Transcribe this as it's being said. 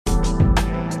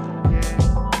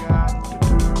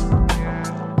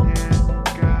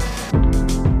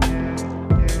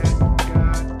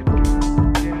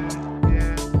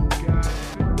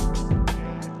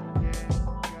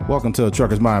welcome to the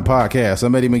Trucker's Mind Podcast.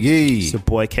 I'm Eddie McGee. It's your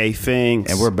boy K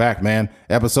Fings. And we're back, man.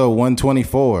 Episode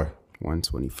 124.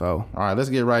 124. All right, let's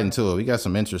get right into it. We got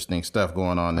some interesting stuff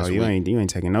going on this week. You ain't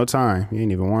taking no time. You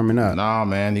ain't even warming up. Nah,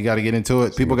 man, you got to get into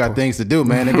it. People got things to do,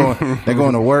 man. They're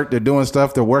going to work. They're doing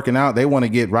stuff. They're working out. They want to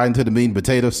get right into the meat and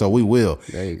potatoes, so we will.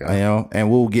 There you go. And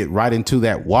we'll get right into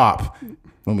that WAP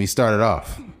when we start it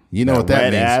off. You know what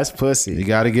that means. Wet ass pussy. You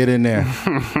got to get in there.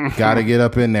 Got to get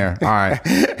up in there. All right.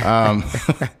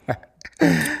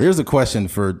 Here's a question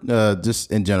for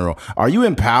just in general. Are you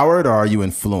empowered or are you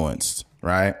influenced?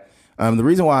 Right. The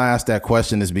reason why I asked that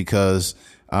question is because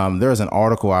there's an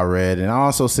article I read, and I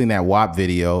also seen that WAP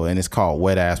video, and it's called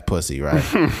 "Wet Ass Pussy." Right.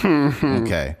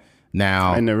 Okay.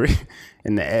 Now, and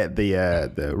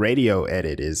the radio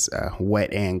edit is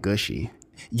wet and gushy.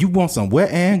 You want some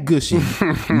wet and gushy.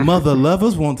 Mother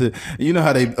lovers want to, you know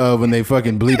how they, when they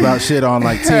fucking bleep out shit on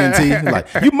like TNT, like,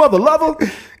 you mother lover,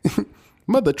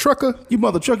 mother trucker, you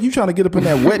trying to get up in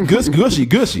that wet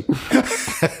gushy.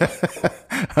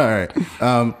 All right.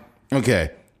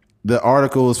 Okay. The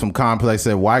article is from Complex,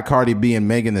 said why Cardi B and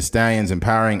Megan Thee Stallion's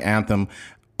empowering anthem,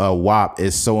 WAP,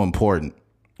 is so important.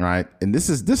 Right. And this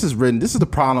is the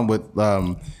problem with,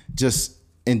 just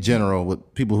in general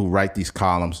with people who write these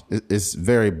columns. It's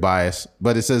very biased,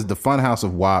 but it says the funhouse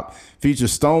of WAP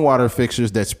features stone water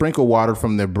fixtures that sprinkle water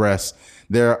from their breasts.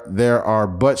 There are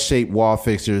butt-shaped wall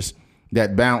fixtures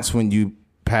that bounce when you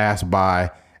pass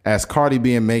by, as Cardi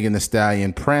B and Megan Thee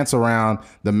Stallion prance around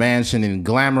the mansion in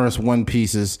glamorous one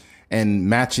pieces and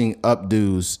matching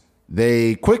updos.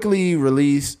 They quickly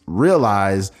realize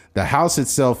the house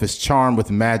itself is charmed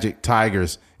with magic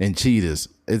tigers and cheetahs.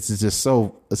 It's a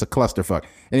clusterfuck.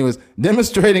 Anyways,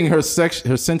 demonstrating her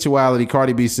sensuality,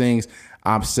 Cardi B sings,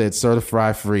 "I'm said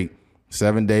certified freak,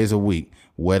 7 days a week.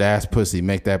 Wet ass pussy,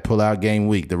 make that pull out game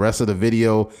weak." The rest of the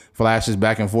video flashes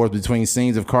back and forth between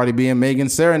scenes of Cardi B and Megan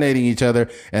serenading each other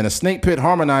and a snake pit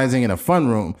harmonizing in a fun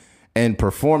room and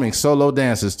performing solo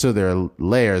dances to their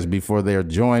layers before they're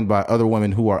joined by other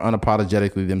women who are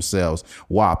unapologetically themselves.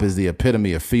 WAP is the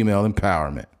epitome of female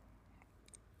empowerment.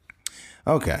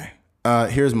 Okay.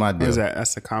 Here's my deal. What is that?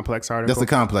 That's the Complex article? That's the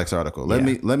Complex article.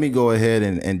 Let me go ahead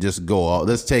and just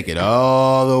let's take it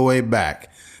all the way back.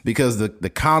 Because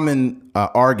the common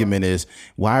argument is,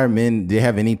 why are men, they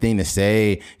have anything to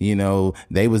say? You know,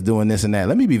 they was doing this and that.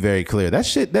 Let me be very clear.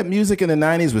 That music in the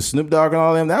 90s with Snoop Dogg and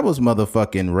all them, that was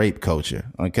motherfucking rape culture.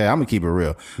 Okay, I'm going to keep it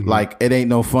real. Mm-hmm. Like, it ain't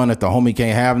no fun if the homie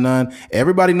can't have none.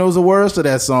 Everybody knows the words to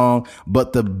that song,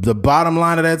 but the bottom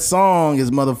line of that song is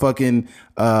motherfucking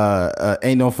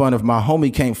ain't no fun if my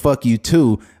homie can't fuck you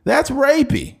too. That's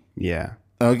rapey. Yeah.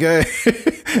 Okay?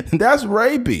 That's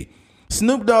rapey.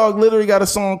 Snoop Dogg literally got a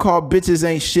song called "Bitches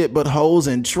Ain't Shit But Hoes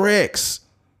and Tricks."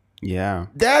 Yeah.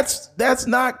 That's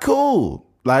not cool.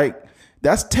 Like,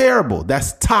 that's terrible.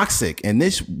 That's toxic. And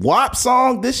this WAP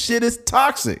song, this shit is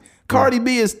toxic. Cardi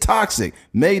B is toxic.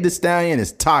 Meg Thee Stallion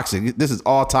is toxic. This is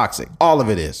all toxic. All of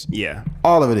it is. Yeah.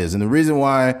 All of it is. And the reason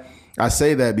why I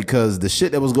say that, because the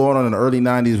shit that was going on in the early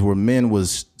 90s where men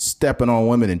was stepping on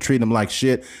women and treating them like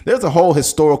shit, there's a whole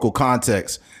historical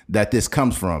context that this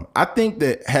comes from. I think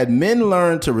that had men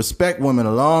learned to respect women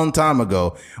a long time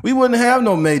ago, we wouldn't have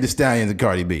no Meg Thee Stallions and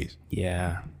Cardi B's.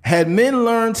 Yeah. Had men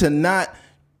learned to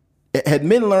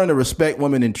respect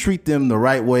women and treat them the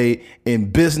right way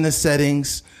in business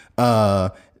settings, there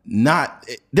are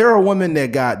women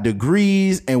that got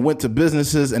degrees and went to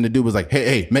businesses and the dude was like,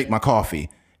 hey, make my coffee.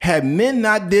 Had men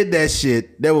not did that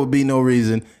shit, there would be no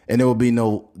reason, and Cardi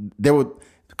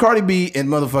B and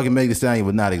motherfucking Meg Thee Stallion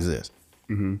would not exist.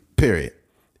 Mm-hmm. Period.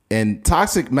 And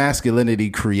toxic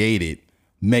masculinity created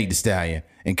Meg Thee Stallion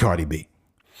and Cardi B.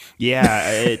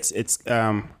 Yeah, it's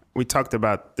we talked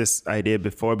about this idea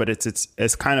before, but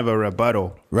it's kind of a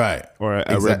rebuttal, right? Or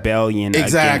a rebellion,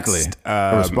 exactly. Against,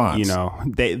 a response. You know,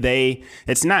 they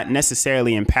it's not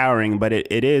necessarily empowering, but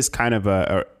it is kind of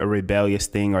a rebellious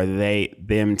thing, or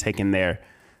them taking their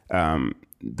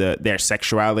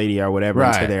sexuality or whatever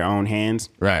into their own hands,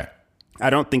 right? I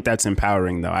don't think that's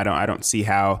empowering, though. I don't see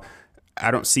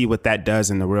what that does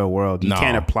in the real world. You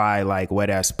can't apply like wet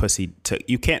ass pussy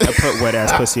you can't put wet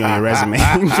ass pussy on your resume.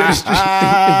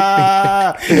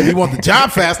 If you want the job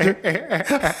faster.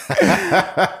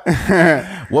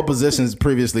 What positions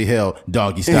previously held?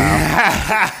 Doggy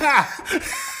style.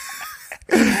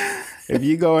 If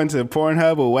you go into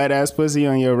Pornhub with wet ass pussy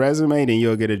on your resume, then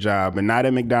you'll get a job, but not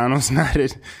at McDonald's, not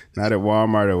at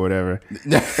Walmart or whatever.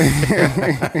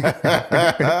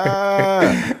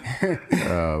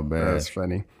 Oh man, that's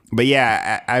funny. But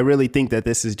yeah, I really think that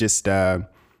this is just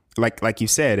like you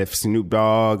said, if Snoop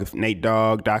Dogg, if Nate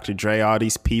Dogg, Dr. Dre, all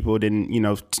these people didn't,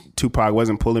 Tupac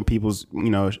wasn't pulling people's,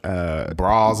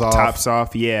 bras off, tops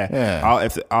off. Yeah.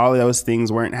 If all of those things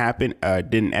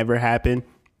didn't ever happen,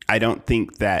 I don't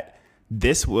think that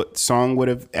this song would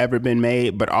have ever been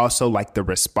made, but also like the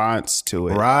response to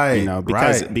it. Right.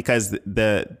 Because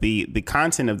the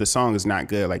content of the song is not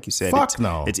good. Like you said,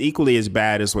 it's equally as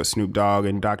bad as what Snoop Dogg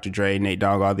and Dr. Dre, Nate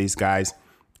Dogg, all these guys,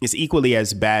 it's equally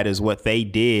as bad as what they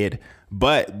did,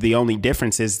 but the only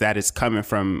difference is that it's coming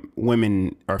from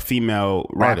women or female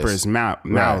rappers'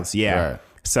 mouths. Yeah. Right.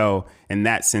 So in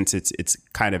that sense, it's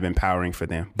kind of empowering for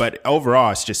them. But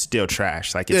overall, it's just still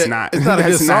trash. Like it's not a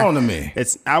good song to me.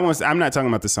 I'm not talking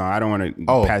about the song. I don't want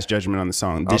to pass judgment on the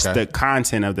song. Just the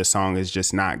content of the song is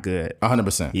just not good.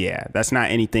 100%. Yeah, that's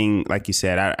not anything like you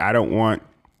said. I don't want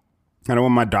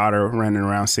my daughter running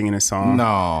around singing a song.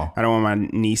 No. I don't want my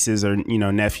nieces or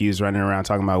nephews running around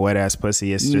talking about wet ass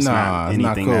pussy. It's just not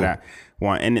anything that I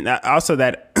want. And also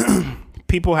that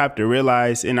people have to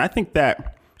realize, and I think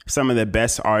that some of the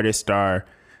best artists are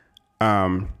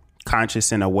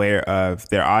conscious and aware of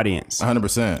their audience.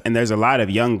 100%. And there's a lot of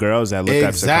young girls that look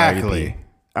up to Cardi B.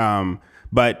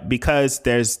 But because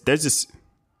there's this...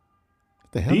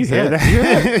 The hell do you hear that? You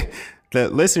hear that? The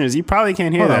listeners, you probably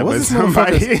can't hear that. What's this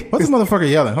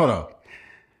motherfucker yelling? Hold on.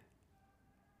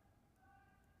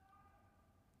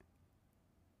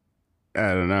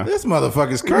 I don't know. This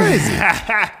motherfucker's crazy.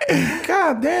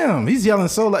 God damn. He's yelling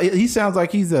so loud. He sounds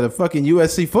like he's at a fucking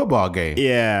USC football game.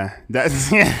 Yeah. That's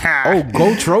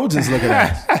go Trojans looking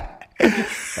at us.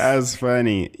 That's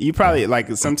funny. You probably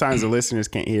sometimes the listeners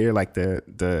can't hear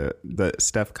the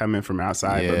stuff coming from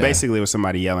outside, but basically it was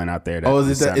somebody yelling out there.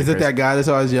 Is it that guy that's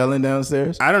always yelling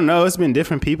downstairs? I don't know. It's been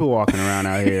different people walking around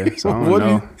out here. So I don't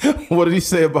know. What did he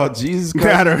say about Jesus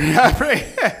Christ? I don't know.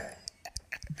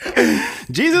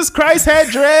 Jesus Christ had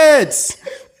dreads.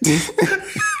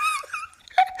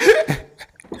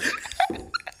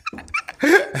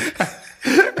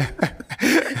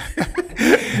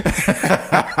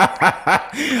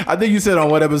 I think you said on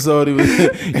what episode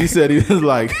you said he was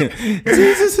like,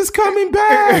 Jesus is coming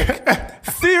back.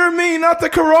 Fear me, not the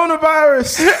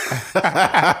coronavirus.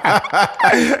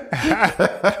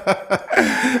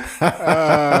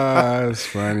 That's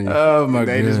funny. Oh my god.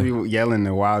 They just be yelling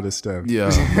the wildest stuff. Yeah,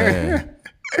 man.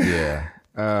 Yeah.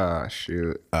 Oh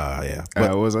shoot. Yeah.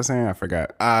 What was I saying? I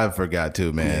forgot. I forgot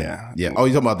too, man. Yeah. Oh,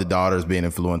 you talking about the daughters being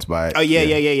influenced by it? Oh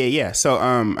yeah. So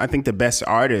I think the best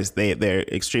artists they're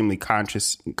extremely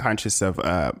conscious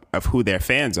of who their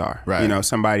fans are. Right.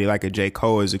 Somebody like a J.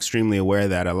 Cole is extremely aware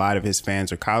that a lot of his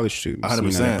fans are college students.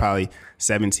 100%. They're probably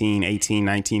 17, 18,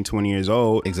 19, 20 years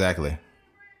old. Exactly.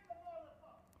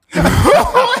 What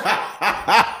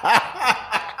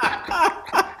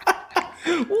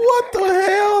the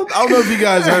hell? I don't know if you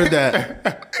guys heard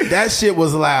that. That shit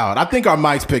was loud. I think our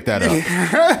mics picked that up.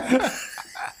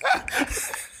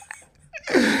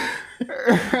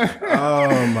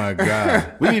 Oh my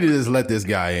god. We need to just let this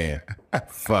guy in.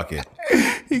 Fuck it.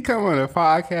 He come on a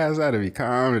podcast, that'd be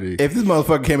comedy. If this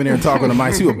motherfucker came in here and talked on the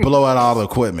mics, he would blow out all the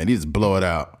equipment. He'd just blow it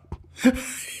out.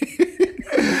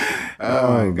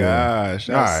 Oh my gosh.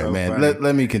 All right, so man.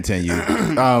 Let me continue.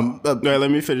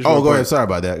 Let me finish. Oh, go ahead. Sorry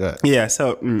about that. Go ahead. Yeah.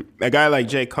 So a guy like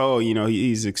J. Cole,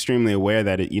 he's extremely aware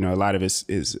that a lot of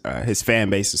his fan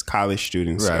base is college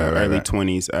students, early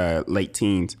 20s, late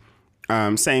teens.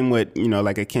 Same with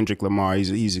like a Kendrick Lamar.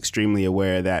 He's extremely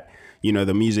aware that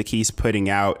the music he's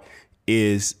putting out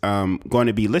is going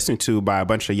to be listened to by a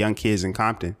bunch of young kids in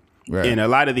Compton. Right. And a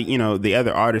lot of the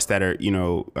other artists that are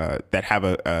that have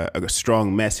a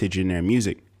strong message in their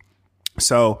music.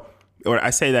 So, or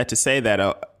I say that to say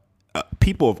that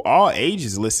people of all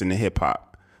ages listen to hip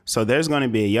hop. So there's going to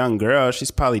be a young girl.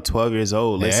 She's probably 12 years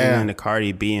old listening to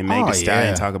Cardi B and Megan Thee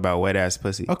Stallion talk about wet ass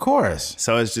pussy. Of course.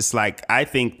 So it's just like, I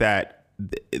think that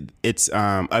it's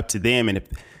up to them, and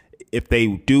if they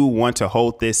do want to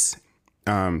hold this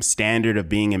standard of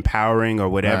being empowering or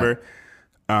whatever.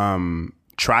 Right.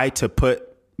 Try to put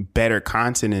better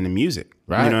content in the music.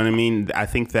 Right. You know what I mean? I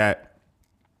think that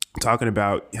talking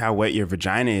about how wet your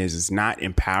vagina is not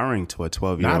empowering to a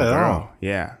 12-year-old girl. Not at all.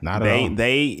 Yeah. Not at all.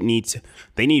 They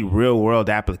need real world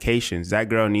applications. That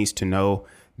girl needs to know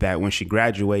that when she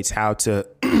graduates, how to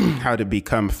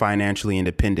become financially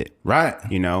independent. Right.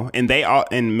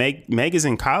 And Meg is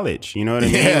in college. You know what I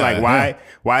mean? Like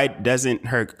why doesn't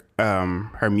her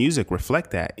music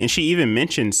reflect that? And she even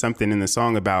mentioned something in the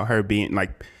song about her being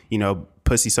like,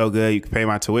 pussy so good you can pay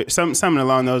my tuition, something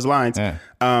along those lines. Yeah.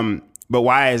 But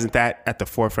why isn't that at the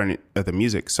forefront of the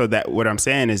music? So that what I'm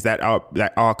saying is that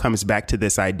all comes back to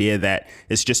this idea that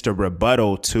it's just a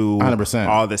rebuttal to 100%.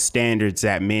 all the standards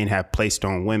that men have placed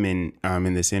on women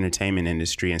in this entertainment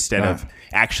industry instead of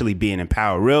actually being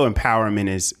empowered. Real empowerment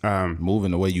is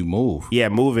moving the way you move. Yeah,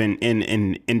 moving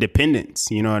in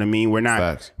independence. You know what I mean? We're not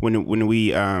Facts. when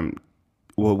we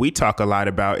what we talk a lot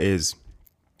about is,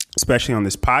 especially on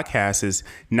this podcast, is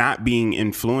not being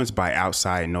influenced by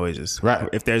outside noises. Right.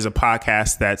 If there's a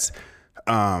podcast that's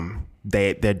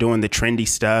they're doing the trendy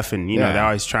stuff and they're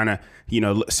always trying to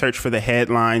search for the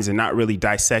headlines and not really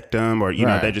dissect them, or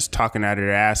know they're just talking out of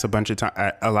their ass a bunch of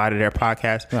time, a lot of their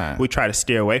podcasts. Right. We try to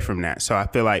steer away from that. So I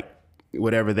feel like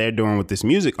whatever they're doing with this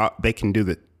music, they can do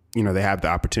they have the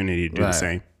opportunity to do the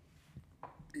same.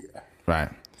 Right.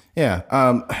 Yeah.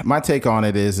 My take on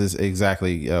it is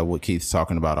exactly what Keith's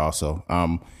talking about also.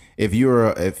 If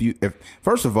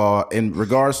first of all, in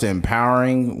regards to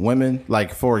empowering women,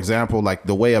 like, for example, like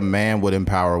the way a man would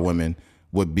empower women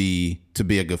would be to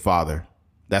be a good father.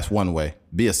 That's one way.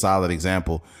 Be a solid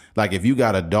example. Like, if you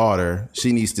got a daughter,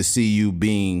 she needs to see you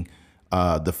being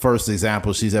the first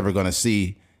example she's ever going to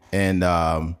see,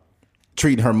 and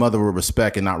treating her mother with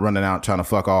respect and not running out trying to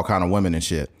fuck all kind of women and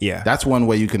shit. Yeah. That's one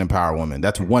way you can empower women.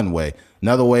 That's one way.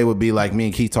 Another way would be like me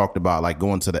and Keith talked about, like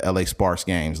going to the LA Sparks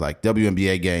games, like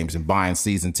WNBA games, and buying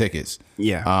season tickets.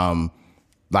 Yeah.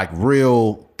 Like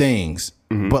real things.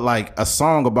 Mm-hmm. But like a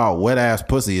song about wet ass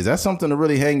pussy, is that something to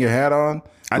really hang your hat on?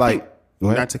 I think,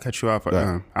 not to cut you off,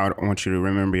 I want you to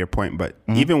remember your point, but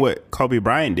even what Kobe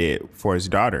Bryant did for his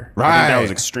daughter, I think that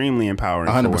was extremely empowering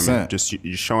 100%. For women. Just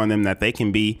showing them that they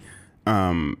can be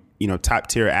top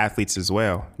tier athletes as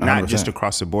well, not 100%. Just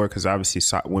across the board, because obviously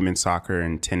women's soccer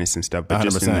and tennis and stuff, but 100%.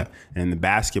 Just in the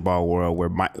basketball world where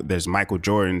there's Michael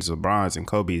Jordans, LeBrons, and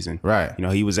Kobe's, and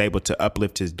he was able to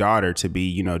uplift his daughter to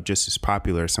be just as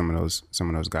popular as some of those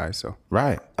guys. So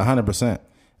 100%.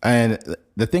 And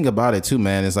the thing about it too,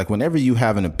 man, is like whenever you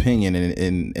have an opinion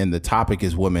and the topic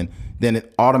is women, then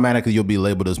it automatically you'll be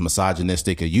labeled as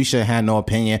misogynistic, or you should have no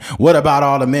opinion. What about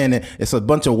all the men? It's a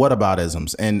bunch of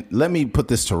whataboutisms. And let me put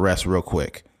this to rest real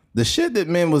quick. The shit that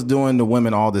men was doing to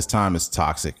women all this time is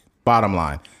toxic. Bottom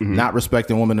line, not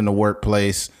respecting women in the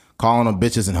workplace, calling them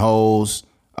bitches and hoes,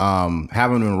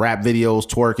 having them in rap videos,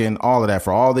 twerking, all of that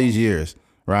for all these years.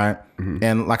 Right. Mm-hmm.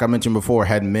 And like I mentioned before,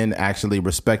 had men actually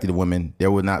respected women,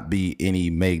 there would not be any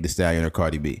Meg Thee Stallion or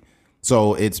Cardi B.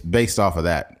 So it's based off of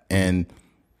that. And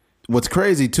what's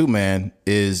crazy too, man,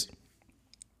 is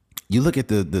you look at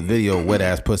the video Wet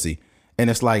Ass Pussy, and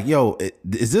it's like, yo,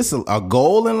 is this a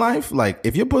goal in life? Like,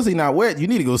 if your pussy not wet, you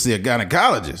need to go see a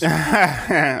gynecologist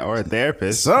or a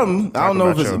therapist. Something. I don't know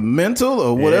if it's mental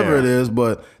or whatever it is,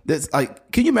 but that's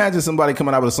like, can you imagine somebody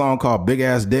coming out with a song called Big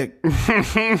Ass Dick?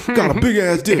 Got a big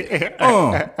ass dick.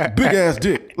 Big ass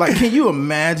dick. Like, can you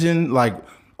imagine, like,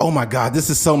 oh my God, this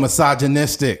is so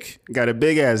misogynistic. Got a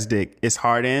big ass dick. It's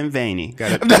hard and veiny.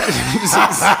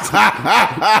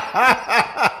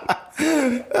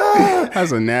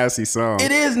 That's a nasty song.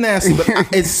 It is nasty, but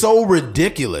it's so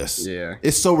ridiculous. Yeah.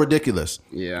 It's so ridiculous.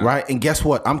 Yeah. Right? And guess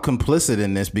what? I'm complicit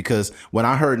in this, because when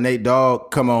I heard Nate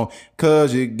Dogg come on,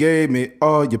 cause you gave me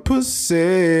all your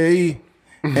pussy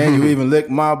and you even licked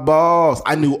my balls,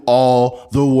 I knew all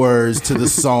the words to the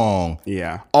song.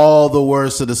 Yeah. All the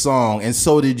words to the song. And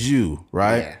so did you,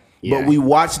 right? Yeah. Yeah. But we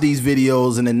watched these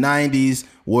videos in the 90s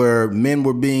where men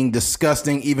were being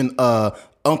disgusting, even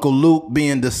Uncle Luke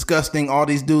being disgusting, all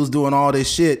these dudes doing all this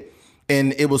shit,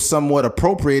 and it was somewhat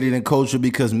appropriated in culture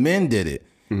because men did it.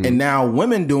 And now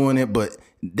women doing it, but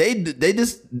they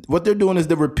just, what they're doing is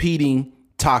they're repeating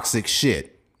toxic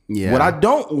shit. Yeah. What I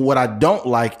don't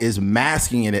like is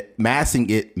masking it as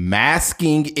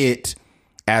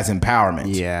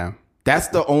empowerment. Yeah. That's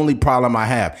the only problem I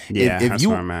have. Yeah, that's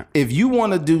where I'm at. If you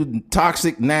want to do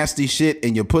toxic, nasty shit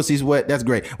and your pussy's wet, that's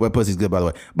great. Wet pussy's good, by the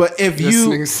way. But if you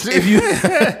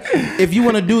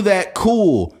want to do that,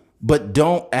 cool. But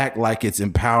don't act like it's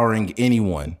empowering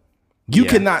anyone. You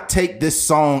cannot take this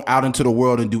song out into the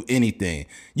world and do anything.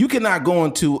 You cannot go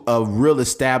into a real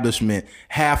establishment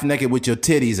half naked with your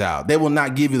titties out. They will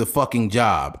not give you the fucking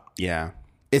job. Yeah.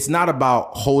 It's not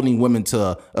about holding women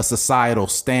to a societal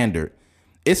standard.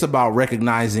 It's about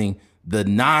recognizing the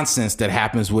nonsense that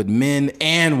happens with men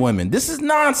and women. This is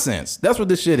nonsense. That's what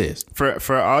this shit is. For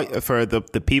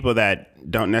the people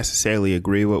that don't necessarily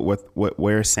agree with what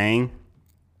we're saying,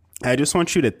 I just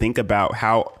want you to think about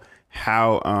how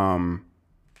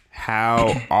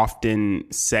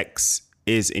often sex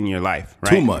is in your life.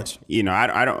 Right? Too much.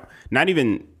 I don't. Not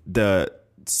even the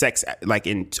sex like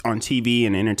on TV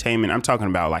and entertainment. I'm talking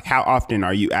about like how often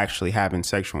are you actually having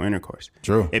sexual intercourse?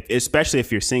 True. Especially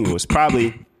if you're single, it's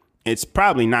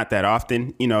probably not that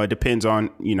often. You know, it depends on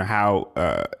how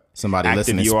somebody active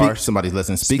listening. you are. Somebody's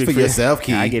listening. Speak for yourself,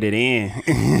 Key. I get it in.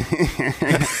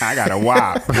 I got a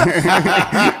WAP.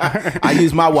 I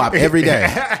use my WAP every day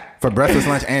for breakfast,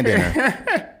 lunch, and dinner.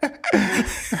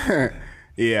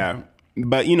 Yeah.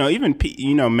 But, even,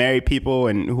 married people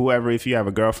and whoever, if you have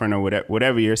a girlfriend or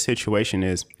whatever your situation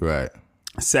is. Right.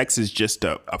 Sex is just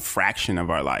a fraction of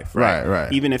our life.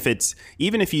 Right. Even if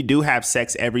you do have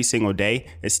sex every single day,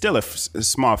 it's still a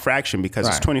small fraction because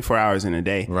it's 24 hours in a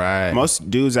day. Right. Most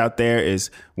dudes out there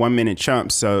is 1 minute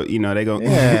chumps. So, they go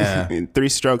 3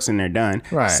 strokes and they're done.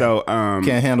 Right. So, can't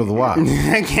handle the WAP.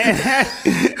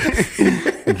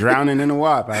 Drowning in the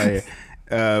WAP out here.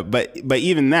 But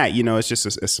even that, it's just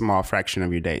a small fraction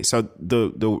of your day. So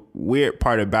the weird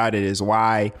part about it is,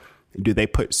 why do they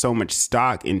put so much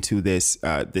stock into this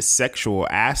sexual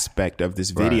aspect of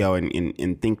this video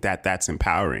and think that that's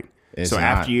empowering? So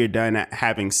after you're done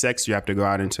having sex, you have to go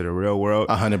out into the real world.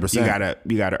 100%.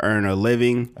 You gotta earn a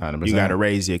living. 100%. You gotta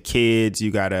raise your kids.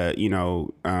 You gotta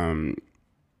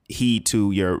heed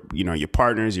to your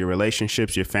partners, your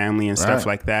relationships, your family, and stuff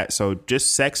like that. So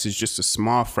just sex is just a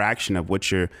small fraction of what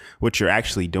you're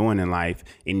actually doing in life.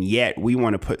 And yet we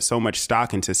want to put so much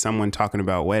stock into someone talking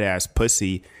about wet ass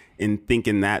pussy and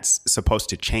thinking that's supposed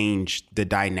to change the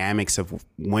dynamics of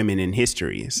women in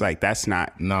history. It's like, that's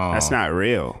not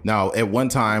real. No, at one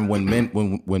time when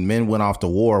men went off to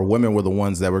war, women were the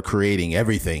ones that were creating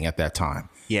everything at that time.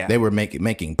 Yeah. They were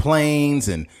making planes,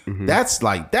 and that's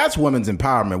women's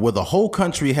empowerment, where the whole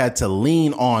country had to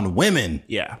lean on women.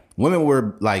 Yeah. Women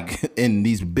were like in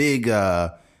these big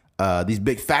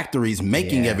factories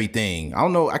making everything. I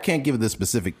don't know. I can't give the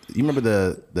specific. You remember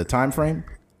the time frame?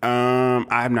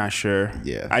 I'm not sure.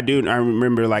 Yeah, I do. I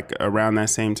remember like around that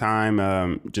same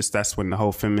time. Just that's when the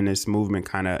whole feminist movement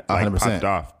kind of popped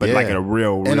off, but like in a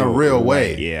real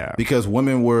way. Yeah, because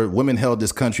women held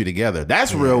this country together.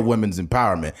 That's real women's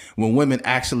empowerment, when women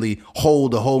actually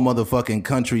hold the whole motherfucking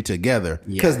country together,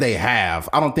 because they have.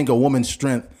 I don't think a woman's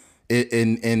strength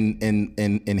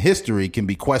in history can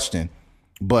be questioned.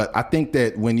 But I think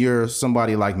that when you're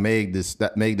somebody like Meg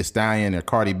Thee Stallion or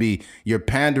Cardi B, you're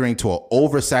pandering to an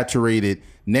oversaturated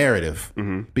narrative,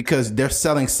 because they're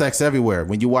selling sex everywhere.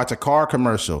 When you watch a car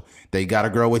commercial, they got a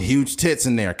girl with huge tits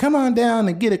in there. Come on down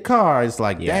and get a car. It's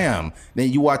like, damn.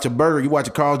 Then you watch a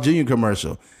Carl's Jr.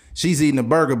 commercial. She's eating a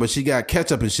burger, but she got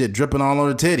ketchup and shit dripping all on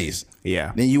her titties.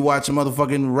 Yeah. Then you watch a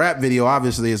motherfucking rap video.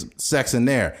 Obviously, it's sex in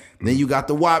there. Then you got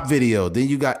the WAP video. Then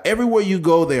you got everywhere you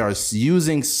go, they are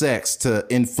using sex to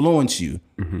influence you.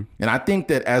 And I think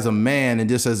that as a man, and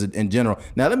just as in general,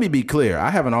 now let me be clear,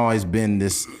 I haven't always been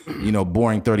this,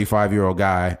 boring 35-year-old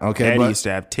guy. Okay, Daddy used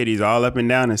to have titties all up and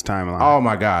down his timeline. Oh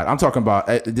my God, I'm talking about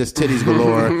just titties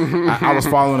galore. I was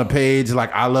following a page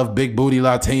like I love big booty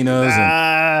Latinas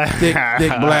and thick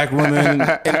black women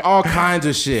and all kinds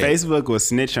of shit. Facebook will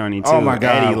snitch on you too. Oh my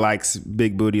God, Eddie likes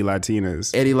big booty Latinas.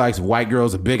 Eddie likes white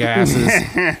girls with big asses.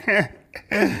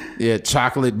 Yeah,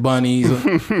 chocolate bunnies,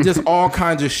 just all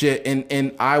kinds of shit.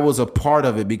 And I was a part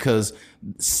of it because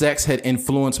sex had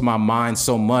influenced my mind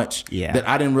so much that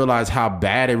I didn't realize how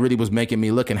bad it really was making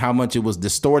me look and how much it was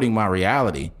distorting my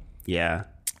reality. Yeah.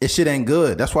 This shit ain't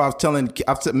good. That's why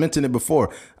I've mentioned it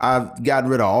before. I've gotten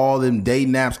rid of all them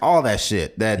dating apps, all that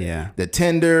shit. The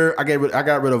Tinder, I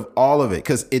got rid of all of it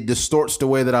because it distorts the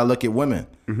way that I look at women.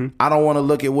 I don't want to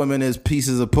look at women as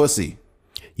pieces of pussy.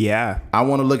 Yeah, I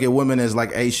want to look at women as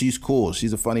like, hey, she's cool.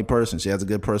 She's a funny person. She has a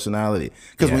good personality.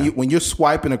 Because when you're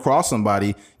swiping across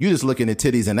somebody, you're just looking at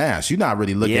titties and ass. You're not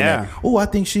really looking at, oh, I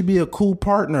think she'd be a cool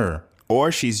partner.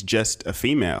 Or she's just a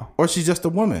female. Or she's just a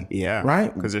woman. Yeah.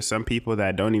 Right? Because there's some people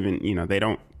that don't even, they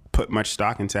don't put much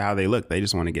stock into how they look. They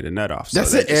just want to get a nut off. So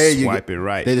that's they it. Just swipe it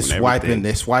right. They just swiping.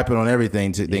 They're swiping on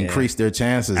everything to increase their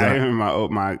chances. I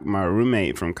remember my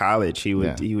roommate from college. He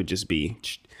would just be.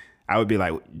 I would be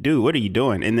like, dude, what are you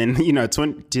doing? And then,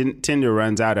 Tinder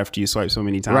runs out after you swipe so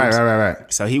many times.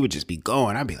 Right. So he would just be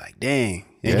going. I'd be like, dang.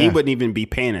 And he wouldn't even be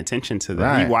paying attention to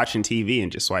that. He'd watching TV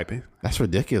and just swiping. That's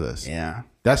ridiculous. Yeah.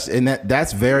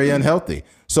 That's very unhealthy.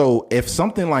 So if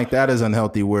something like that is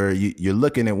unhealthy, where you're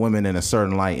looking at women in a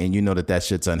certain light and you know that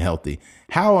shit's unhealthy,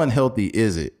 how unhealthy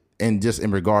is it? And just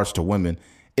in regards to women,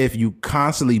 if you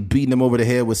constantly beating them over the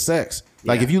head with sex,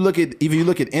 like if you look at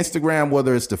Instagram,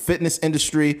 whether it's the fitness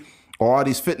industry or all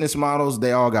these fitness models,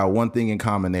 they all got one thing in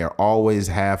common. They are always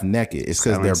half naked. It's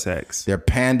because they're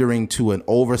pandering to an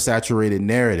oversaturated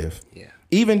narrative. Yeah.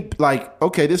 Even like,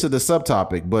 okay, this is the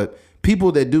subtopic, but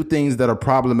people that do things that are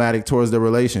problematic towards their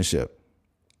relationship.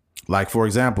 Like, for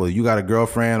example, you got a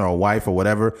girlfriend or a wife or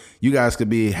whatever, you guys could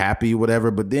be happy,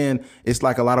 whatever. But then it's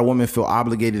like a lot of women feel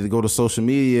obligated to go to social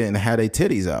media and have their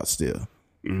titties out still.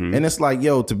 And it's like,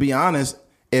 yo, to be honest,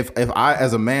 if I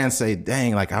as a man say,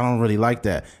 dang, like, I don't really like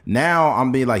that. Now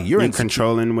I'm being like, you're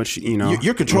controlling what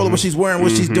you're controlling what she's wearing,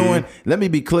 what she's doing. Let me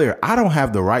be clear. I don't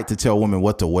have the right to tell women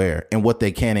what to wear and what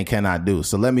they can and cannot do.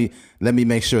 So let me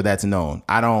make sure that's known.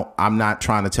 I'm not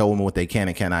trying to tell women what they can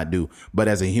and cannot do. But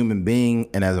as a human being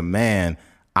and as a man,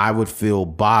 I would feel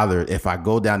bothered if I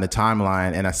go down the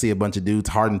timeline and I see a bunch of dudes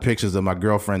harding pictures of my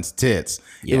girlfriend's tits.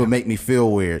 Yeah. It would make me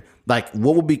feel weird. Like,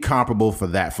 what would be comparable for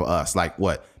that for us? Like,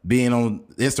 what? Being on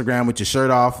Instagram with your shirt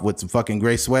off with some fucking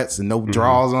gray sweats and no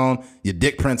drawers on, your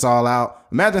dick prints all out.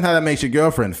 Imagine how that makes your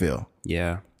girlfriend feel.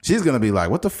 Yeah. She's going to be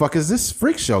like, what the fuck is this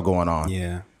freak show going on?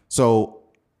 Yeah. So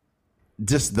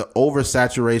just the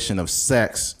oversaturation of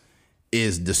sex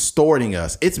is distorting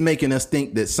us. It's making us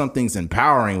think that something's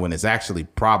empowering when it's actually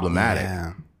problematic.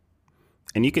 Yeah.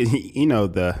 And you could,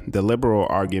 the liberal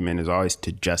argument is always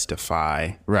to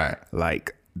justify, right,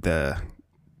 like the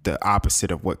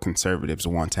opposite of what conservatives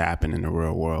want to happen in the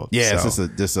real world. Yeah, so,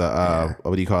 it's just a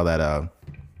what do you call that?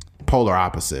 Polar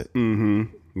opposite.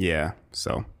 Yeah.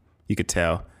 So you could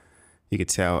tell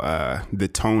the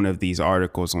tone of these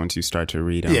articles once you start to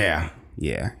read them.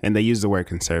 Yeah. And they use the word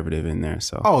conservative in there.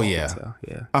 So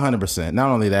 100%. Not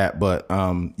only that, but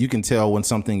you can tell when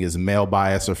something is male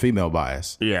bias or female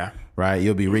bias. Yeah. Right.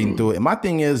 You'll be reading through it. And my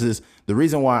thing is the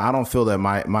reason why I don't feel that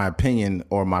my opinion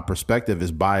or my perspective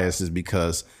is biased is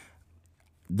because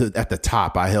at the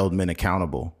top I held men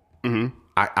accountable.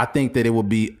 I think that it would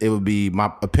be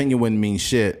my opinion wouldn't mean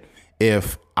shit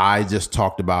if I just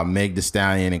talked about Meg Thee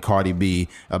Stallion and Cardi B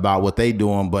about what they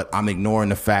doing, but I'm ignoring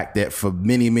the fact that for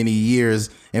many, many years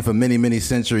and for many, many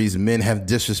centuries, men have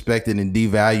disrespected and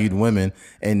devalued women.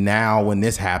 And now when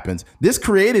this happens, this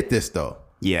created this though.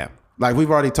 Yeah. Like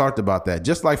we've already talked about that.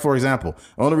 Just like, for example,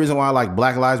 the only reason why like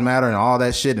Black Lives Matter and all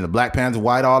that shit and the Black Panther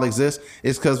White all exists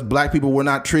is because black people were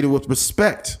not treated with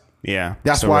respect. Yeah.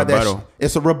 That's why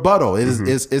it's a rebuttal. It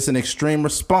is it's an extreme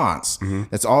response.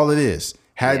 That's all it is.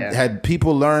 Had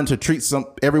people learned to treat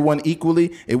everyone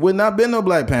equally, it would not been no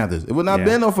Black Panthers. It would not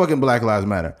been no fucking Black Lives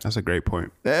Matter. That's a great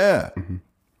point. Yeah.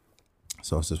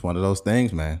 So it's just one of those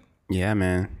things, man. Yeah,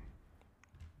 man.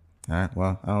 All right.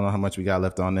 Well, I don't know how much we got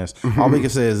left on this. All we can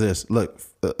say is this. Look,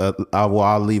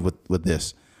 I'll leave with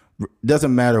this.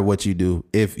 Doesn't matter what you do.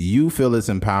 If you feel it's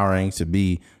empowering to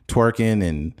be twerking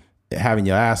and having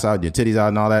your ass out, your titties out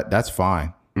and all that, that's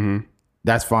fine.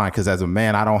 That's fine. Because as a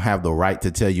man, I don't have the right to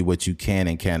tell you what you can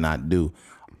and cannot do.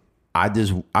 I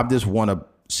just want to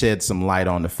shed some light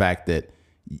on the fact that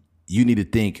you need to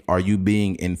think, are you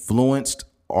being influenced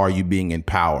or are you being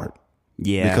empowered?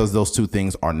 Yeah. Because those two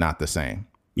things are not the same.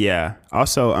 Yeah.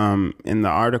 Also, in the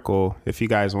article, if you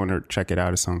guys want to check it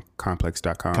out, it's on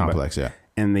complex.com. Complex, yeah.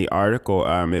 In the article,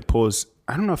 it pulls,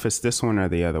 I don't know if it's this one or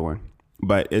the other one,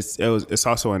 but it's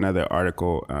also another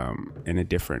article on a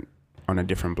different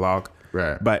blog.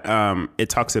 Right. But it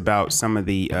talks about some of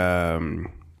the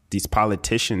these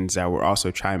politicians that were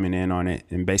also chiming in on it.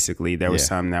 And basically there was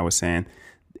some that was saying,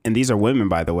 and these are women,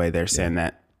 by the way, they're saying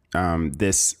that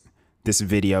this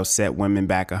video set women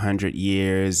back 100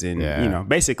 years and,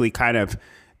 basically kind of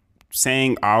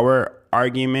saying our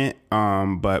argument,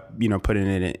 but, putting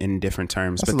it in different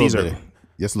terms. That's but these are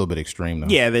just a little bit extreme, though.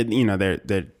 Yeah,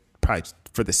 they're probably,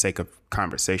 for the sake of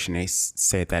conversation, they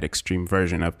say that extreme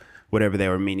version of whatever they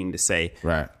were meaning to say.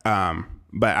 Right.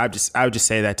 But I would just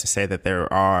say that to say that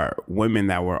there are women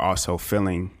that were also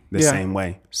feeling the same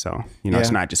way. So,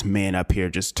 it's not just men up here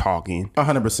just talking.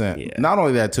 100%. Yeah. Not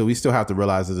only that, too, we still have to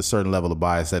realize there's a certain level of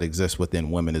bias that exists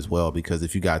within women as well. Because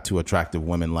if you got two attractive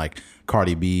women like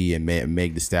Cardi B and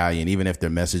Meg Thee Stallion, even if their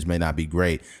message may not be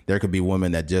great, there could be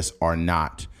women that just are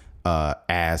not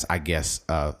as, I guess,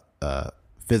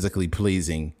 physically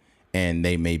pleasing, and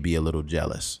they may be a little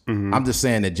jealous. I'm just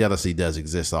saying that jealousy does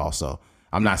exist also.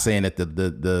 I'm not saying that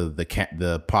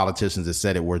the politicians that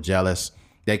said it were jealous.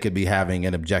 They could be having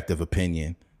an objective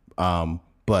opinion,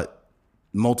 but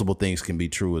multiple things can be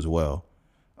true as well.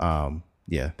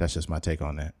 That's just my take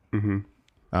on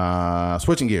that.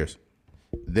 Switching gears.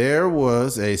 There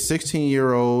was a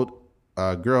 16-year-old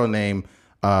girl named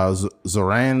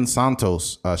Zoran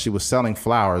Santos. She was selling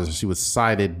flowers and she was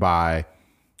cited by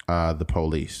the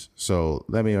police. So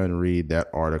let me read that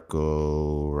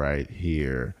article right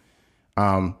here.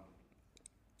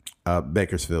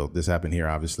 Bakersfield. This happened here,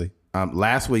 obviously.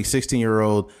 Last week,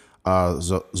 16-year-old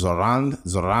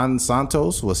Zoran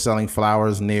Santos was selling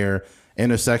flowers near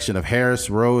intersection of Harris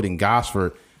Road and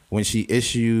Gosford when she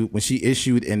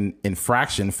issued an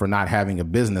infraction for not having a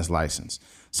business license.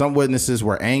 Some witnesses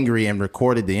were angry and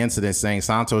recorded the incident, saying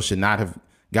Santos should not have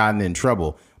gotten in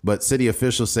trouble. But city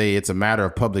officials say it's a matter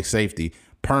of public safety.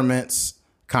 Permits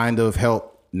kind of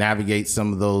help navigate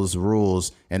some of those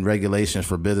rules and regulations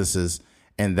for businesses,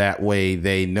 and that way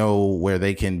they know where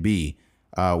they can be,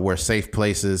 where safe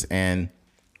places and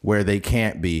where they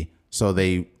can't be, so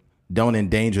they don't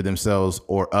endanger themselves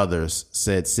or others,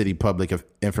 said City Public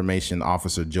Information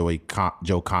Officer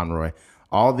Joe Conroy.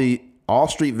 All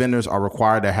street vendors are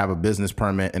required to have a business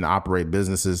permit and operate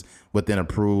businesses within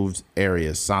approved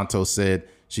areas. Santos said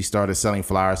she started selling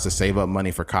flowers to save up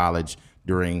money for college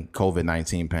during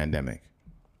COVID-19 pandemic.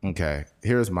 Okay,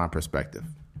 here's my perspective.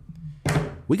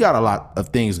 We got a lot of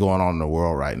things going on in the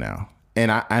world right now,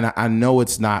 and I know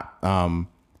it's not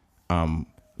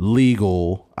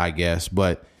legal, I guess,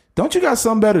 but don't you got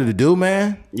something better to do,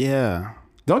 man? Yeah.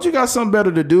 Don't you got something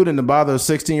better to do than to bother a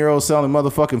 16-year-old selling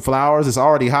motherfucking flowers? It's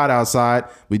already hot outside.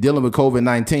 We dealing with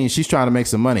COVID-19. She's trying to make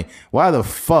some money. Why the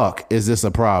fuck is this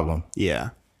a problem?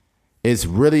 Yeah. It's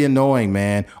really annoying,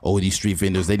 man. Oh, these street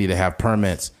vendors, they need to have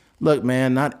permits. Look,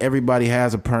 man, not everybody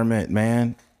has a permit,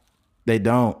 man. They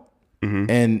don't. Mm-hmm.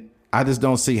 And I just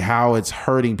don't see how it's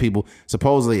hurting people.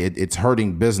 Supposedly, it's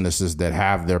hurting businesses that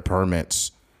have their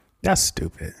permits. That's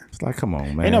stupid. It's like, come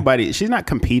on, man. Ain't nobody. She's not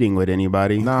competing with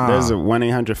anybody. Nah. There's a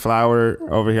 1-800-Flower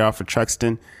over here off of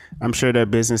Truxton. I'm sure their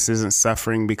business isn't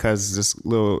suffering because this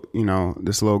little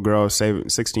girl,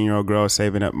 16-year-old girl,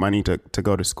 saving up money to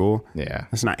go to school. Yeah,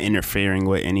 it's not interfering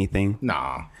with anything.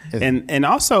 Nah. And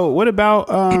also, what about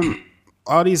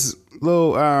all these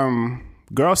little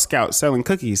Girl Scouts selling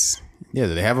cookies? Yeah,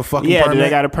 do they have a fucking permit? Do they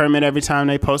got a permit every time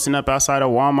they posting up outside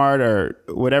of Walmart or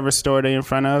whatever store they in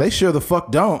front of? They sure the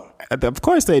fuck don't. Of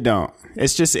course they don't.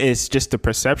 It's just the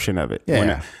perception of it.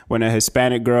 Yeah. When a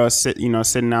Hispanic girl sitting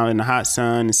out in the hot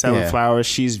sun and selling flowers,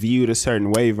 she's viewed a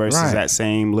certain way versus that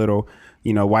same little,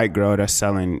 white girl that's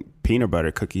selling peanut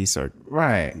butter cookies or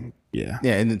Yeah.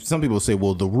 Yeah. And some people say,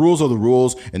 well, the rules are the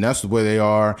rules and that's the way they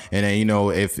are. And then,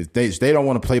 if they don't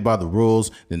want to play by the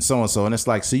rules, then so and so. And it's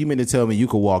like, so you mean to tell me you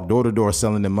could walk door to door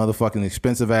selling them motherfucking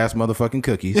expensive ass motherfucking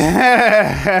cookies,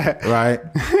 right?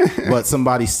 But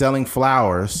somebody selling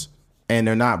flowers and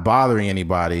they're not bothering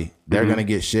anybody, they're going to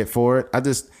get shit for it.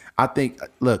 I think,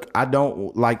 look, I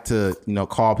don't like to,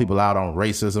 call people out on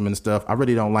racism and stuff. I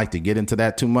really don't like to get into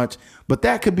that too much, but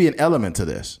that could be an element to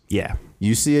this. Yeah.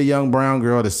 You see a young brown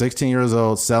girl that's 16 years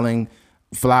old selling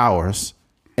flowers,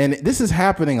 and this is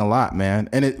happening a lot, man.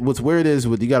 And what's weird is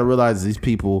you got to realize these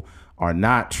people are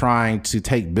not trying to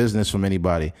take business from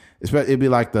anybody. It'd be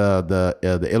like the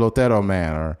elotero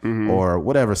man or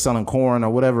whatever, selling corn or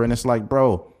whatever. And it's like,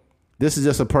 bro, this is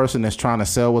just a person that's trying to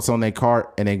sell what's on their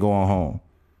cart and they going home.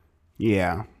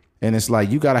 Yeah. And it's like,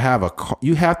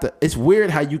 it's weird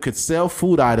how you could sell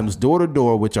food items door to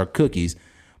door, which are cookies,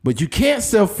 but you can't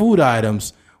sell food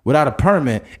items without a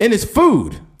permit, and it's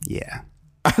food. Yeah.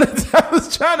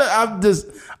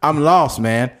 I'm lost,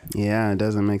 man. Yeah, it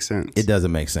doesn't make sense. It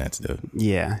doesn't make sense, dude.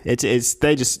 Yeah.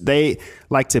 They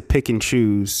like to pick and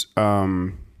choose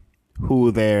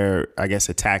who they're, I guess,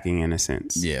 attacking in a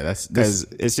sense. Yeah, that's because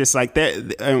it's just like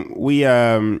that. We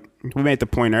made the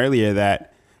point earlier that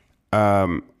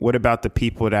what about the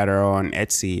people that are on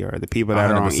Etsy or the people that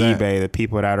 100%. Are on eBay, the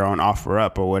people that are on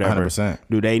OfferUp or whatever? 100%.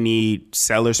 Do they need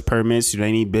seller's permits? Do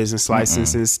they need business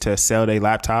licenses to sell their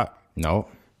laptop? No.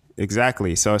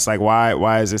 Exactly. So it's like,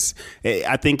 why is this?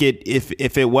 I think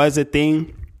if it was a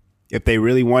thing, if they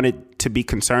really wanted to be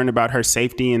concerned about her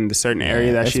safety in the certain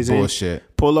area that she's in,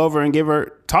 pull over and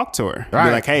talk to her. Right.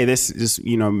 Be like, hey, this is,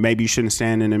 maybe you shouldn't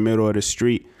stand in the middle of the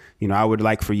street. I would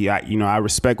like for you, I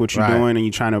respect what you're doing and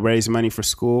you're trying to raise money for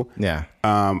school. Yeah.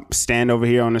 Stand over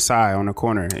here on the side, on the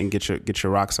corner and get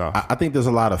your rocks off. I think there's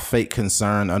a lot of fake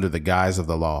concern under the guise of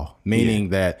the law, meaning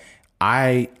that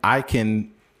I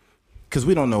can, because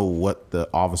we don't know what the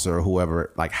officer or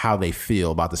whoever, like how they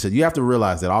feel about this. You have to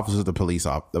realize that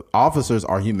the officers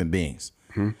are human beings.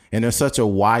 Mm-hmm. And there's such a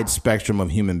wide spectrum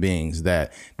of human beings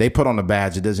that they put on a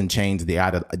badge. It doesn't change the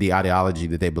ideology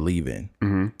that they believe in.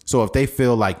 Mm-hmm. So if they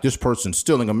feel like this person's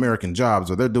stealing American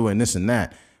jobs or they're doing this and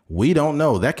that, we don't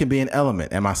know. That could be an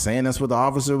element. Am I saying that's what the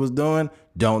officer was doing?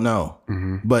 Don't know.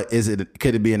 Mm-hmm. But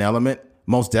could it be an element?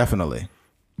 Most definitely.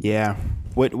 Yeah.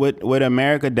 What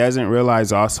America doesn't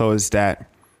realize also is that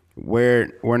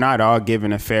we're not all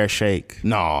given a fair shake.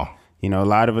 No. A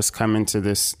lot of us come into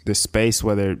this space,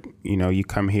 whether, you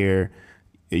come here,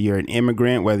 you're an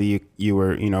immigrant, whether you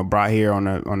were, brought here on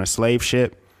a slave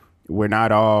ship. We're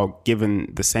not all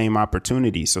given the same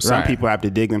opportunities. So some people have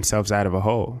to dig themselves out of a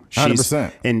hole.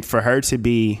 100%. And for her to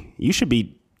be, you should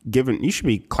be you should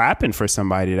be clapping for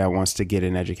somebody that wants to get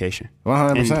an education.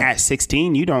 100%. And at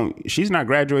 16, she's not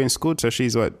graduating school till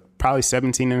she's probably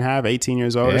 17 and a half, 18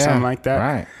 years old or something like that.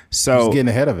 Right. So she's getting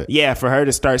ahead of it. Yeah. For her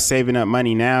to start saving up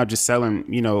money now, just selling,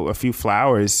 a few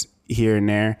flowers here and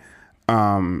there,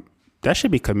 that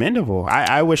should be commendable.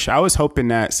 I was hoping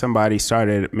that somebody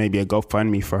started maybe a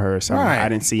GoFundMe for her or something. Right. I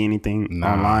didn't see anything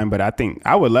online, but I think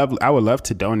I would love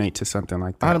to donate to something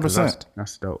like that. 100%.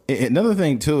 That's dope. Another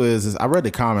thing too is I read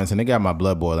the comments and they got my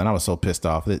blood boiling. I was so pissed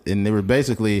off. And they were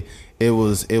basically it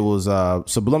was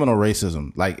subliminal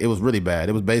racism. Like it was really bad.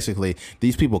 It was basically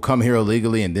these people come here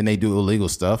illegally and then they do illegal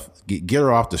stuff. Get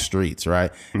her off the streets,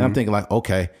 right? And I'm thinking like,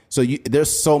 okay, so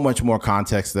there's so much more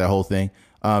context to that whole thing.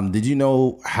 Did you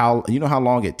know how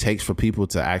long it takes for people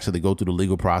to actually go through the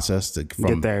legal process to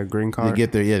get their green card, to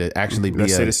get their to actually be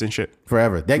citizenship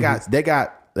forever? They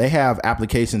have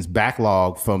applications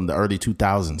backlogged from the early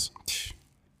 2000s.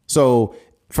 So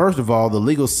first of all, the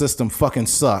legal system fucking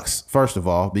sucks. First of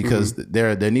all, because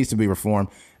there needs to be reform.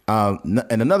 And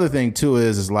another thing too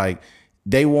is like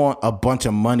they want a bunch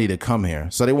of money to come here,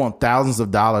 so they want thousands of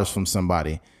dollars from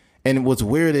somebody. And what's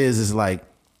weird is like,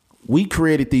 we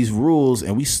created these rules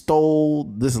and we stole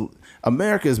this.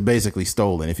 America is basically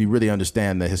stolen if you really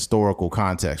understand the historical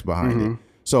context behind it.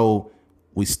 So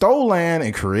we stole land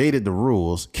and created the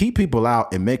rules, keep people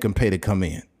out and make them pay to come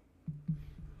in.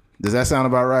 Does that sound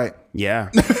about right?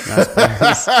 Yeah.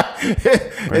 That's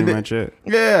pretty much it.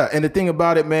 Yeah. And the thing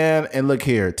about it, man, and look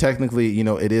here, technically,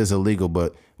 it is illegal,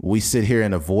 but we sit here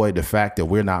and avoid the fact that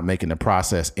we're not making the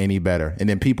process any better. And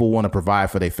then people want to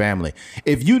provide for their family.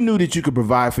 If you knew that you could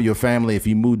provide for your family if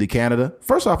you moved to Canada,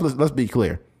 first off, let's be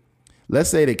clear.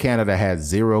 Let's say that Canada had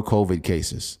 0 COVID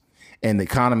cases and the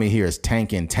economy here is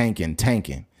tanking. And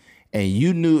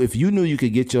if you knew you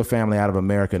could get your family out of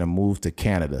America and move to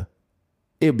Canada,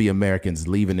 it'd be Americans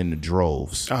leaving in the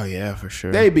droves. Oh, yeah, for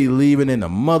sure. They'd be leaving in the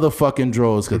motherfucking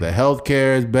droves because the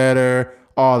healthcare is better,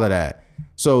 all of that.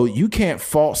 So you can't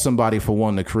fault somebody for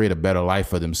wanting to create a better life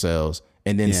for themselves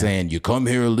and then saying, you come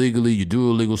here illegally, you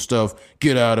do illegal stuff,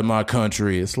 get out of my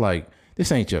country. It's like,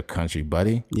 this ain't your country,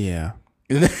 buddy. Yeah.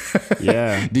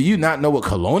 Yeah. Do you not know what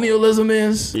colonialism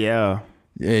is? Yeah.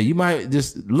 Yeah, you might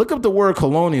just look up the word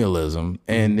colonialism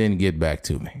and then get back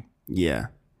to me. Yeah.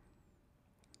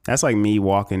 That's like me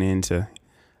walking into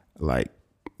like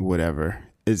whatever.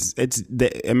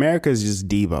 America is just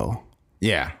Devo.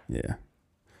 Yeah. Yeah.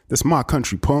 That's my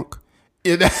country, punk.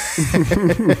 They're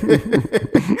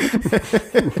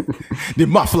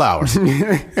my flowers.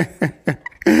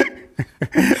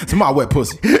 It's my wet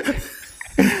pussy.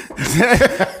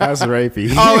 That's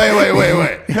rapey. Oh,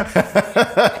 wait.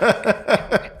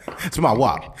 It's my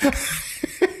WAP.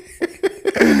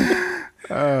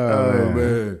 Oh,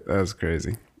 man. That's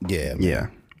crazy. Yeah. Man. Yeah.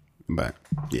 But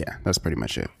yeah, that's pretty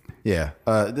much it. Yeah.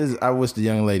 I wish the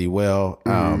young lady well.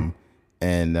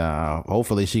 And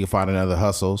hopefully she can find another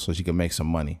hustle so she can make some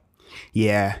money.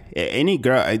 Yeah. Any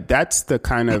girl, that's the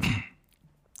kind of,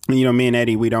 me and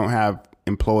Eddie, we don't have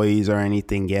employees or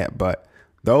anything yet, but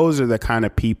those are the kind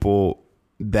of people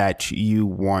that you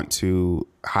want to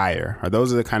hire, or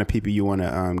those are the kind of people you want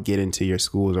to get into your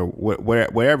schools or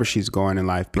wherever she's going in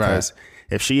life. Because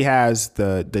if she has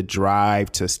the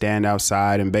drive to stand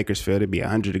outside in Bakersfield, it'd be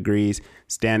 100 degrees,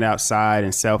 stand outside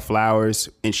and sell flowers,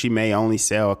 and she may only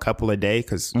sell a couple a day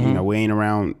because we're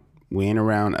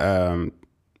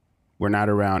not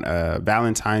around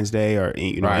Valentine's Day or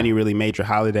any really major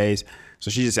holidays. So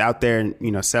she's just out there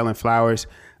and selling flowers.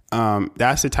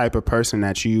 That's the type of person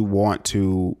that you want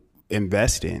to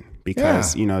invest in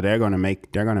because they're gonna make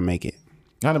it.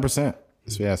 100%.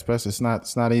 Yeah, especially it's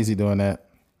not easy doing that.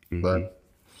 But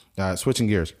switching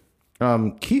gears,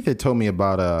 Keith had told me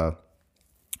about a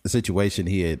situation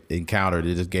he had encountered.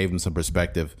 It just gave him some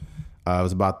perspective. It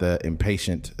was about the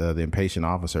impatient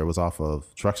officer. It was off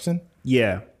of Truxton.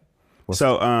 Yeah.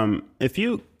 So if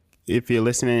you're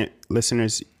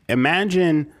listeners,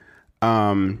 imagine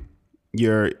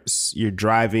you're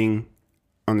driving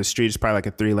on the street. It's probably like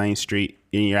a 3-lane street,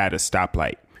 and you're at a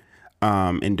stoplight.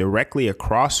 And directly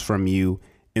across from you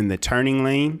in the turning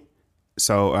lane.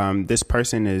 So this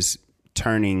person is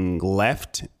turning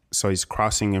left. So he's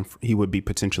crossing, he would be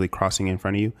potentially crossing in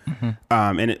front of you.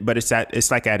 Mm-hmm. But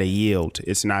it's like at a yield.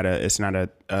 It's not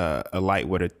a light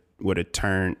with a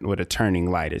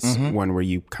turning light. It's one where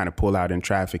you kind of pull out in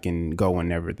traffic and go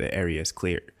whenever the area is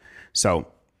cleared. So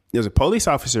there's a police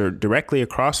officer directly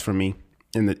across from me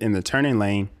in the turning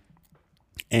lane,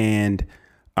 and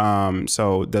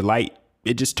so the light,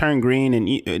 it just turned green,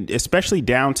 and especially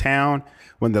downtown,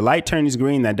 when the light turns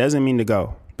green, that doesn't mean to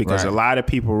go, because a lot of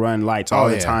people run lights all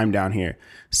the time down here.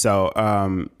 So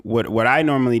what I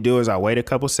normally do is I wait a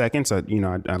couple seconds. I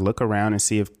look around and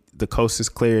see if the coast is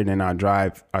clear, and then I'll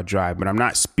drive. But I'm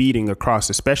not speeding across,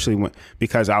 especially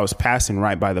because I was passing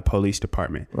right by the police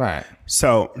department. Right.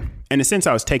 So in a sense,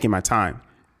 I was taking my time.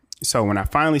 So when I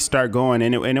finally start going,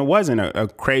 and it wasn't a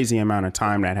crazy amount of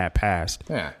time that had passed,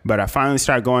 but I finally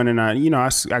start going, and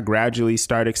I gradually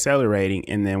start accelerating.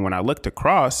 And then when I looked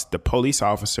across, the police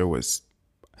officer was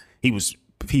a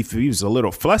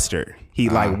little flustered. He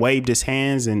like waved his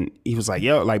hands, and he was like,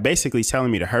 yo, like basically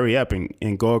telling me to hurry up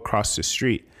and go across the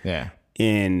street. Yeah.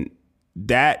 And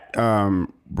that,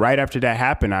 right after that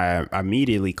happened, I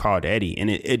immediately called Eddie,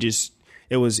 and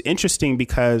it was interesting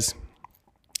because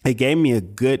it gave me a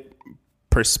good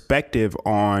perspective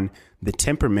on the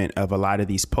temperament of a lot of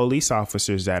these police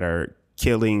officers that are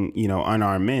killing,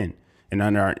 unarmed men and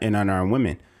unarmed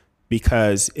women.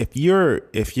 Because if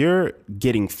you're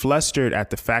getting flustered at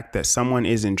the fact that someone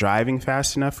isn't driving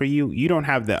fast enough for you, you don't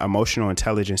have the emotional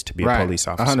intelligence to be a police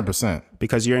officer. 100%.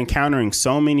 Because you're encountering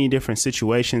so many different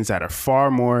situations that are far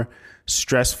more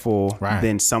stressful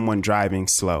than someone driving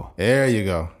slow. There you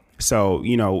go. So,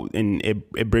 and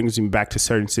it brings me back to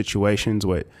certain situations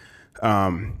with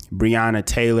Breonna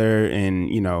Taylor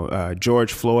and,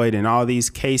 George Floyd and all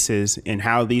these cases, and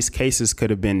how these cases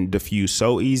could have been diffused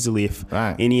so easily if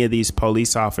any of these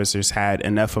police officers had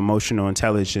enough emotional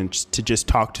intelligence to just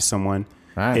talk to someone.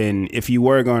 Right. And if you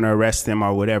were going to arrest them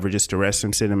or whatever, just arrest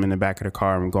them, sit them in the back of the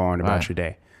car and go on about your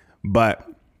day. But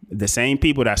the same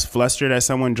people that's flustered at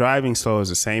someone driving slow is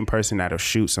the same person that'll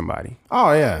shoot somebody.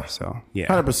 Oh yeah. So yeah,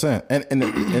 100%.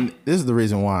 And this is the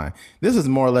reason why. This is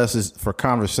more or less is for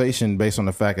conversation based on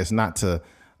the fact it's not to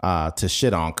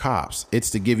shit on cops. It's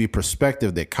to give you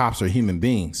perspective that cops are human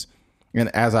beings. And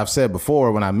as I've said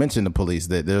before, when I mentioned the police,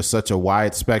 that there's such a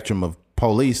wide spectrum of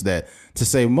police that to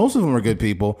say most of them are good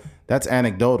people, that's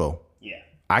anecdotal. Yeah.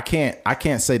 I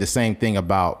can't say the same thing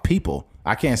about people.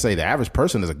 I can't say the average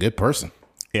person is a good person.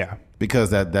 Yeah, because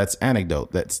that's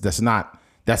anecdote. That's not.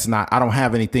 I don't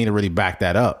have anything to really back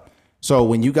that up. So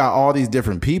when you got all these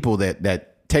different people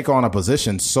that take on a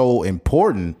position so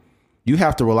important, you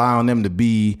have to rely on them to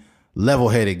be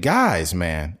level-headed guys,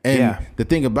 man. And the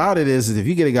thing about it is if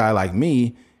you get a guy like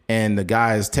me and the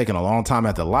guy is taking a long time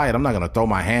at the light, I'm not going to throw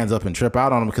my hands up and trip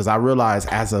out on him, because I realize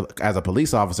as a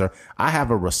police officer, I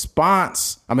have a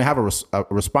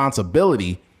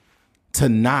responsibility to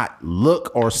not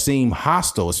look or seem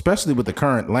hostile, especially with the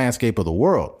current landscape of the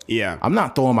world. Yeah. I'm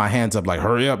not throwing my hands up like,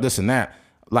 hurry up, this and that,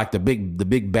 like the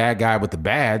big bad guy with the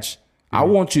badge. Mm-hmm. I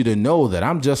want you to know that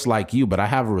I'm just like you, but I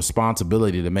have a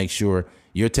responsibility to make sure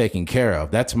you're taken care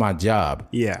of. That's my job.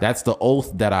 Yeah. That's the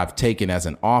oath that I've taken as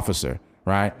an officer,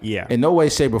 right? Yeah. In no way,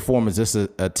 shape, or form is this an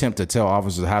attempt to tell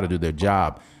officers how to do their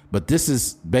job. But this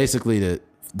is basically to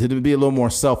be a little more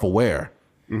self-aware.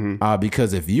 Mm-hmm.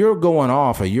 Because if you're going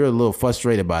off or you're a little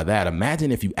frustrated by that,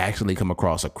 imagine if you actually come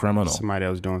across a criminal. Somebody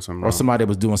else doing something wrong. Or somebody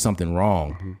was doing something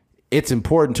wrong. Mm-hmm. It's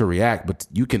important to react, but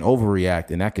you can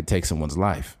overreact, and that could take someone's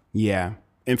life. Yeah.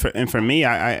 And for me,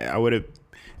 it would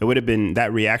have been,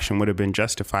 that reaction would have been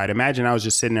justified. Imagine I was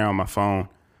just sitting there on my phone,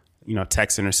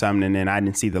 texting or something, and then I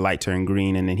didn't see the light turn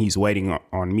green, and then he's waiting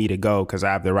on me to go because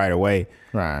I have the right of way.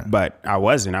 Right. But I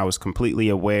wasn't. I was completely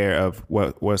aware of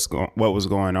what was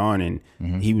going on, and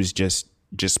he was just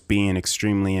being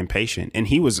extremely impatient. And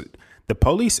the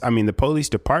police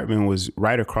department was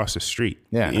right across the street.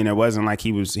 Yeah. And it wasn't like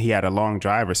he had a long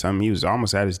drive or something. He was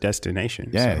almost at his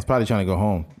destination. Yeah, he's probably trying to go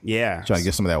home. Yeah. Trying to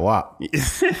get some of that WAP.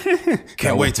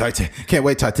 Can't wait till I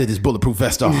take this bulletproof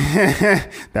vest off.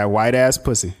 That white ass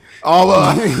pussy. All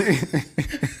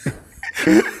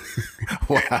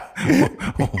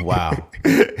Wow.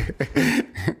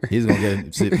 He's gonna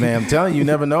get it. Man, I'm telling you, you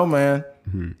never know, man.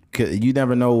 Mm-hmm. You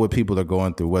never know what people are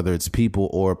going through, whether it's people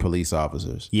or police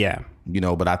officers. Yeah.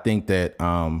 But I think that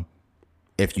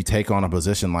if you take on a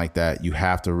position like that, you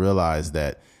have to realize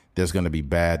that there's going to be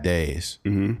bad days.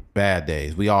 Mm-hmm. Bad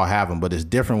days. We all have them, but it's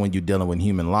different when you're dealing with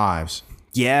human lives.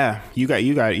 Yeah,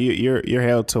 you're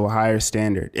held to a higher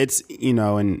standard. It's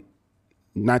and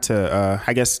not to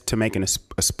I guess to make a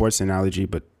sports analogy,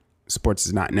 but sports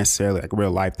is not necessarily like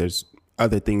real life. There's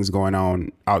other things going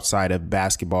on outside of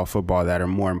basketball, football that are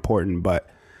more important. But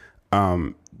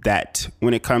that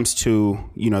when it comes to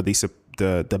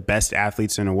the best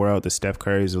athletes in the world, the Steph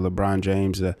Currys, the LeBron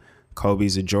James, the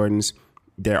Kobe's, the Jordans,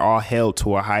 they're all held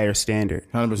to a higher standard.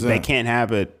 100%. They can't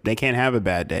have a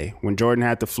bad day. When Jordan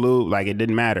had the flu, like it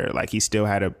didn't matter. Like he still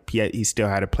had to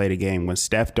play the game. When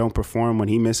Steph don't perform, when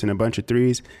he missing a bunch of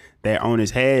threes, they're on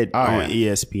his head on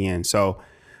ESPN. So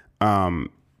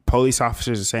police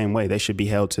officers the same way. They should be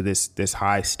held to this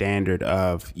high standard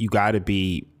of you got to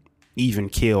be even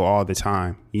kill all the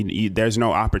time. There's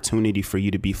no opportunity for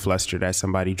you to be flustered at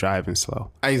somebody driving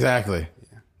slow. Exactly.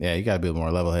 Yeah, you got to be more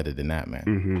level-headed than that, man.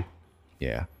 Mm-hmm.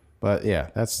 Yeah. But yeah,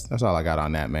 that's all I got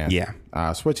on that, man. Yeah.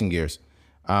 Switching gears.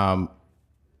 The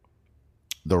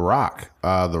Rock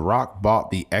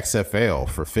bought the XFL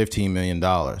for $15 million.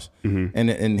 Mm-hmm.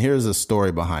 And here's a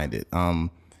story behind it.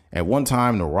 At one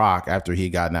time, The Rock, after he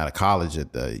had gotten out of college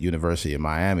at the University of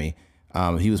Miami,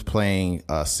 he was playing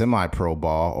semi-pro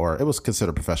ball, or it was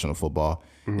considered professional football.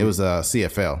 Mm-hmm. It was a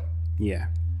CFL. Yeah.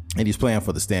 And he's playing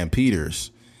for the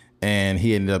Stampeders. And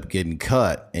he ended up getting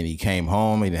cut, and he came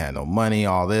home. He didn't have no money,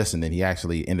 all this. And then he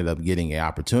actually ended up getting an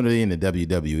opportunity in the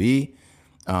WWE.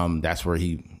 That's where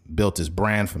he built his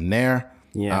brand from there.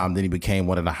 Yeah. Then he became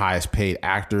one of the highest paid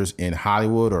actors in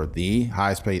Hollywood, or the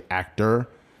highest paid actor.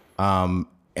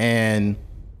 And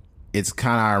it's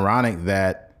kind of ironic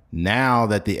that now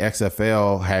that the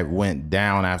XFL had went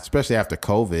down, especially after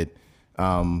COVID,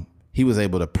 he was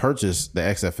able to purchase the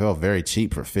XFL very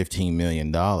cheap for $15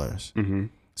 million. Mm-hmm.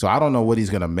 So I don't know what he's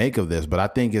going to make of this, but I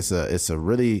think it's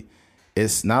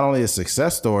not only a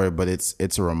success story, but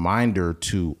it's a reminder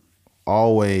to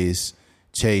always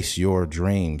chase your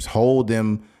dreams, hold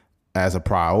them as a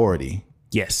priority.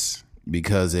 Yes.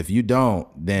 Because if you don't,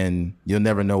 then you'll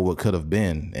never know what could have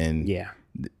been. And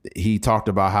he talked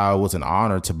about how it was an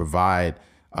honor to provide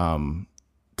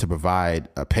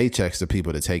paychecks to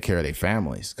people to take care of their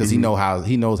families, because mm-hmm.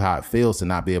 he knows how it feels to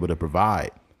not be able to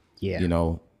provide. Yeah. You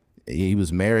know, he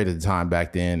was married at the time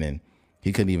back then, and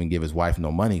he couldn't even give his wife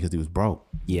no money because he was broke.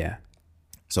 Yeah.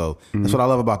 So that's what I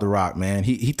love about The Rock, man.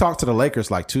 He talked to the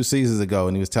Lakers like 2 seasons ago,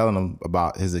 and he was telling them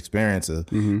about his experience of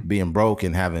being broke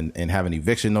and having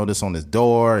eviction notice on his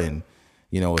door, and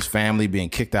you know, his family being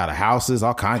kicked out of houses,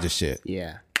 all kinds of shit.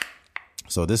 Yeah.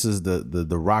 So this is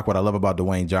the Rock. What I love about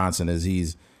Dwayne Johnson is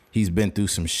he's been through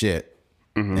some shit,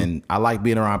 and I like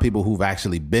being around people who've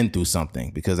actually been through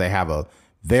something, because they have a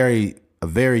very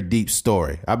deep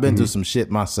story. I've been through some shit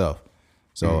myself,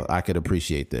 so I could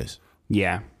appreciate this.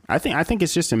 Yeah. I think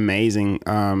it's just amazing.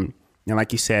 And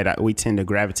like you said, we tend to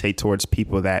gravitate towards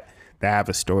people that have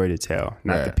a story to tell,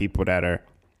 not the people that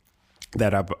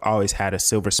have always had a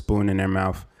silver spoon in their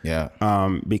mouth. Yeah.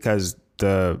 Because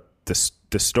the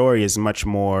story is much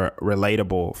more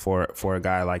relatable for a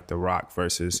guy like The Rock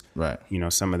versus you know,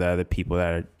 some of the other people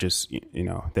that are just, you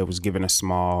know, that was given a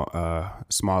small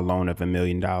loan of $1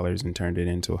 million and turned it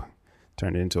into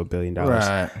 $1 billion.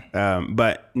 Right.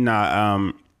 But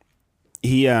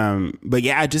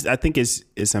yeah, I think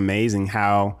it's amazing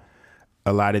how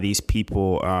a lot of these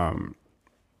people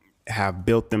have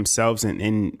built themselves,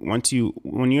 and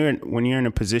when you're in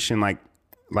a position like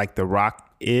The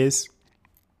Rock is,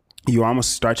 you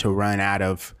almost start to run out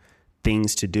of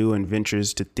things to do and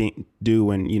ventures to do,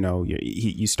 and you know,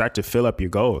 you start to fill up your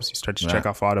goals. You start to check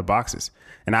off all the boxes.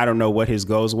 And I don't know what his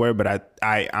goals were, but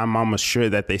I'm almost sure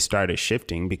that they started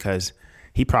shifting, because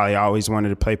he probably always wanted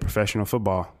to play professional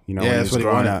football, you know, when he was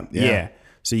growing up. Yeah.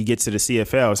 So you get to the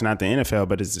CFL, it's not the NFL,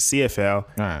 but it's the CFL.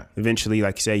 Right. Eventually,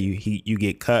 like you say, you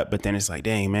get cut, but then it's like,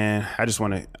 dang, man,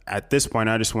 at this point,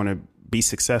 I just want to be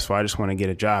successful. I just want to get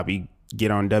a job. You get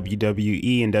on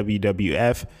WWE and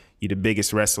WWF, you're the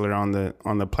biggest wrestler on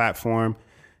the platform.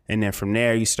 And then from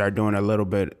there, you start doing a little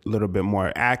bit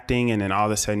more acting. And then all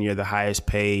of a sudden, you're the highest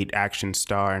paid action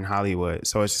star in Hollywood.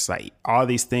 So it's just like all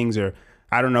these things are,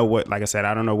 I don't know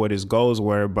what his goals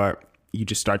were, but you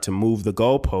just start to move the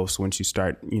goalposts once you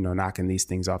start, you know, knocking these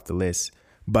things off the list.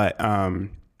 But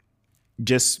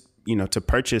just, you know, to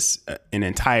purchase an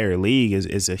entire league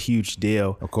is a huge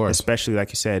deal. Of course. Especially, like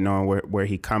you said, knowing where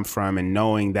he come from, and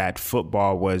knowing that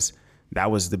football was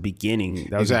the beginning.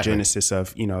 That was the genesis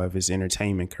of, you know, of his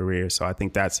entertainment career. So I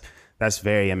think that's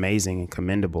very amazing and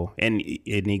commendable. And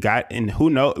who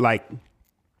knows, like,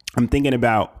 I'm thinking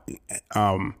about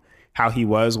how he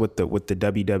was with the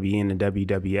WWE and the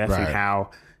WWF, and how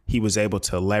he was able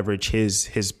to leverage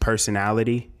his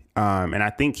personality. And I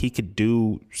think he could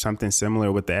do something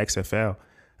similar with the XFL.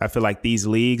 I feel like these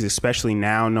leagues, especially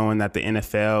now knowing that the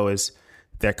NFL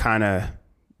they're kind of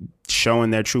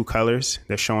showing their true colors.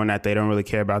 They're showing that they don't really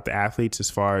care about the athletes as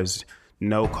far as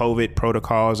no COVID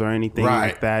protocols or anything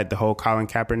like that. The whole Colin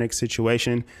Kaepernick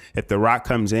situation. If The Rock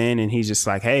comes in and he's just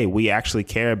like, hey, we actually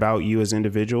care about you as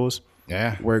individuals.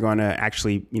 Yeah, we're going to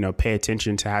actually, you know, pay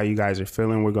attention to how you guys are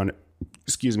feeling. We're going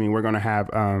to have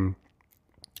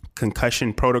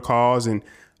concussion protocols and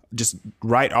just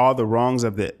right all the wrongs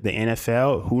of the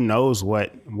NFL, who knows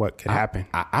what could happen.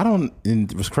 I don't.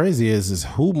 And what's crazy is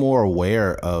who more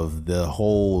aware of the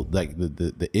whole like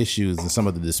the issues and some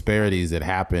of the disparities that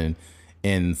happen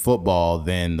in football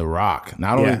than The Rock.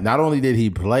 Not only did he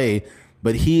play,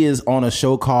 but he is on a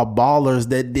show called Ballers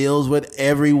that deals with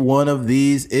every one of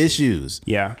these issues.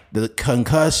 Yeah. The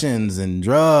concussions and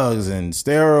drugs and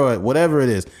steroid, whatever it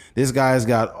is. This guy's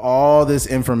got all this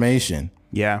information.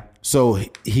 Yeah. So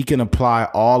he can apply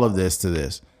all of this to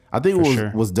this. I think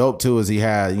what was dope too is he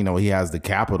has the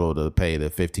capital to pay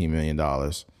the $15 million.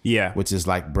 Yeah. Which is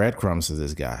like breadcrumbs to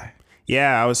this guy.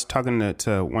 Yeah. I was talking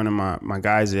to one of my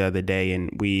guys the other day, and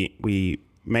we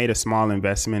made a small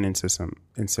investment into some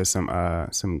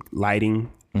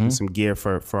lighting, and some gear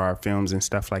for our films and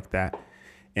stuff like that.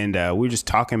 And we were just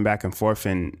talking back and forth,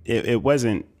 and it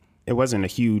wasn't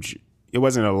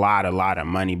a lot of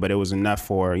money, but it was enough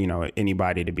for,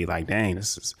 anybody to be like, dang,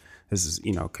 this is,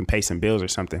 can pay some bills or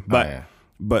something.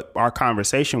 But our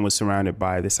conversation was surrounded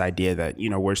by this idea that,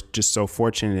 we're just so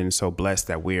fortunate and so blessed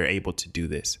that we're able to do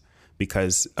this,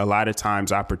 because a lot of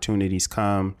times opportunities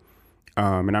come.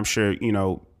 And I'm sure,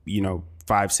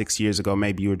 5-6 years ago,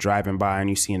 maybe you were driving by and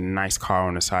you seen a nice car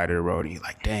on the side of the road and you're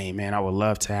like, dang, man, I would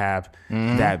love to have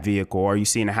that vehicle. Or you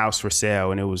seen a house for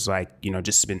sale and it was like,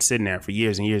 just been sitting there for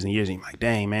years and years and years. And you're like,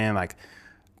 dang, man, like,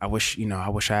 I wish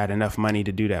I had enough money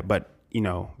to do that. But,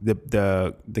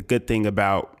 the good thing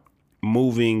about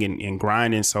moving and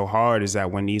grinding so hard is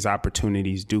that when these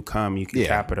opportunities do come, you can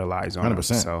capitalize on 100%.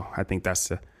 Them. So I think that's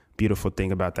the beautiful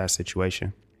thing about that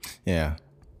situation. Yeah.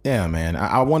 Yeah, man.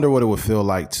 I wonder what it would feel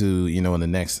like to, in the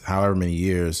next however many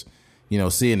years,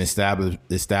 see an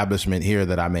establishment here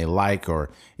that I may like, or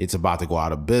it's about to go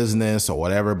out of business or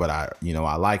whatever, but I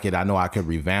like it. I know I could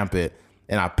revamp it,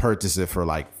 and I purchase it for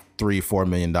like $3-4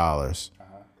 million,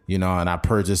 and I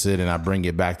purchase it and I bring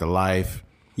it back to life.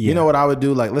 Yeah. You know what I would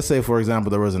do? Like, let's say, for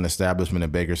example, there was an establishment in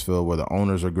Bakersfield where the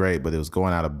owners were great, but it was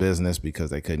going out of business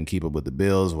because they couldn't keep up with the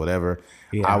bills, whatever.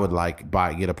 Yeah. I would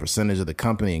get a percentage of the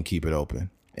company and keep it open.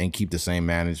 And keep the same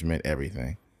management,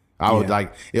 everything. I would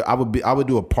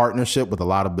do a partnership with a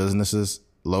lot of businesses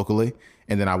locally,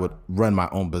 and then I would run my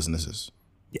own businesses.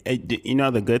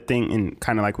 The good thing, and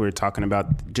kind of like we were talking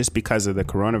about, just because of the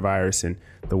coronavirus and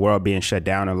the world being shut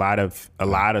down, a lot of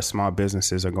small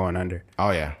businesses are going under.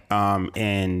 Oh yeah.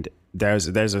 And there's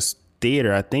a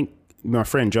theater. I think my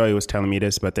friend Joey was telling me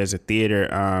this, but there's a theater,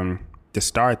 the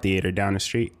Star Theater down the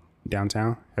street,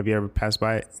 downtown. Have you ever passed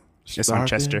by it? It's on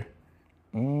Chester.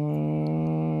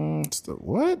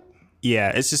 What?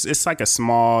 Yeah, it's like a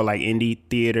small like indie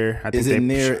theater. Is it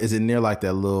near like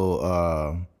that little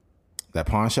that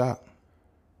pawn shop?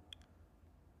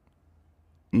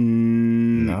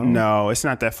 No, it's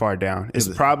not that far down. It's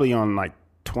probably on like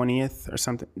 20th or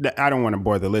something. I don't want to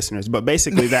bore the listeners, but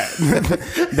basically that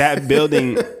that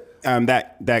building,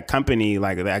 that company,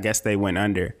 like I guess they went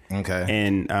under. Okay.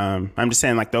 And I'm just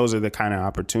saying, like, those are the kind of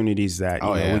opportunities that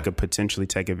we could potentially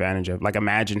take advantage of. Like,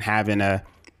 imagine having a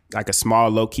small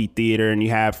low key theater, and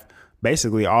you have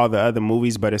basically all the other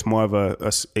movies, but it's more of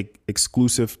a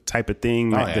exclusive type of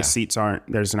thing. Like the seats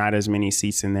there's not as many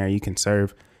seats in there. You can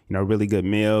serve really good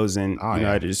meals, and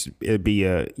it'd be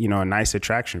a a nice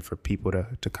attraction for people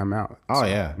to come out. Oh, so,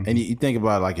 yeah. And you think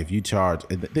about, like, if you charge,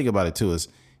 think about it too, is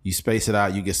you space it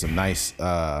out, you get some nice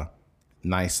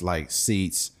like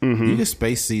seats. Mm-hmm. You can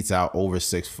space seats out over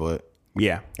 6 foot.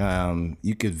 Yeah.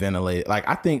 You could ventilate it. Like,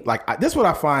 I think, this is what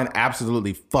I find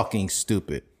absolutely fucking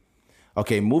stupid.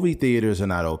 Okay, movie theaters are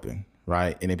not open,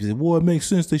 right? And if you say, well, it makes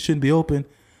sense, they shouldn't be open,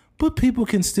 but people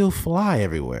can still fly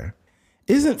everywhere.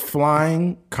 Isn't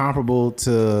flying comparable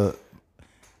to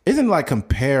being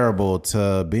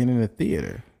in a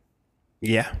theater?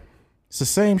 Yeah. It's the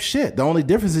same shit. The only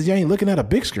difference is you ain't looking at a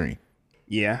big screen.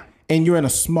 Yeah. And you're in a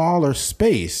smaller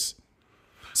space.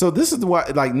 So this is why,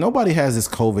 like, nobody has this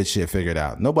COVID shit figured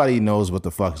out. Nobody knows what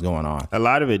the fuck's going on. A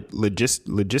lot of it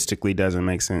logistically doesn't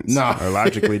make sense. No. Or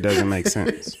logically doesn't make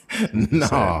sense. No.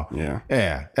 So, yeah.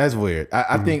 Yeah. That's weird.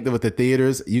 I think that with the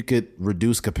theaters, you could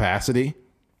reduce capacity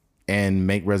and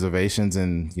make reservations,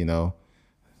 and the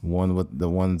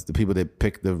people that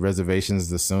pick the reservations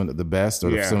the best or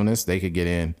the soonest, they could get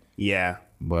in. Yeah.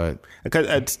 But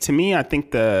because to me, I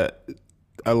think a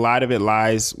lot of it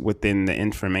lies within the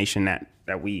information that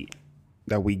we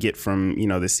get from the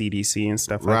CDC and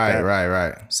stuff like that.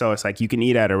 Right. So it's like you can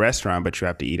eat at a restaurant, but you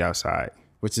have to eat outside.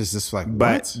 which is just like,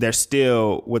 but what? they're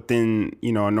still within,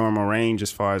 a normal range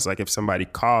as far as like if somebody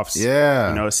coughs,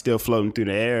 it's still floating through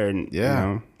the air,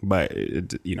 and but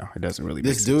it doesn't really.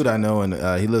 This dude I know, and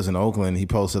he lives in Oakland. He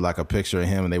posted like a picture of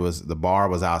him, and the bar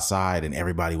was outside, and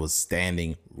everybody was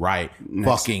standing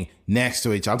next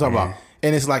to each other. I'm talking about,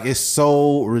 and it's like, it's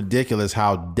so ridiculous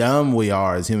how dumb we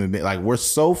are as human beings. Like, we're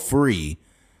so free,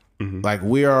 like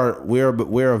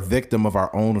we're a victim of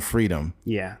our own freedom.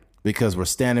 Yeah. Because we're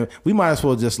standing, we might as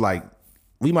well just like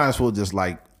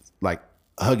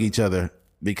hug each other,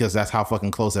 because that's how fucking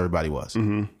close everybody was.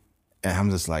 And I'm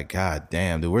just like, God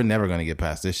damn, dude, we're never gonna get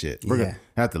past this shit. We're gonna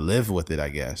have to live with it, I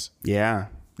guess. Yeah,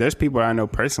 there's people I know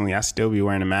personally, I still be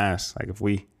wearing a mask. Like if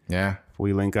we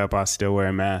link up, I'll still wear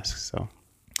a mask. So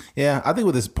yeah, I think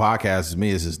with this podcast,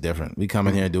 me, it's just different. We come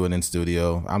in here and do it in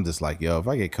studio. I'm just like, yo, if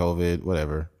I get COVID,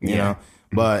 whatever, you know.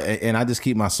 But and I just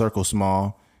keep my circle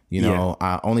small.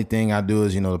 Only thing I do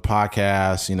is, the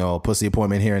podcast, pussy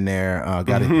appointment here and there.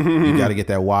 You gotta get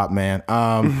that WAP, man.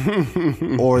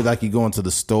 Or like you go into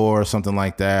the store or something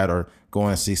like that, or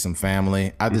going to see some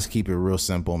family. I just keep it real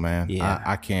simple, man. Yeah.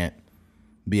 I can't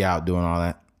be out doing all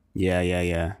that.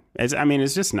 Yeah.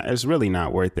 It's really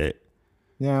not worth it.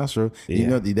 Yeah, that's true.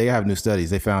 Yeah. They have new studies.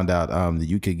 They found out that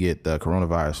you could get the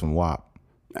coronavirus from WAP.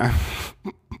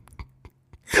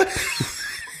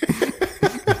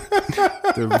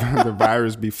 The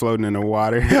virus be floating in the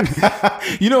water.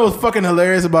 You know what's fucking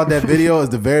hilarious about that video is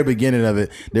the very beginning of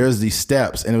it. There's these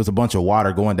steps, and it was a bunch of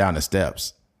water going down the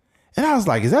steps. And I was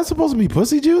like, is that supposed to be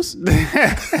pussy juice?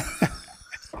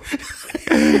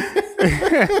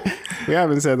 We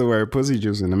haven't said the word pussy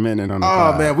juice in a minute on the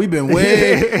pod. Man, we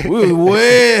was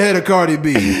way ahead of Cardi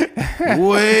B.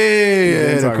 Way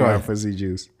ahead of Cardi. Pussy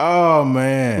juice. Oh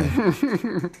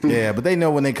man. Yeah, but they know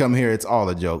when they come here, it's all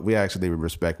a joke. We actually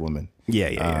respect women.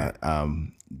 Yeah.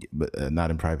 But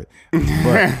not in private. But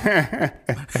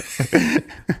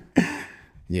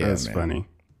yeah, that's funny.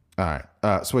 All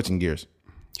right, switching gears.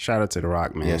 Shout out to The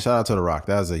Rock, man. Yeah, shout out to The Rock.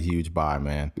 That was a huge buy,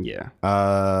 man. Yeah.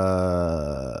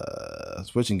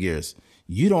 Switching gears.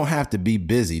 You don't have to be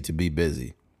busy to be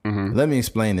busy. Let me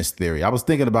explain this theory. I was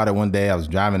thinking about it one day. I was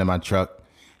driving in my truck,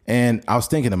 and I was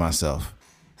thinking to myself,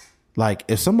 like,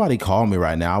 if somebody called me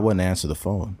right now, I wouldn't answer the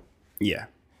phone. Yeah.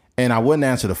 And I wouldn't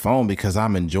answer the phone because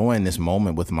I'm enjoying this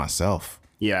moment with myself.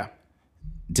 Yeah.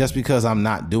 Just because I'm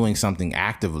not doing something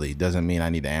actively doesn't mean I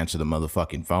need to answer the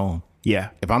motherfucking phone. Yeah.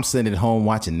 If I'm sitting at home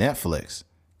watching Netflix,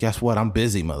 guess what? I'm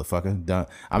busy, motherfucker. Done.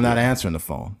 I'm not answering the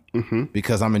phone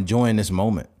because I'm enjoying this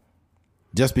moment.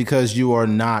 Just because you are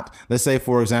not, let's say,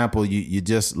 for example, you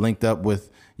just linked up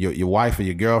with your wife or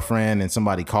your girlfriend, and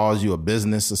somebody calls you a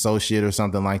business associate or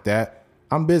something like that.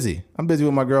 I'm busy. I'm busy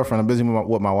with my girlfriend. I'm busy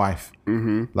with my wife.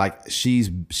 Like she's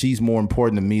more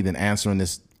important to me than answering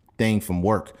this thing from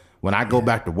work. When I go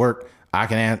back to work, I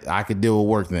can deal with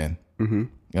work then.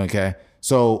 Okay.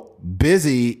 So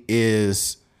busy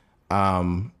is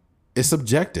it's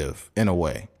subjective in a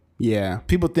way. Yeah.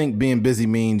 People think being busy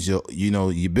means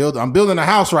I'm building a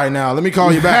house right now. Let me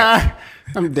call you back.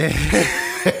 I'm dead.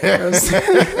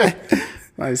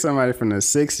 Like somebody from the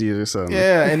 60s or something.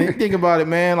 Yeah, and then think about it,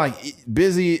 man. Like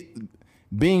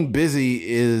being busy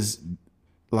is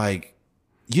like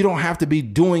you don't have to be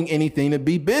doing anything to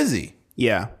be busy.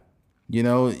 Yeah.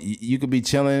 You could be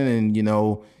chilling and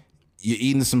you're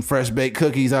eating some fresh baked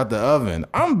cookies out the oven.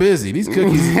 I'm busy. These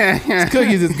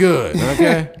cookies is good.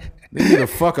 Okay. Leave me the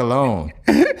fuck alone.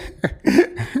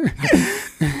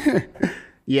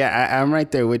 Yeah, I'm right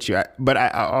there with you. But I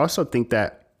also think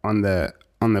that on the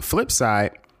flip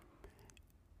side,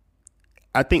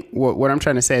 I think what I'm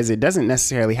trying to say is it doesn't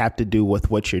necessarily have to do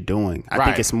with what you're doing. I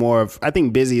think it's more of, I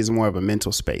think busy is more of a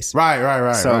mental space.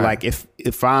 Right. So like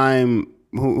if I'm,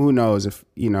 who knows, if,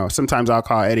 sometimes I'll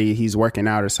call Eddie, he's working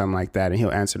out or something like that, and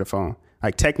he'll answer the phone.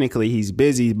 Like technically he's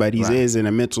busy, but he is in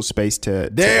a mental space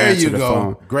to answer the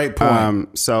phone. Great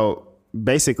point. So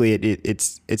basically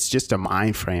it's just a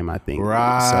mind frame, I think.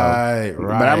 Right.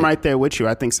 But I'm right there with you.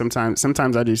 I think sometimes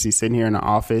I just be sitting here in the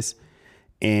office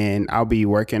and I'll be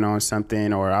working on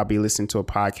something, or I'll be listening to a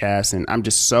podcast, and I'm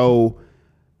just so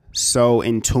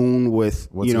in tune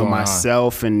with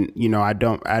myself, and I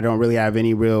don't really have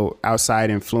any real outside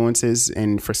influences,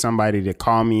 and for somebody to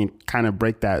call me and kind of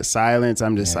break that silence,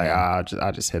 I'm just I'll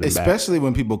just hit them back. Especially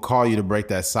when people call you to break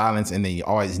that silence, and then you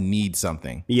always need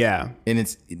something. Yeah,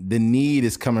 and the need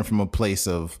is coming from a place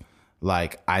of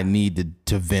like, I need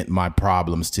to vent my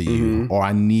problems to you, or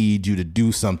I need you to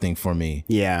do something for me.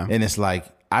 Yeah, and it's like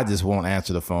I just won't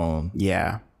answer the phone.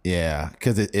 Yeah. Yeah,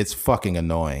 because it's fucking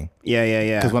annoying.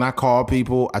 Yeah. Because when I call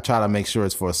people, I try to make sure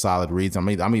it's for a solid reason.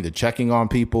 I'm either checking on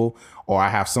people, or I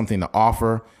have something to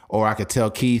offer, or I could tell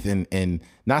Keith and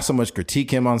not so much critique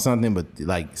him on something, but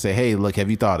like say, hey, look, have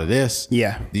you thought of this?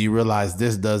 Yeah. Do you realize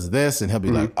this does this? And he'll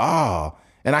be like, oh.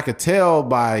 And I could tell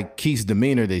by Keith's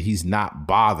demeanor that he's not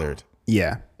bothered.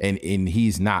 Yeah. And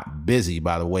he's not busy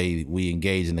by the way we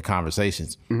engage in the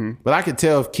conversations. But I could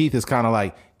tell if Keith is kind of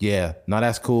like, yeah, no,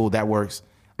 that's cool. That works.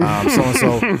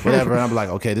 So-and-so, whatever. And I'm like,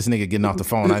 okay, this nigga getting off the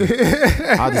phone.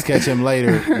 I'll just catch him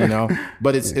later, you know.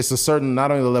 But it's a certain,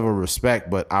 not only the level of respect,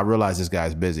 but I realize this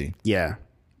guy's busy. Yeah.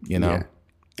 You know? Yeah.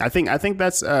 I think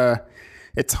that's,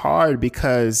 it's hard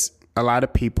because a lot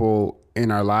of people in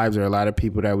our lives, or a lot of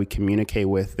people that we communicate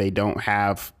with, they don't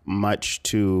have much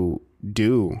to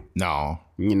do. No.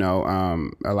 You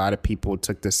know, a lot of people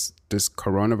took this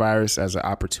coronavirus as an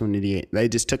opportunity. They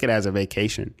just took it as a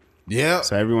vacation. Yeah.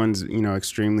 So everyone's, you know,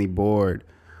 extremely bored.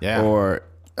 Yeah. Or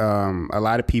a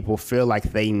lot of people feel like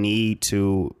they need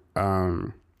to,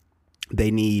 I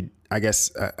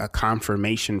guess, a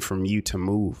confirmation from you to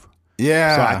move.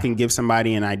 Yeah. So I can give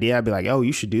somebody an idea. I'd be like, oh,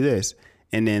 you should do this.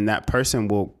 And then that person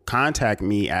will contact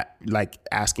me at like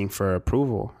asking for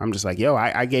approval. I'm just like, yo,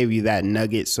 I gave you that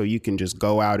nugget so you can just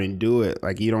go out and do it.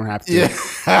 Like, you don't have to.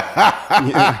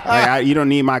 Yeah. You don't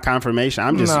need my confirmation.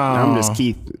 I'm just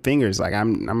Keith Fingers. Like,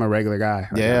 I'm a regular guy.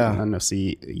 Like, I'm no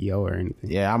CEO or anything.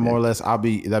 Yeah, I'm more or less.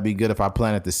 That'd be good if I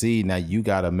planted the seed. Now you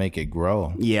got to make it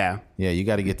grow. Yeah. Yeah, you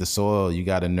got to get the soil. You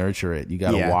got to nurture it. You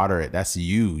got to water it. That's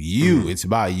you. It's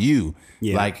about you.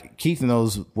 Yeah. Like, Keith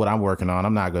knows what I'm working on.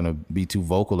 I'm not going to be too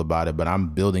vocal about it, but I'm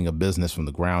building a business from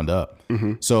the ground up.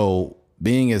 So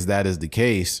being as that is the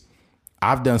case,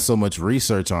 I've done so much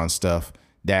research on stuff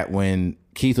that when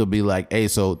Keith will be like, hey,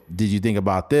 so did you think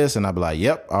about this? And I'll be like,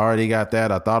 yep, I already got that.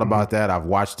 I thought about that. I've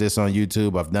watched this on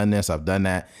YouTube. I've done this. I've done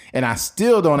that. And I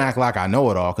still don't act like I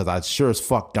know it all, because I sure as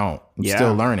fuck don't. I'm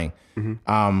still learning.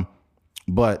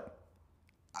 But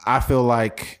I feel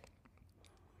like,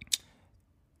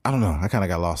 I don't know. I kind of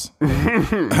got lost.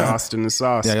 Lost in the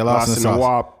sauce. Yeah, I got lost in the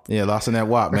WAP. Yeah, lost in that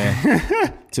WAP,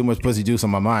 man. Too much pussy juice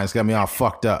on my mind. It's got me all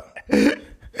fucked up.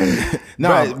 No,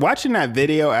 but watching that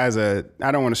video as I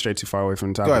don't want to stray too far away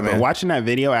from the topic, but watching that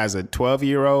video as a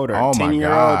 12-year-old or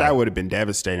 10-year-old, that would have been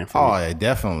devastating for me. Oh, yeah,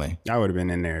 definitely. I would have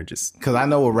been in there just... Because I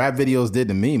know what rap videos did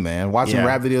to me, man. Watching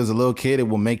rap videos as a little kid, it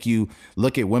will make you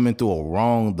look at women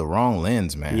through the wrong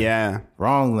lens, man. Yeah.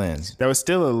 Wrong lens. There was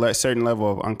still a certain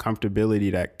level of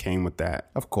uncomfortability that came with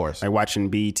that. Of course. Like watching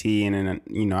BET, and then,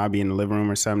 you know, I'd be in the living room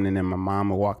or something, and then my mom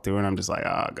would walk through, and I'm just like,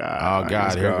 oh, God. Oh,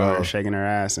 God, here goes. Shaking her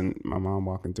ass, and my mom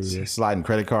walking through this. Sliding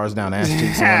credit cards down ass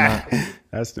cheeks and whatnot.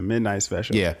 That's the midnight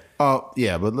special. Yeah. Oh,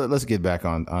 yeah. But let's get back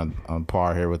on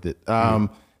par here with it. You don't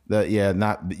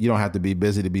have to be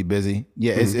busy to be busy.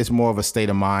 Yeah, it's more of a state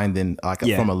of mind than like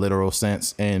from a literal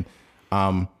sense. And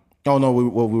what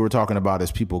we were talking about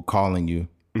is people calling you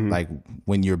like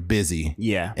when you're busy.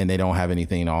 Yeah. And they don't have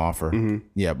anything to offer.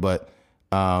 Yeah, but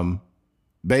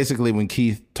basically when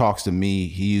Keith talks to me,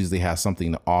 he usually has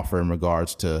something to offer in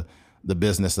regards to the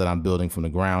business that I'm building from the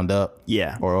ground up.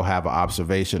 Yeah. Or he'll have an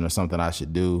observation or something I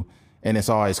should do. And it's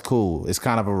always cool. It's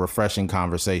kind of a refreshing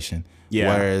conversation.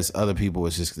 Yeah. Whereas other people,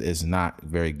 it's not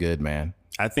very good, man.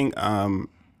 I think, and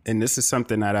this is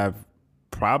something that I've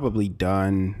probably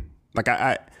done. Like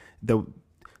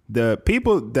the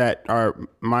people that are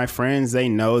my friends, they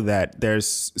know that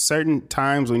there's certain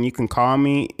times when you can call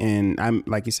me, and I'm,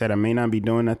 like you said, I may not be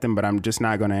doing nothing, but I'm just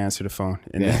not going to answer the phone.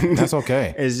 And that's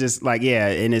okay. It's just like,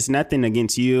 and it's nothing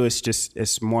against you.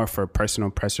 It's more for personal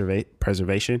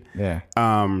preservation. Yeah.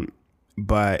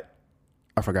 But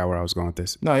I forgot where I was going with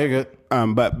this. No, you're good.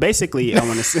 But basically, I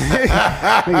want to say,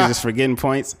 I think it's just forgetting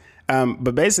points.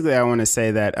 But basically, I want to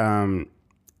say that,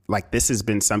 like, this has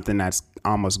been something that's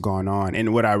almost gone on.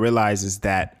 And what I realize is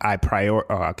that I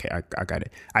got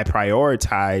it. I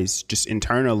prioritize just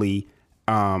internally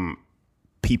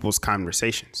people's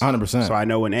conversations. 100%. So I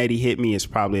know when Eddie hit me, it's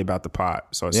probably about the pot.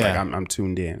 So it's like I'm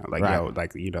tuned in. Like, yo,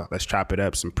 like, you know, let's chop it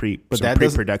up, some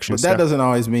pre-production stuff. But that doesn't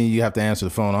always mean you have to answer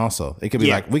the phone also. It could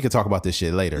be like, we could talk about this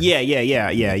shit later.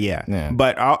 Yeah.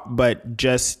 But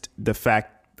just the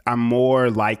fact, I'm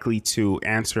more likely to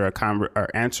answer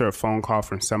a phone call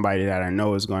from somebody that I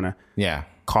know is gonna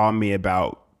call me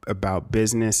about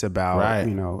business, about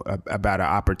you know, about an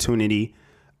opportunity,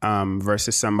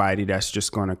 versus somebody that's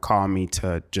just gonna call me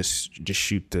to just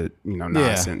shoot the, you know,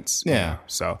 nonsense. Yeah. You know?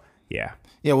 So yeah.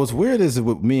 What's weird is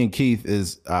with me and Keith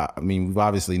is, I mean, we've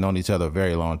obviously known each other a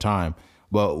very long time,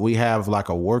 but we have like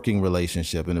a working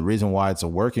relationship. And the reason why it's a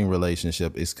working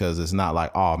relationship is because it's not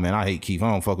like, oh man, I hate Keith.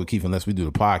 I don't fuck with Keith unless we do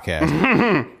the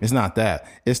podcast. It's not that.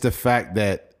 It's the fact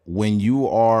that when you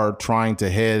are trying to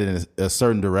head in a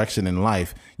certain direction in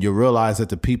life, you realize that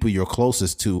the people you're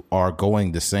closest to are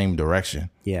going the same direction.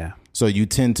 Yeah. So you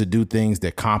tend to do things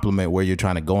that complement where you're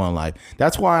trying to go in life.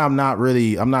 That's why I'm not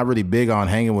really big on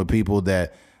hanging with people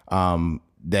that and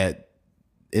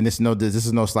this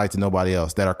is no slight to nobody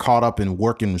else, that are caught up in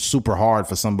working super hard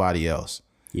for somebody else.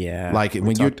 Yeah. Like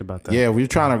when you talked about that. Yeah, if you're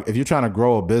trying to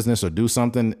grow a business or do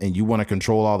something and you want to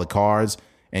control all the cards,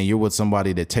 and you're with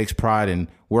somebody that takes pride in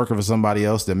working for somebody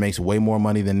else that makes way more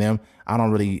money than them, I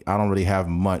don't really have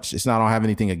much. It's not, I don't have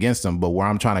anything against them, but where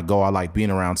I'm trying to go, I like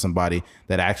being around somebody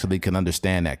that actually can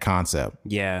understand that concept.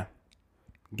 Yeah.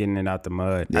 Getting it out the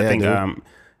mud. Yeah, I think,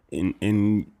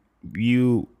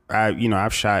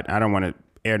 I've shot, I don't want to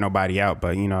air nobody out,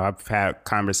 but I've had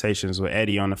conversations with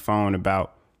Eddie on the phone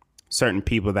about certain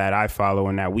people that I follow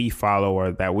and that we follow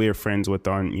or that we're friends with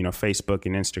on, Facebook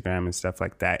and Instagram and stuff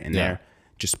like that. And they're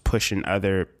just pushing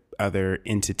other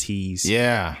entities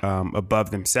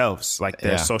above themselves. Like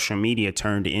their social media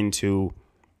turned into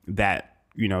that,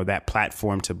 that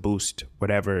platform to boost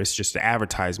whatever. It's just an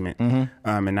advertisement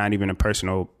and not even a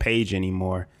personal page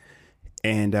anymore.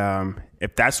 And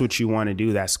if that's what you want to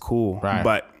do, that's cool. Right.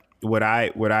 But what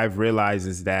I've realized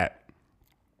is that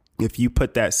if you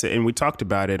put that, and we talked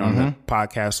about it on the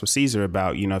podcast with Caesar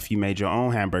about, if you made your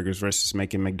own hamburgers versus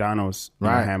making McDonald's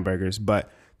hamburgers, but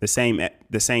the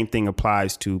same thing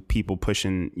applies to people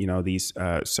pushing, these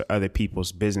other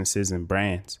people's businesses and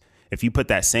brands. If you put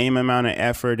that same amount of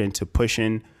effort into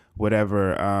pushing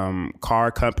whatever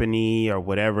car company or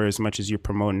whatever, as much as you're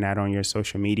promoting that on your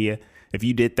social media, if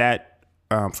you did that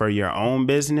for your own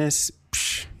business,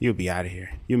 you'll be out of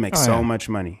here. You make so much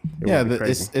money.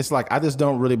 It's like, I just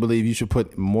don't really believe you should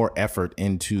put more effort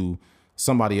into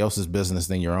somebody else's business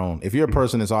than your own. If you're a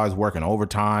person that's always working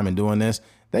overtime and doing this,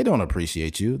 they don't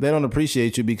appreciate you. They don't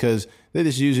appreciate you because they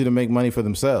just use you to make money for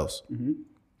themselves.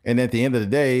 And at the end of the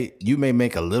day, you may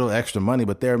make a little extra money,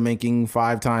 but they're making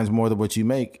 5 times more than what you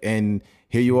make. And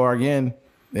here you are again.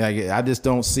 I just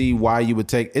don't see why you would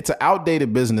take, it's an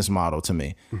outdated business model to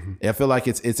me. I feel like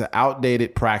it's an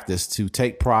outdated practice to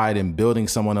take pride in building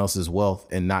someone else's wealth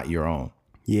and not your own.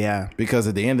 Yeah. Because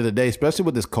at the end of the day, especially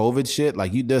with this COVID shit,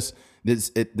 like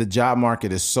the job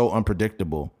market is so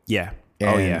unpredictable. Yeah.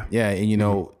 And,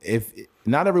 and if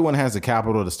not everyone has the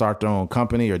capital to start their own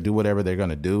company or do whatever they're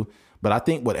going to do, but I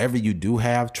think whatever you do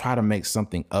have, try to make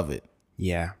something of it.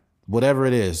 Yeah. Whatever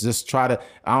it is, just try to,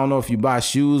 I don't know if you buy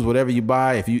shoes, whatever you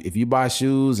buy, if you buy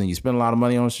shoes and you spend a lot of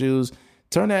money on shoes,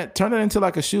 turn that into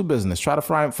like a shoe business. Try to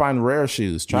find rare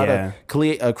shoes. Try to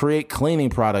create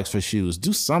cleaning products for shoes.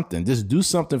 Do something. Just do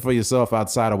something for yourself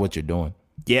outside of what you're doing.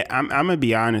 Yeah, I'm gonna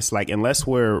be honest. Like, unless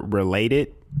we're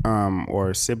related,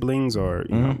 or siblings, or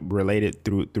related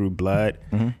through blood,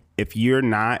 if you're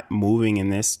not moving in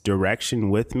this direction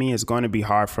with me, it's going to be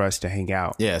hard for us to hang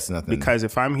out. Yeah, it's nothing. Because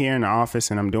if I'm here in the office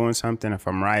and I'm doing something, if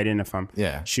I'm writing, if I'm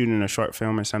shooting a short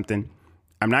film or something,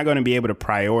 I'm not going to be able to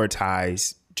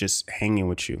prioritize just hanging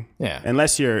with you. Yeah.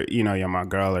 Unless you're my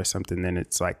girl or something, then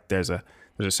it's like there's a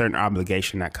certain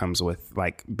obligation that comes with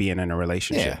like being in a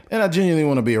relationship. Yeah. And I genuinely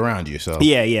want to be around you. So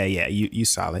yeah. You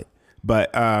solid.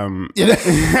 But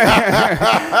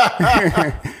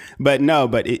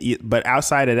but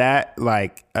outside of that,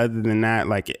 like other than that,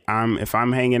 like if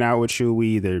I'm hanging out with you,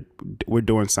 we're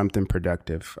doing something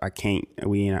productive. I can't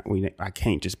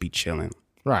just be chilling.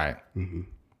 Right.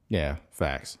 Yeah.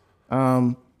 Facts.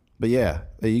 But yeah,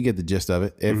 you get the gist of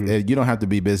it. If you don't have to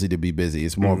be busy to be busy.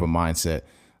 It's more of a mindset.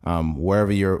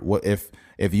 Wherever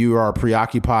if you are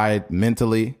preoccupied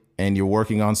mentally and you're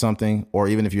working on something, or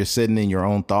even if you're sitting in your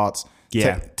own thoughts,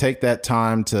 take that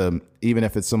time to, even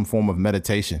if it's some form of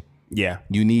meditation. Yeah.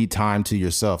 You need time to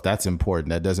yourself. That's important.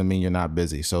 That doesn't mean you're not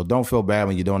busy. So don't feel bad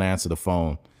when you don't answer the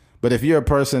phone. But if you're a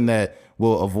person that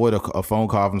will avoid a phone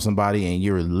call from somebody and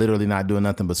you're literally not doing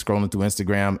nothing but scrolling through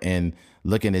Instagram and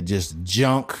looking at just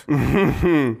junk,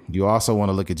 you also want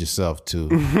to look at yourself too.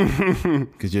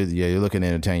 Because you're looking to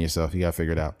entertain yourself. You got to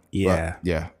figure it out. Yeah.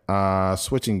 But, yeah.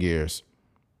 Switching gears.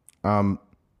 Let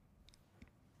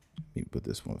me put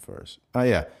this one first.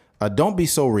 Don't be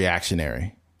so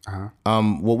reactionary.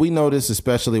 What we notice,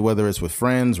 especially whether it's with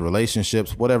friends,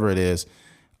 relationships, whatever it is,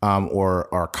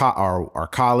 or our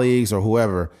colleagues or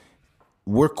whoever,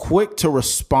 we're quick to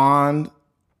respond,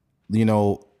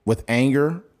 with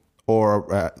anger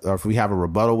or if we have a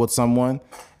rebuttal with someone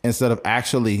instead of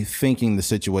actually thinking the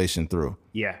situation through.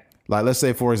 Yeah. Like, let's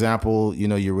say, for example, you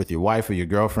know, you're with your wife or your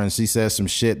girlfriend. She says some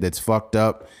shit that's fucked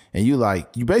up. And you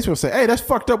basically say, hey, that's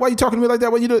fucked up. Why you talking to me like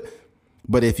that? What you do?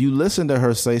 But if you listen to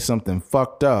her say something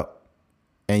fucked up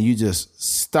and you just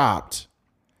stopped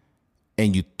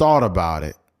and you thought about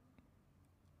it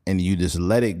and you just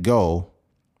let it go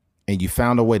and you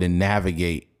found a way to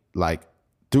navigate like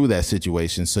through that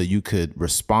situation so you could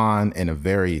respond in a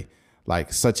very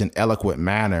like such an eloquent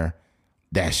manner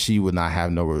that she would not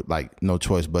have no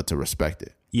choice but to respect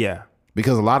it. Yeah.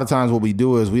 Because a lot of times what we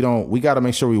do is we got to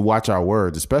make sure we watch our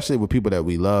words, especially with people that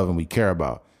we love and we care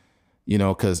about. You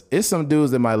know, because it's some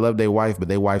dudes that might love their wife, but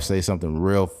their wife say something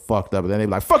real fucked up, and then they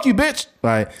be like, fuck you, bitch.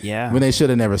 Right? Yeah. When they should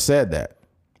have never said that.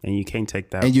 And you can't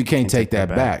take that. And you can't take that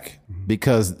back.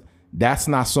 Because that's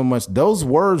not so much, those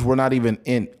words were not even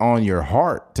on your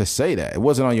heart to say that. It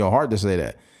wasn't on your heart to say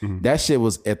that. That shit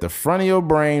was at the front of your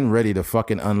brain ready to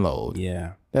fucking unload.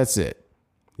 Yeah. That's it.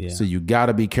 Yeah. So you got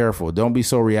to be careful. Don't be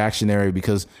so reactionary,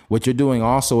 because what you're doing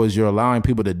also is you're allowing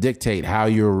people to dictate how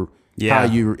you're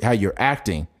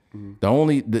acting.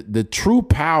 The true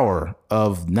power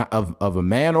of a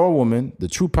man or a woman, the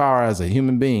true power as a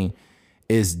human being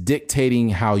is dictating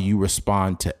how you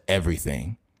respond to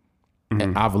everything.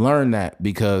 And I've learned that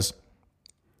because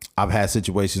I've had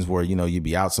situations where, you know, you'd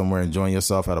be out somewhere enjoying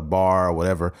yourself at a bar or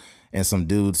whatever, and some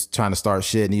dude's trying to start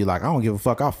shit, and you're like, I don't give a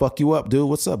fuck. I'll fuck you up, dude.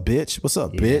 What's up, bitch? What's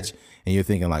up, bitch? And you're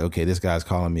thinking like, okay, this guy's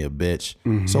calling me a bitch.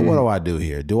 So what do I do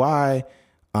here? Do I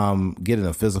get in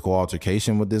a physical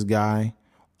altercation with this guy,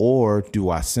 or do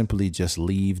I simply just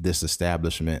leave this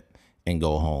establishment and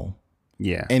go home?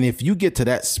 Yeah. And if you get to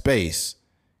that space,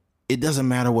 it doesn't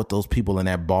matter what those people in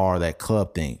that bar, that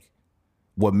club think.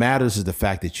 What matters is the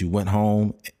fact that you went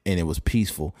home and it was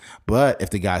peaceful. But if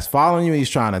the guy's following you and he's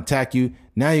trying to attack you,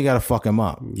 now you got to fuck him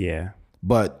up. Yeah.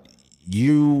 But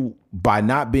you, by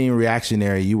not being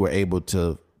reactionary, you were able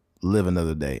to live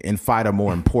another day and fight a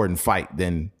more important fight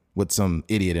than with some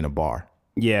idiot in a bar.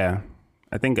 Yeah.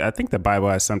 I think the Bible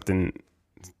has something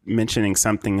mentioning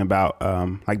something about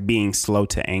like being slow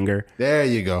to anger. There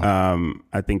you go.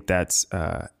 I think that's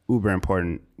uber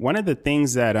important. One of the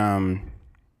things that I've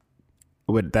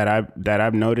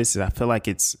noticed is I feel like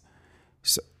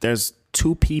there's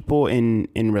two people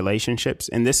in relationships,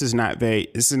 and this is not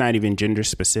even gender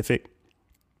specific,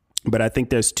 but I think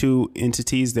there's two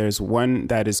entities. There's one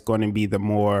that is going to be the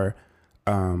more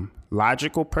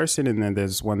logical person, and then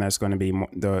there's one that's going to be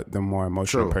the more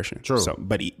emotional person. True. So,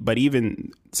 but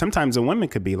even sometimes a woman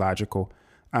could be logical.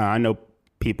 I know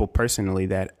people personally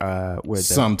that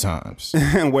sometimes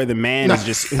where the man is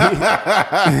just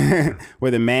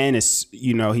where the man is,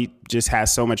 you know, he just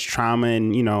has so much trauma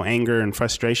and, you know, anger and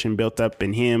frustration built up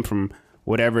in him from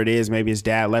whatever it is. Maybe his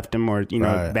dad left him, or, you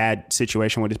know, bad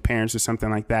situation with his parents or something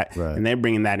like that. Right. And they're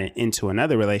bringing that into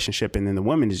another relationship. And then the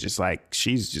woman is just like,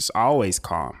 she's just always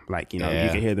calm. Like, you know, you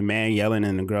can hear the man yelling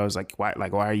and the girl's like, why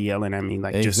are you yelling at me?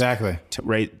 Like, exactly.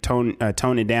 Just tone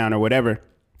it down or whatever.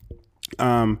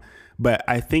 But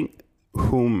I think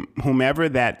whomever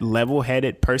that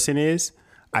level-headed person is,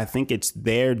 I think it's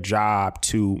their job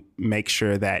to make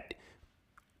sure that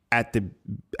at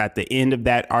the end of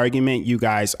that argument, you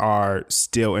guys are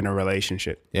still in a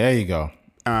relationship. There you go.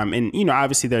 And, you know,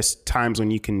 obviously there's times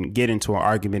when you can get into an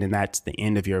argument and that's the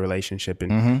end of your relationship.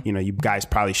 And, you know, you guys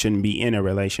probably shouldn't be in a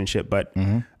relationship, but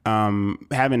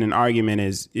having an argument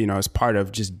is, you know, is part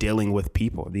of just dealing with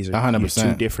people. These are 100%.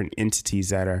 Two different entities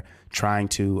that are trying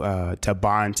to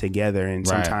bond together. And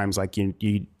sometimes like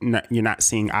you're not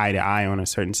seeing eye to eye on a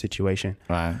certain situation.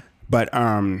 Right. But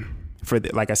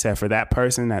like I said, for that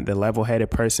person, that the level-headed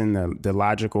person, the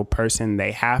logical person,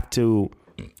 they have to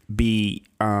be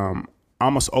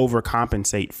almost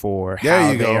overcompensate for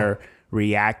how they're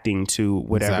reacting to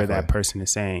whatever that person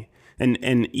is saying.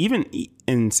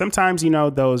 And sometimes, you know,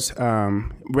 those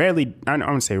rarely, I don't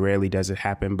want to say rarely does it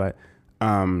happen, but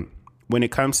when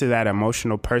it comes to that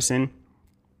emotional person,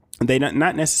 they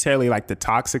not necessarily like the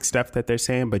toxic stuff that they're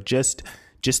saying, but just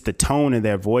the tone of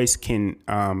their voice can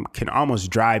almost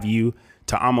drive you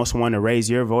to almost want to raise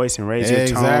your voice and raise your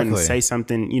tone and say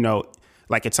something, you know,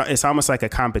 like it's almost like a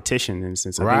competition in a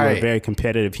sense. I think we're a very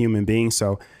competitive human being.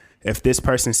 So if this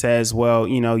person says, well,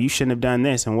 you know, you shouldn't have done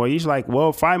this, and well, you're like,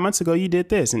 well, 5 months ago you did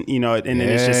this, and you know, and then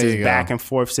it's just this back and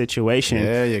forth situation.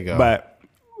 There you go. But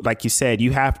like you said,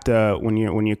 you have to, when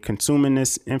you're consuming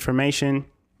this information,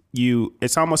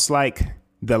 it's almost like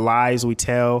the lies we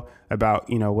tell about,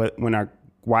 you know, when our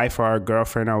wife or our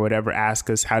girlfriend or whatever asks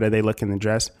us how do they look in the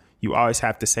dress, you always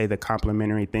have to say the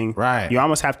complimentary thing. Right. You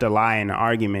almost have to lie in an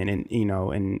argument and, you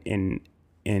know,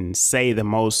 and say the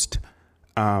most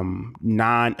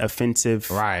non-offensive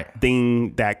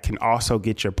thing that can also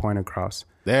get your point across.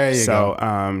 There you go.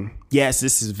 So, yes,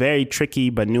 this is very tricky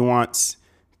but nuanced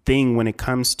thing when it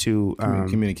comes to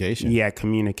communication. Yeah,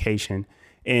 communication.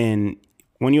 And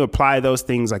when you apply those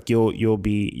things, like you'll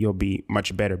be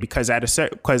much better, because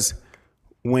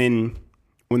when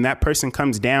that person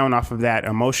comes down off of that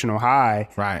emotional high,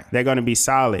 right, they're going to be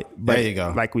solid. But there you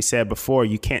go. Like we said before,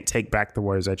 you can't take back the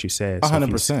words that you said.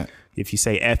 100%. If you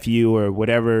say F you or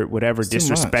whatever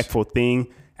disrespectful thing,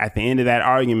 at the end of that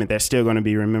argument, they're still going to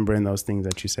be remembering those things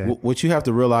that you said. What you have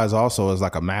to realize also is,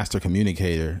 like, a master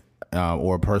communicator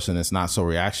or a person that's not so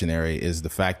reactionary, is the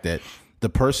fact that the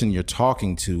person you're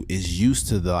talking to is used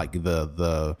to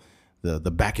the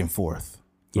back and forth,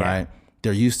 right?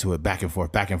 They're used to it, back and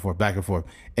forth, back and forth, back and forth.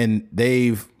 And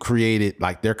they've created,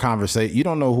 like, their conversation. You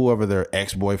don't know whoever their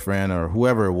ex-boyfriend or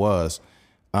whoever it was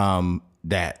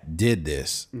that did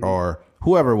this, or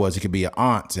whoever it was. It could be an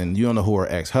aunt, and you don't know who her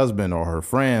ex-husband or her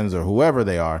friends or whoever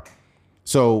they are.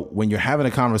 So when you're having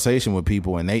a conversation with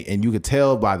people and you could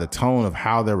tell by the tone of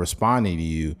how they're responding to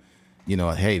you, you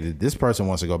know, hey, this person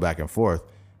wants to go back and forth.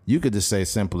 You could just say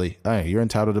simply, hey, you're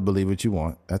entitled to believe what you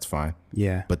want. That's fine.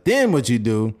 Yeah. But then what you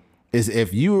do is,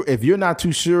 if you're not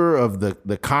too sure of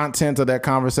the content of that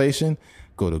conversation,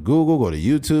 go to Google, go to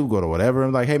YouTube, go to whatever,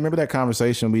 and like, hey, remember that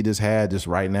conversation we just had just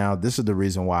right now? This is the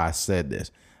reason why I said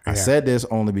this. I said this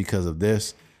only because of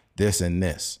this, this, and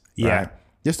this. Yeah. Right?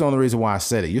 This is the only reason why I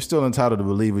said it. You're still entitled to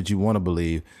believe what you want to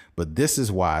believe, but this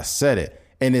is why I said it.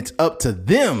 And it's up to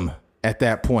them at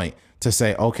that point to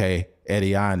say, okay,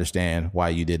 Eddie, I understand why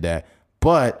you did that,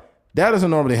 but that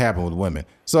doesn't normally happen with women.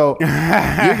 So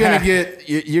you're gonna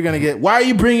get. Why are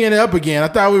you bringing it up again? I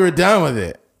thought we were done with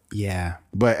it. Yeah.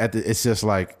 But it's just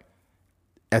like,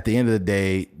 at the end of the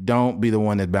day, don't be the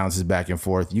one that bounces back and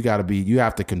forth. You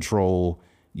have to control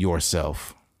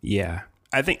yourself. Yeah.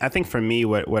 I think for me,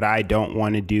 what I don't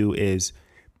want to do is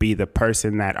be the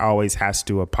person that always has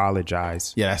to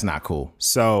apologize. Yeah, that's not cool.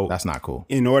 So that's not cool.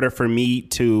 In order for me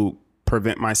to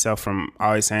prevent myself from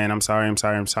always saying, I'm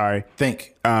sorry.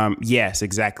 Think. Yes,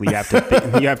 exactly. You have to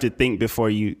think, you have to think before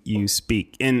you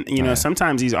speak. And, you know,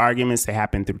 sometimes these arguments, they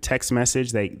happen through text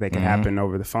message. They can happen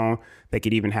over the phone. They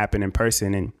could even happen in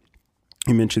person. And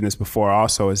you mentioned this before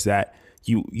also, is that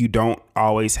you don't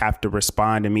always have to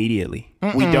respond immediately.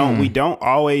 We don't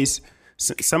always.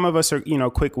 Some of us are, you know,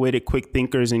 quick-witted, quick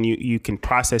thinkers, and you can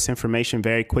process information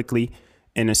very quickly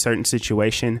in a certain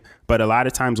situation. But a lot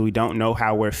of times we don't know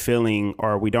how we're feeling,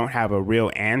 or we don't have a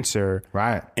real answer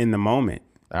in the moment.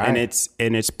 Right.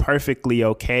 And it's perfectly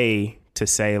okay to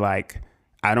say, like,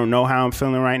 I don't know how I'm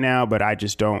feeling right now, but I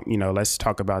just don't, you know, let's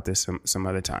talk about this some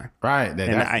other time. Right.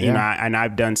 And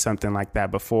I've done something like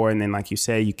that before. And then, like you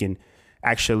say, you can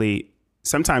actually,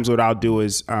 sometimes what I'll do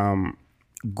is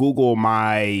Google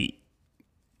my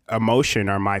emotion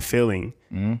or my feeling,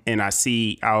 and I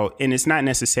see and it's not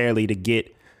necessarily to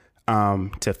get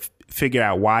to figure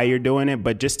out why you're doing it,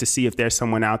 but just to see if there's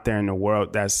someone out there in the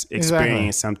world that's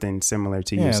experiencing something similar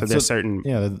to you. So there's certain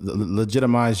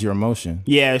legitimize your emotion.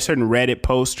 Yeah, certain Reddit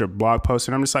posts or blog posts,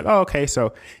 and I'm just like, oh, okay.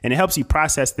 So, and it helps you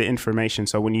process the information.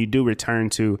 So when you do return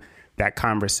to that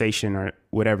conversation or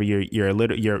whatever,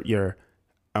 you're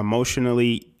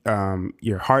emotionally,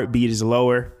 your heartbeat is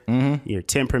lower, your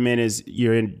temperament is,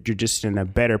 you're just in a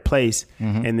better place.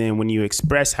 And then when you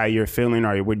express how you're feeling,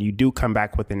 or when you do come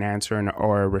back with an answer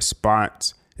or a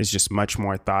response, it's just much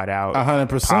more thought out,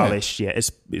 100%, polished. Yeah,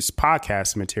 it's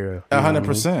podcast material.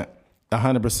 100%.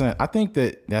 100%. I think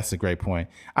that's a great point.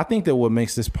 I think that what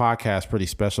makes this podcast pretty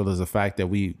special is the fact that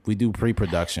we do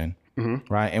pre-production,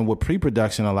 right? And what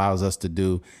pre-production allows us to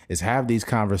do is have these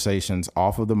conversations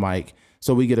off of the mic,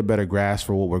 so we get a better grasp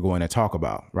for what we're going to talk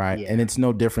about, right? Yeah. And it's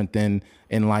no different than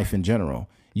in life in general.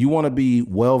 You want to be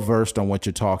well-versed on what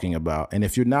you're talking about. And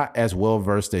if you're not as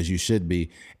well-versed as you should be,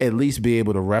 at least be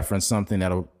able to reference something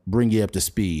that'll bring you up to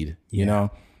speed, you know?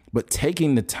 But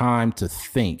taking the time to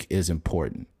think is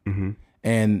important.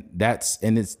 And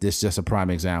it's just a prime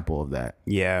example of that.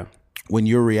 Yeah. When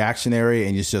you're reactionary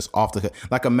and it's just off the,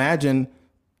 like, imagine,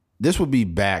 this would be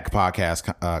back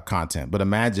podcast content, but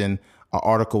imagine an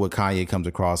article with Kanye comes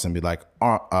across and be like,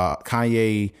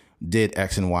 Kanye did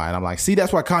X and Y. And I'm like, see,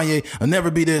 that's why Kanye will never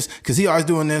be this, because he always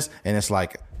doing this. And it's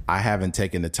like, I haven't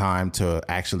taken the time to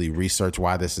actually research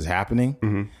why this is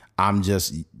happening. I'm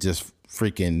just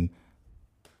freaking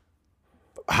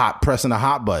pressing a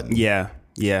hot button. Yeah.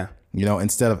 Yeah. You know,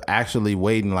 instead of actually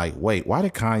waiting, like, wait, why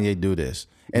did Kanye do this?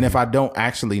 And if I don't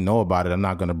actually know about it, I'm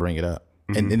not going to bring it up.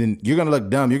 And then you're going to look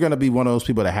dumb. You're going to be one of those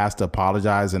people that has to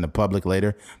apologize in the public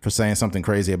later for saying something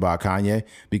crazy about Kanye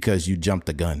because you jumped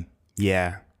the gun.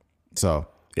 Yeah. So.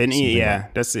 And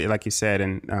that's it, like you said.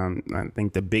 And I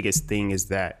think the biggest thing is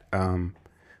that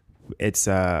it's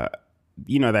that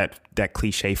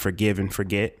cliche, forgive and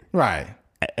forget. Right.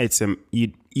 It's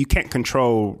you can't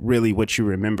control really what you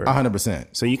remember. 100%.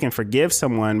 So you can forgive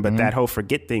someone, but that whole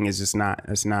forget thing is just not.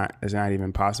 It's not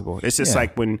even possible. It's just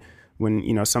like when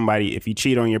somebody, if you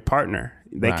cheat on your partner,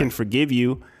 they can forgive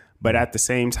you, but at the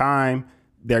same time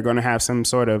they're going to have some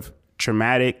sort of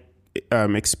traumatic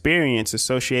experience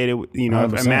associated with,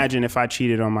 100%. Imagine if I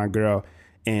cheated on my girl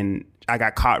and I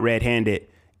got caught red-handed,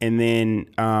 and then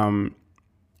I'm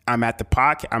at the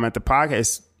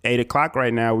podcast. 8:00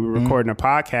 right now. We're recording a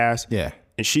podcast. Yeah.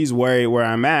 And she's worried where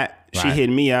I'm at. She hit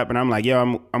me up and I'm like,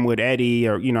 yo, I'm with Eddie,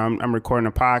 or, I'm recording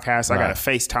a podcast. I got to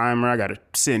FaceTime her. I got to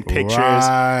send pictures.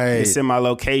 Right. Send my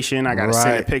location. I got to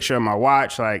send a picture of my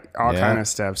watch, like all kind of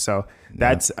stuff. So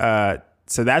that's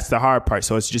the hard part.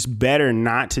 So it's just better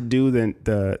not to do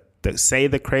the say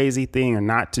the crazy thing, or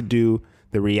not to do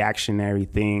the reactionary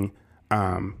thing.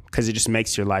 Cause it just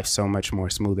makes your life so much more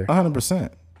smoother. 100%.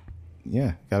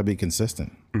 Yeah. Got to be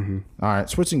consistent. Mm-hmm. All right.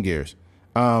 Switching gears.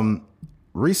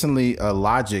 Recently,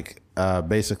 Logic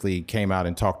basically came out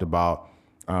and talked about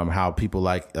how people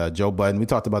like Joe Budden. We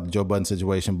talked about the Joe Budden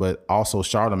situation, but also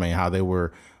Charlamagne, how they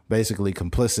were basically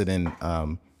complicit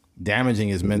in damaging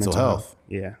his mental health.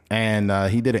 Yeah. And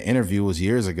he did an interview, it was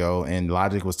years ago, and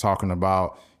Logic was talking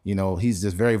about, he's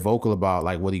just very vocal about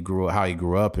like how he grew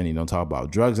up, and talk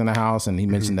about drugs in the house. And he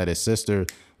mentioned that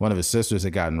one of his sisters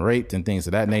had gotten raped and things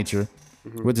of that nature,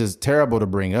 which is terrible to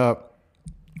bring up.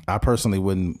 I personally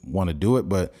wouldn't want to do it,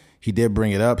 but he did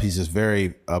bring it up. He's just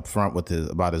very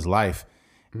upfront about his life.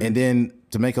 And then,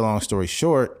 to make a long story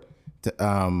short,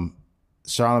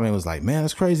 Charlamagne was like, man,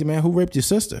 that's crazy, man. Who raped your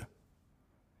sister?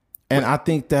 And I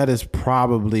think that is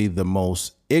probably the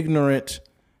most ignorant,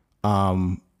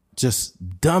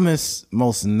 just dumbest,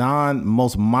 most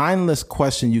mindless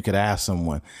question you could ask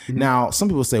someone. Now, some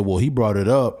people say, well, he brought it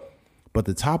up, but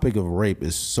the topic of rape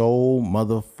is so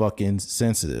motherfucking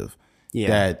sensitive. Yeah.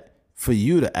 That for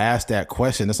you to ask that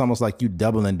question, it's almost like you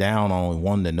doubling down on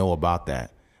wanting to know about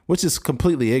that, which is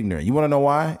completely ignorant. You want to know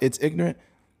why it's ignorant?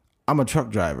 I'm a truck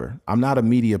driver. I'm not a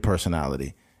media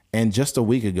personality. And just a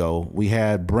week ago, we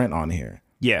had Brent on here.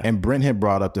 Yeah. And Brent had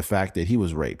brought up the fact that he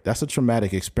was raped. That's a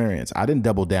traumatic experience. I didn't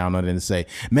double down on it and say,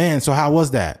 man, so how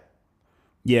was that?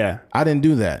 Yeah. I didn't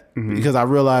do that because I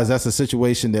realized that's a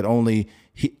situation that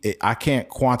I can't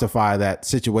quantify that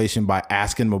situation by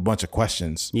asking him a bunch of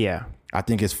questions. Yeah. I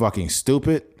think it's fucking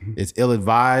stupid. It's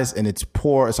ill-advised, and it's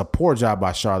poor. It's a poor job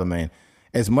by Charlamagne.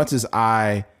 As much as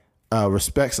I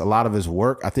respects a lot of his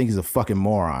work, I think he's a fucking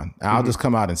moron. And I'll just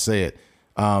come out and say it.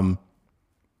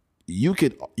 You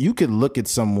could look at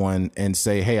someone and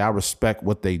say, hey, I respect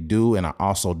what they do, and I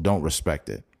also don't respect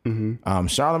it.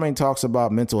 Charlamagne talks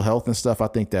about mental health and stuff. I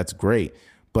think that's great.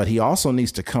 But he also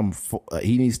needs to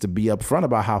he needs to be upfront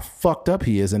about how fucked up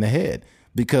he is in the head.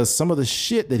 Because some of the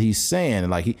shit that he's saying,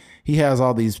 like he has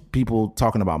all these people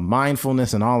talking about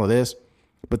mindfulness and all of this,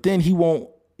 but then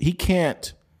he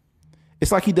can't,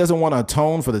 it's like he doesn't want to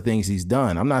atone for the things he's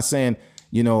done. I'm not saying,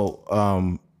 he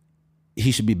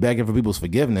should be begging for people's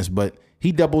forgiveness, but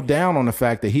he doubled down on the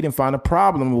fact that he didn't find a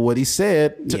problem with what he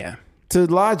said to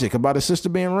Logic about his sister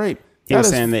being raped. He was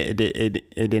saying that it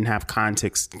didn't have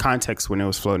context when it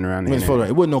was floating around. It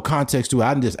wasn't no context to it.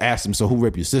 I didn't just ask him, so who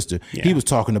raped your sister? Yeah. He was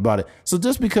talking about it. So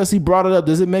just because he brought it up,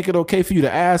 does it make it okay for you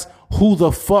to ask who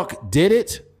the fuck did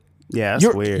it? Yeah,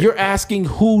 that's weird. You're asking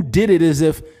who did it as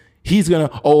if he's going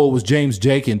to, it was James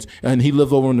Jenkins and he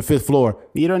lived over on the 5th floor.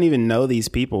 You don't even know these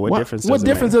people. What difference does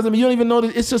it make? You don't even know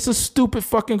that. It's just a stupid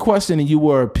fucking question, and you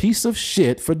were a piece of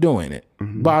shit for doing it.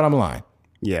 Bottom line.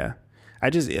 Yeah.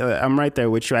 I'm right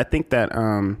there with you. I think that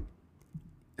as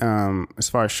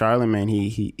far as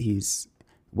Charlamagne, he's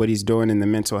what he's doing in the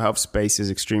mental health space is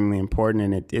extremely important,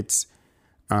 and it's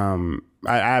I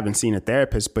haven't seen a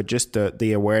therapist, but just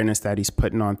the awareness that he's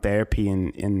putting on therapy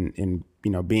and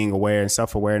being aware and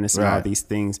self-awareness and all these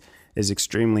things is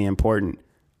extremely important.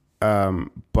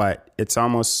 But it's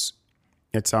almost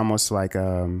like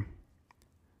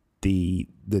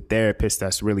the therapist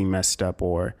that's really messed up,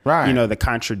 or the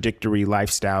contradictory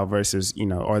lifestyle versus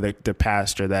or the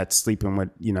pastor that's sleeping with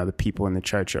the people in the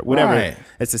church or whatever.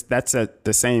 It's just, that's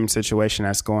the same situation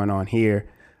that's going on here,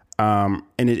 and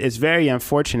it's very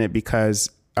unfortunate because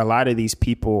a lot of these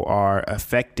people are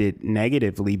affected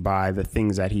negatively by the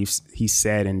things that he's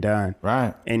said and done.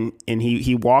 Right, and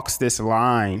he walks this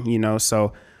line,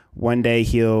 so one day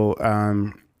he'll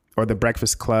or the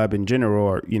Breakfast Club in general,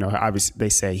 or obviously they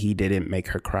say he didn't make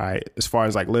her cry. As far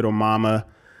as like Little Mama,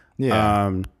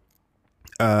 again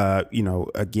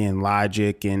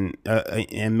Logic and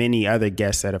many other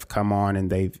guests that have come on and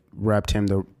they've rubbed him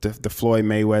the Floyd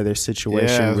Mayweather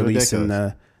situation, releasing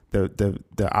the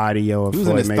the audio of He was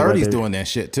Floyd in his Mayweather 30s doing that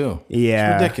shit too.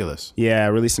 Yeah, it's ridiculous. Yeah,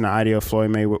 releasing the audio of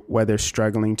Floyd Mayweather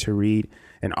struggling to read,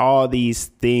 and all these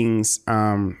things.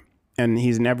 And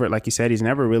he's never, like you said, he's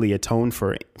never really atoned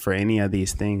for any of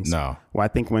these things. No. Well, I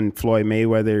think when Floyd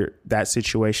Mayweather, that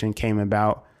situation came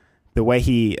about, the way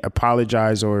he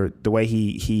apologized or the way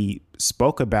he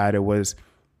spoke about it was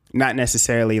not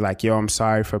necessarily like, yo, I'm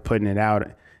sorry for putting it out.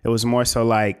 It was more so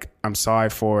like, I'm sorry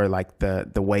for like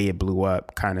the way it blew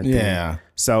up kind of thing. Yeah.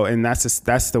 So, and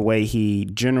that's the way he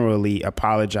generally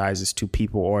apologizes to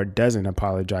people or doesn't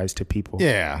apologize to people.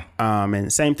 Yeah.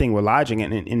 And same thing with Logic.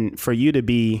 And for you to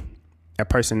be a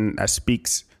person that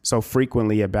speaks so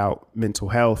frequently about mental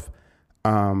health,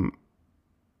 and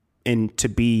to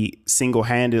be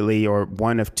single-handedly or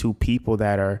one of two people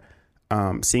that are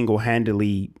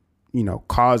single-handedly,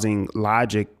 causing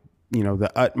Logic,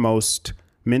 the utmost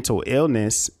mental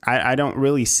illness, I don't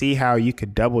really see how you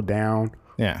could double down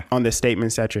on the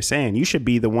statements that you're saying. You should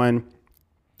be the one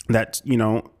that's,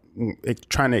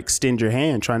 trying to extend your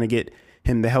hand, trying to get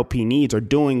him the help he needs, or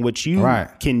doing what you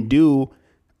can do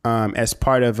as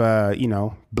part of,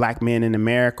 Black men in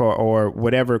America or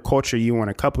whatever culture you want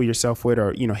to couple yourself with,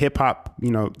 or, hip hop,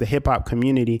 the hip hop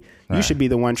community. Right. You should be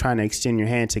the one trying to extend your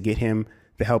hand to get him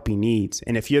the help he needs.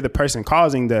 And if you're the person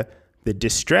causing the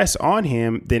distress on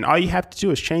him, then all you have to do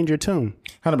is change your tune.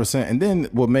 100%. And then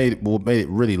what made it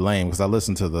really lame, because I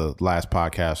listened to the last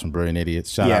podcast from Brilliant Idiots.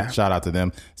 Shout out to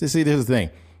them. So see, here's the thing.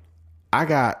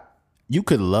 You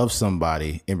could love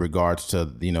somebody in regards to,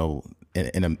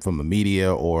 from the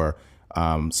media or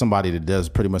somebody that does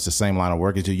pretty much the same line of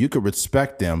work as you. You could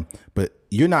respect them, but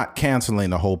you're not canceling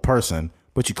the whole person,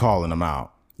 but you're calling them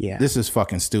out. Yeah. This is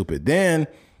fucking stupid. Then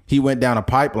he went down a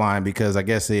pipeline because I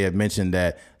guess they had mentioned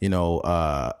that,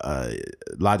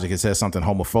 Logic had said something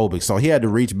homophobic. So he had to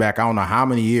reach back, I don't know how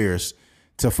many years,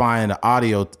 to find the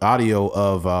audio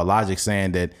of Logic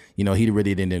saying that, he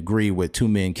really didn't agree with two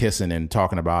men kissing and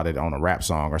talking about it on a rap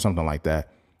song or something like that.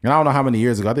 And I don't know how many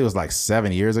years ago. I think it was like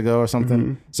 7 years ago or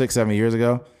something, 6-7 years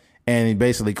ago. And he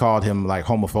basically called him like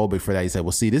homophobic for that. He said,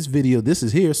 well, see, this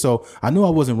is here. So I knew I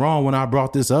wasn't wrong when I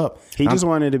brought this up. He just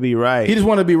wanted to be right. He just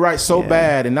wanted to be right so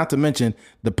bad. And not to mention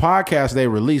the podcast they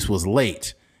released was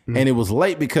late. And it was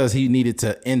late because he needed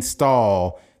to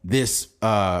install this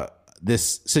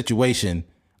situation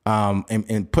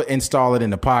and install it in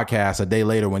the podcast a day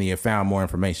later when he had found more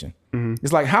information.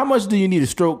 It's like, how much do you need to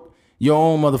stroke your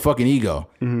own motherfucking ego?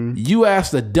 You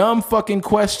asked a dumb fucking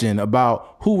question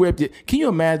about who raped you. Can you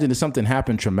imagine if something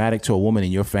happened traumatic to a woman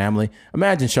in your family?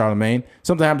 Imagine, Charlamagne,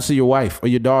 something happened to your wife or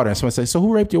your daughter, and someone says, so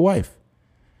who raped your wife?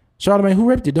 Charlamagne, who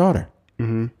raped your daughter?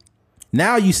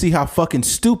 Now you see how fucking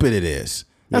stupid it is.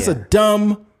 That's a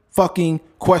dumb fucking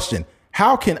question.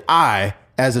 How can I,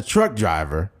 as a truck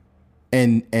driver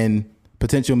and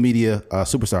potential media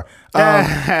superstar,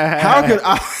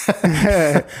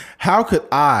 how could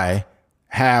I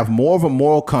have more of a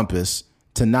moral compass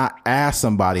to not ask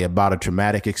somebody about a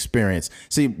traumatic experience?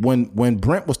 See, when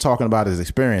Brent was talking about his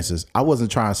experiences, I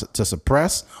wasn't trying to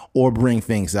suppress or bring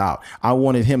things out. I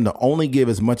wanted him to only give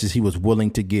as much as he was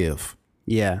willing to give.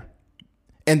 Yeah.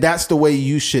 And that's the way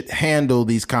you should handle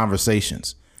these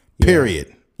conversations,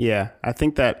 period. Yeah. I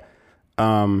think that,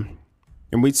 and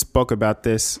we spoke about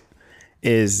this,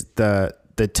 is the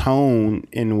tone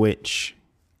in which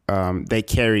they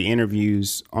carry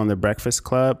interviews on the Breakfast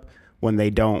Club when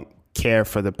they don't care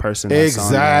for the person that's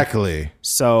exactly on there.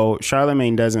 So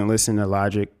Charlamagne doesn't listen to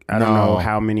Logic. I don't know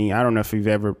if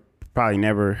you've probably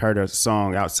never heard a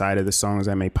song outside of the songs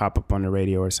that may pop up on the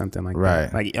radio or something like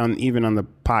that. Like even on the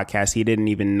podcast, he didn't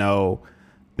even know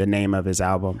the name of his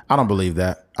album. I don't believe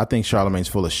that. I think Charlamagne's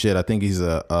full of shit. I think he's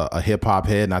a hip hop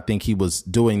head, and I think he was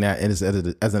doing that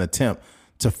as an attempt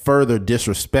to further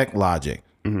disrespect Logic.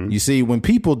 You see, when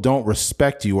people don't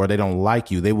respect you or they don't like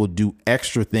you, they will do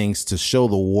extra things to show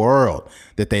the world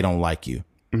that they don't like you.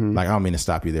 Like, I don't mean to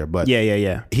stop you there, but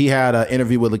he had an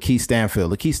interview with Lakeith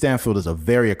Stanfield. Lakeith Stanfield is a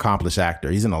very accomplished actor.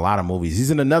 He's in a lot of movies.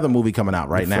 He's in another movie coming out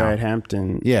right now. Fred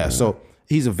Hampton. Yeah, so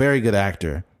he's a very good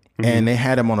actor. And they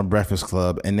had him on a Breakfast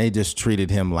Club, and they just treated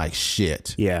him like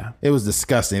shit. Yeah. It was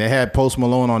disgusting. They had Post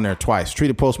Malone on there twice,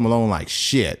 treated Post Malone like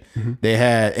shit. They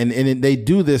had, and they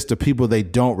do this to people they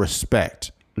don't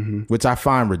respect, which I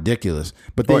find ridiculous.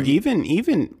 But or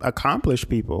even accomplished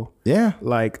people. Yeah.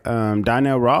 Like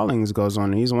Donnell Rawlings goes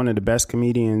on. He's one of the best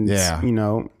comedians,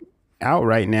 out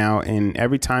right now. And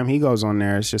every time he goes on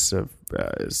there, it's just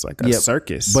it's like a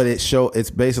circus. But it's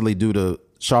basically due to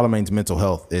Charlamagne's mental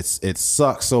health. It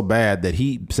sucks so bad that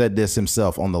he said this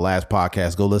himself on the last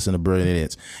podcast. Go listen to Brilliant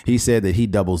Idiots. He said that he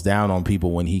doubles down on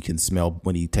people when he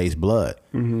tastes blood.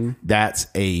 Mm-hmm. That's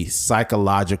a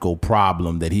psychological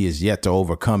problem that he is yet to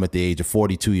overcome at the age of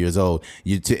 42 years old.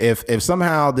 If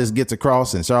somehow this gets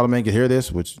across and Charlamagne can hear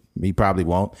this, which he probably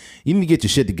won't, you need to get your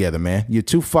shit together, man. You're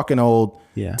too fucking old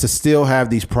to still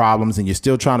have these problems, and you're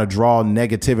still trying to draw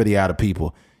negativity out of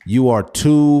people. You are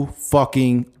too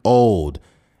fucking old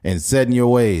and set in your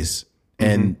ways.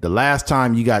 And the last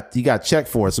time you got checked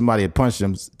for it, somebody had punched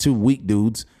him. Two weak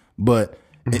dudes, but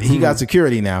he got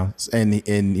security now, and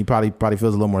he probably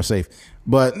feels a little more safe.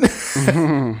 But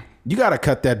you got to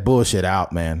cut that bullshit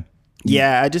out, man.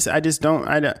 Yeah, I just don't.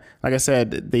 Like I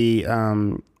said,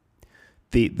 the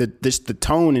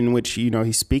tone in which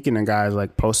he's speaking to guys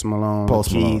like Post Malone,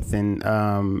 Keith, and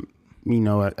a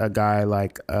guy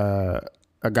like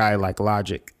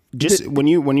Logic. Just when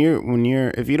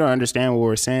you're if you don't understand what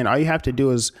we're saying, all you have to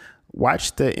do is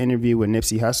watch the interview with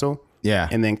Nipsey Hussle. Yeah.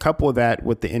 And then couple that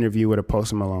with the interview with a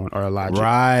Post Malone or a Logic.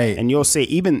 Right. And you'll see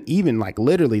even like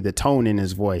literally the tone in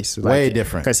his voice. Way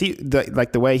different. Because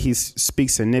the way he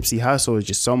speaks to Nipsey Hussle is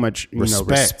just so much,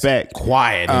 respect.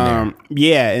 Quiet in there.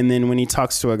 Yeah. And then when he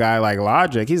talks to a guy like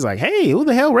Logic, he's like, hey, who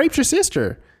the hell raped your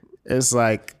sister? It's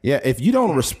like. Yeah. If you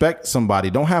don't respect somebody,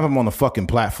 don't have them on the fucking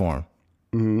platform.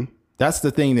 Mm-hmm. That's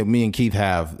the thing that me and Keith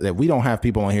have, that we don't have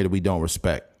people on here that we don't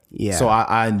respect. Yeah. So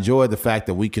I enjoy the fact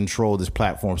that we control this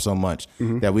platform so much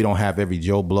that we don't have every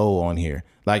Joe Blow on here.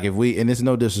 Like and it's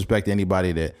no disrespect to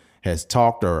anybody that has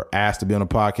talked or asked to be on a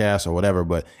podcast or whatever,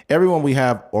 but everyone we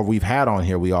have or we've had on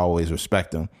here, we always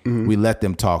respect them. Mm-hmm. We let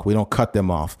them talk. We don't cut them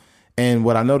off. And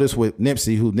what I noticed with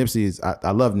Nipsey,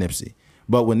 I love Nipsey.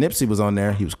 But when Nipsey was on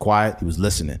there, he was quiet. He was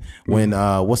listening. When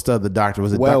what's the other doctor?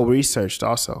 Was it researched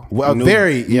also? Well,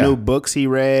 new books he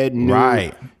read.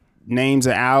 Names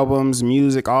of albums,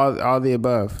 music, all the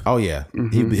above. Oh yeah,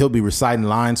 he'll be reciting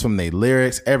lines from their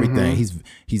lyrics, everything.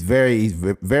 He's very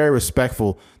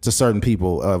respectful to certain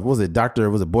people. Was it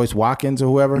Boyce Watkins or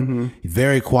whoever? He's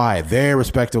very quiet, very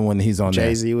respectful when he's on there.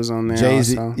 Jay-Z was on there.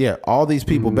 Jay-Z, also. Yeah, all these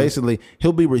people basically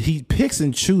he picks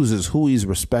and chooses who he's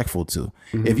respectful to.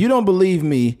 If you don't believe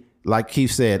me, like Keith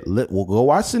said, we'll go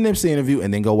watch the Nipsey interview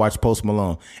and then go watch Post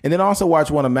Malone. And then also watch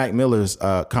one of Mac Miller's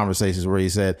conversations where he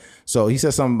said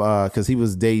something because he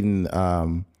was dating,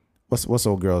 what's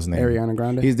old girl's name? Ariana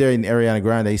Grande. He's dating Ariana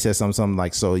Grande. He said something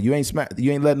like, so you ain't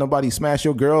letting nobody smash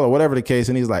your girl or whatever the case.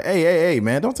 And he's like, hey,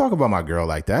 man, don't talk about my girl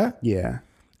like that. Yeah.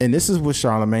 And this is what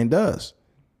Charlamagne does.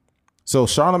 So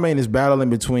Charlamagne is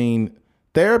battling between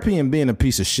therapy and being a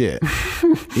piece of shit.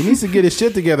 He needs to get his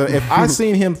shit together. If I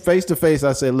seen him face to face,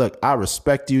 I say, look, I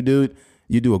respect you, dude.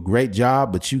 You do a great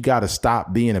job, but you got to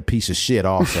stop being a piece of shit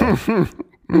also.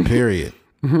 Period.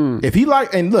 If he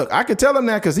and look, I could tell him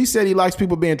that because he said he likes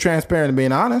people being transparent and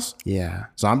being honest. Yeah.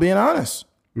 So I'm being honest.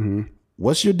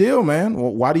 What's your deal, man?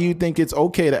 Well, why do you think it's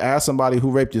okay to ask somebody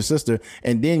who raped your sister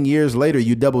and then years later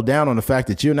you double down on the fact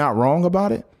that you're not wrong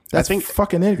about it? That's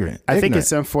fucking ignorant. I think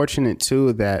it's unfortunate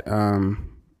too that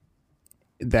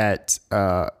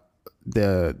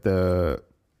the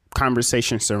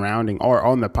conversation surrounding or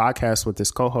on the podcast with his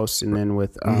co-host and then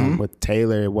with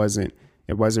Taylor, it wasn't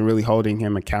really holding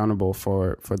him accountable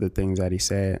for the things that he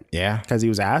said. Yeah, because he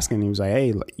was asking, he was like,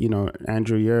 hey,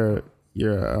 Andrew, you're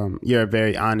a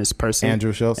very honest person,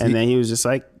 Andrew Schultz. And then he was just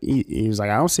like, he was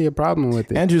like, I don't see a problem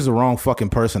with it. Andrew's the wrong fucking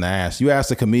person to ask. You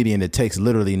ask a comedian that takes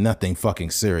literally nothing fucking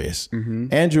serious.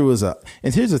 Andrew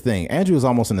and here's the thing, Andrew is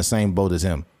almost in the same boat as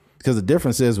him. Because the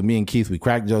difference is with me and Keith, we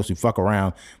crack jokes, we fuck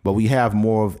around, but we have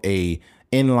more of a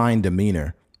inline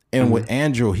demeanor. And with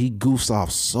Andrew, he goofs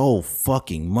off so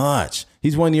fucking much.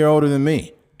 He's 1 year older than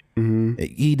me.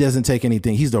 He doesn't take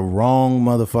anything. He's the wrong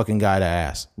motherfucking guy to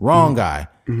ask. Wrong guy.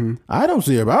 I don't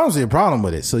see a problem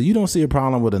with it. So you don't see a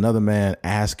problem with another man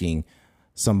asking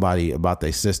somebody about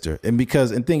their sister. And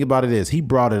think about it is, he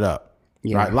brought it up.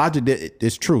 Yeah. Right? Logic did,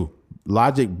 it's true.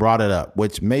 Logic brought it up,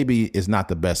 which maybe is not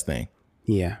the best thing.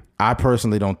 Yeah. I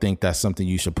personally don't think that's something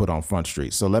you should put on Front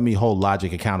Street. So let me hold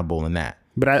Logic accountable in that.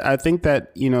 But I think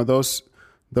that, those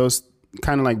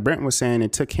kind of like Brent was saying,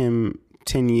 it took him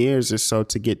 10 years or so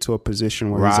to get to a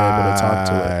position where he's able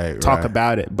to talk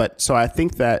about it. But so I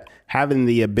think that having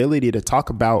the ability to talk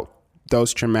about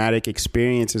those traumatic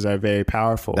experiences are very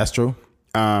powerful. That's true.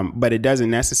 But it doesn't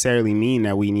necessarily mean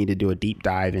that we need to do a deep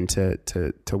dive into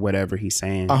whatever he's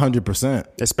saying. 100%.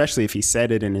 Especially if he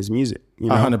said it in his music.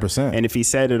 100%. And if he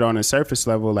said it on a surface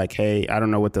level, like, hey, I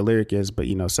don't know what the lyric is, but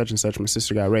such and such, my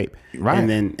sister got raped. Right.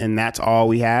 And that's all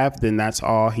we have, then that's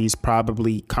all he's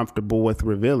probably comfortable with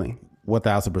revealing.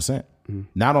 1,000%.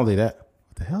 Not only that,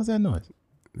 what the hell is that noise?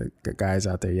 The guy's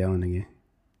out there yelling again.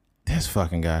 This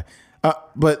fucking guy.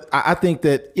 But I think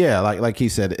that, yeah, like he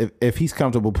said, if he's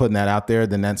comfortable putting that out there,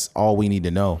 then that's all we need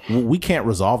to know. We can't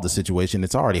resolve the situation.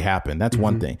 It's already happened. That's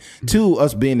one thing. Two,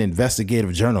 us being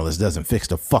investigative journalists doesn't fix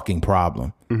the fucking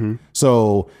problem.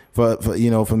 So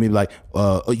for me, like,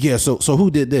 yeah, so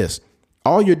who did this?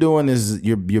 All you're doing is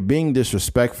you're being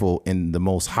disrespectful in the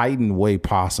most heightened way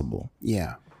possible.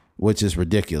 Yeah. Which is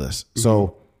ridiculous.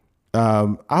 So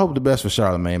I hope the best for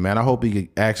Charlamagne, man. I hope he could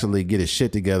actually get his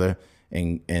shit together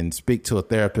and speak to a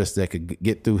therapist that could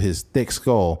get through his thick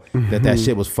skull that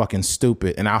shit was fucking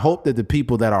stupid. And I hope that the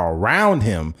people that are around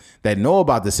him that know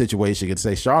about the situation could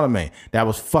say, Charlamagne, that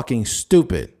was fucking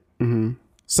stupid.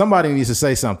 Somebody needs to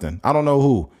say something. I don't know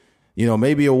who.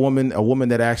 Maybe a woman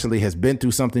that actually has been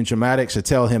through something traumatic should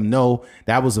tell him, no,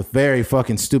 that was a very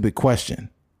fucking stupid question.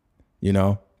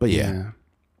 But yeah.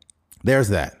 There's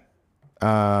that.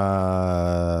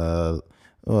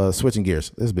 Switching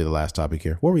gears. This will be the last topic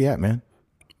here. Where we at, man?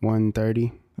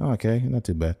 1:30. Oh, okay, not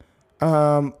too bad.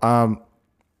 What's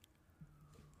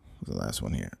the last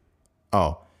one here?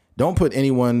 Oh, don't put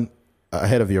anyone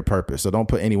ahead of your purpose. So don't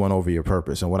put anyone over your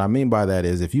purpose. And what I mean by that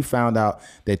is if you found out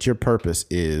that your purpose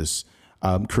is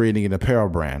creating an apparel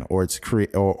brand, or it's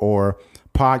or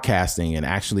podcasting and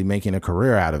actually making a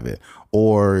career out of it,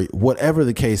 or whatever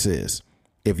the case is,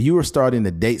 if you are starting to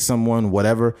date someone,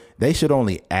 whatever, they should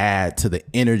only add to the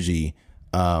energy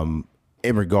in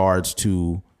regards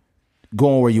to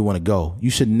going where you want to go. You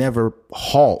should never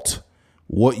halt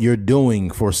what you're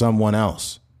doing for someone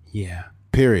else. Yeah.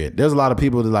 Period. There's a lot of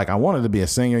people that like, I wanted to be a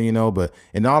singer,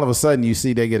 and all of a sudden you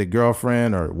see they get a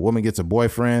girlfriend or a woman gets a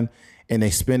boyfriend and they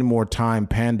spend more time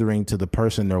pandering to the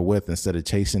person they're with instead of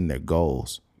chasing their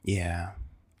goals. Yeah.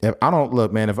 If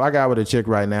I got with a chick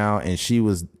right now and she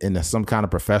was in some kind of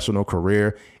professional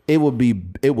career, it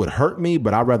would hurt me,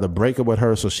 but I'd rather break up with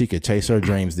her so she could chase her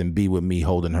dreams than be with me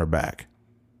holding her back.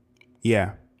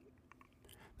 Yeah.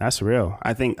 That's real.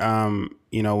 I think,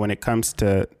 when it comes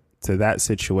to that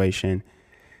situation,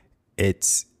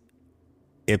 it's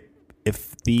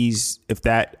if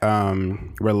that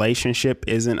relationship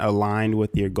isn't aligned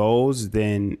with your goals,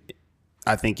 then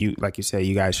I think like you said,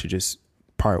 you guys should just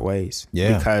part ways.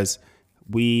 Yeah. Because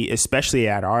we, especially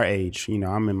at our age,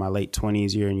 I'm in my late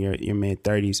 20s, you're in your mid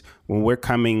 30s. When we're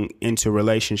coming into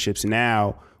relationships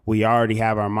now, we already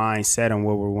have our mind set on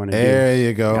what we want to do. There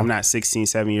you go. I'm not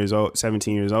 17 years old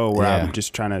where I'm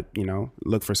just trying to,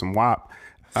 look for some WAP.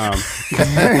 I'm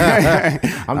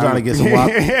trying to get some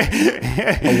WAP,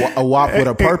 a WAP with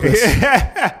a purpose.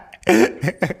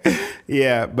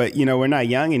 Yeah, but we're not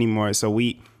young anymore. So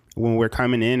when we're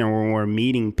coming in or when we're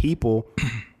meeting people,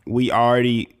 we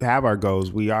already have our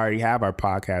goals. We already have our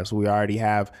podcasts. We already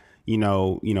have,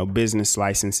 business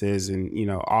licenses and,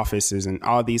 offices and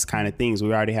all these kind of things.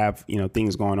 We already have,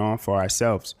 things going on for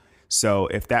ourselves. So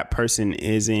if that person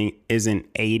isn't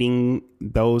aiding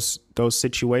those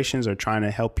situations or trying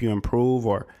to help you improve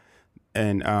or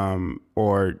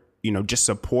just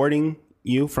supporting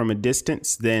you from a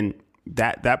distance, then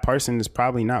that person is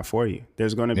probably not for you.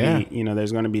 There's going to be,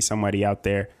 there's going to be somebody out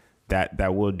there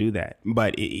that will do that.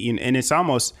 But and it's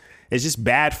just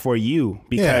bad for you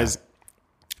because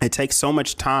it takes so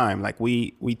much time. Like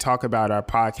we talk about our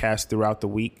podcast throughout the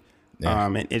week. Yeah.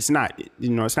 And it's not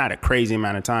a crazy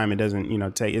amount of time. It doesn't,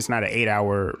 it's not an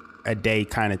 8-hour a day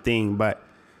kind of thing, but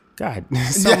God,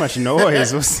 so much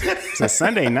noise. It's a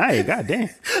Sunday night. God damn.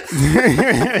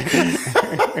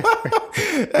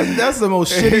 That's the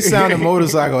most shitty sounding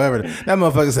motorcycle ever. That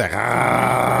motherfucker's like,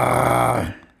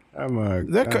 ah.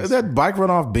 That bike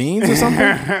run off beans or something?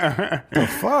 The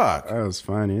fuck? That was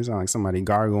funny. It sounded like somebody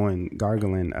gargling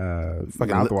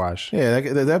mouthwash. Yeah,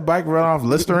 that bike run off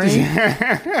Listerine?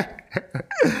 That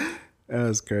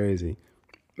was crazy.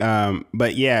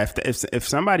 But yeah, if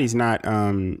somebody's not,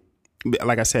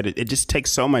 like I said, it just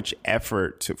takes so much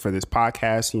effort for this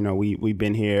podcast. We've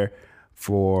been here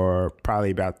for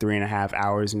probably about 3.5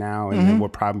 hours now, and then we'll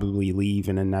probably leave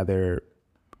in another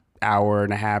hour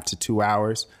and a half to 2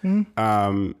 hours.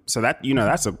 So that,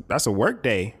 that's a work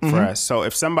day for us. So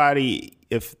if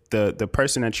the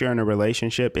person that you're in a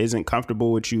relationship isn't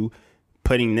comfortable with you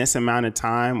putting this amount of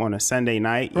time on a Sunday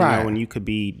night, when you could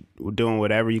be doing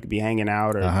whatever, you could be hanging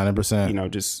out or 100%,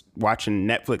 just watching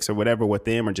Netflix or whatever with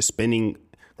them, or just spending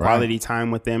quality time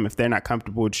with them. If they're not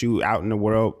comfortable with you out in the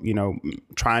world,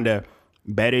 trying to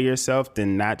better yourself,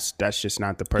 then that's just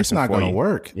not the person. It's not going to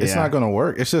work. It's not going to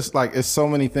work. It's just like, it's so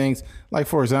many things. Like,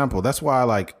 for example, that's why,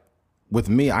 like, with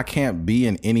me, I can't be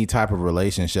in any type of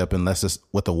relationship unless it's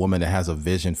with a woman that has a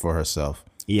vision for herself.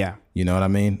 Yeah. You know what I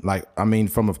mean? Like,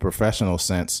 from a professional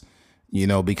sense, you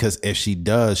know, because if she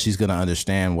does, she's going to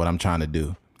understand what I'm trying to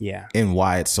do. Yeah. And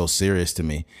why it's so serious to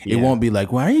me. Yeah. It won't be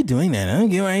like, why are you doing that? I don't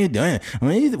get why you're doing it. I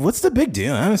mean, what's the big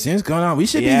deal? I don't see what's going on. We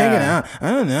should be hanging out.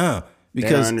 I don't know.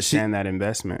 Because they don't understand that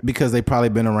investment. Because they've probably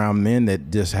been around men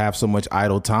that just have so much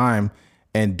idle time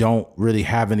and don't really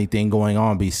have anything going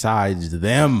on besides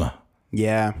them.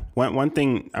 Yeah. One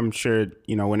thing I'm sure,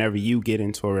 you know, whenever you get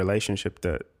into a relationship,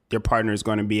 your partner is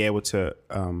going to be able to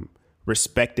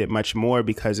respect it much more,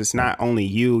 because it's not only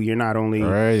you. You're not only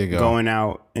going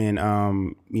out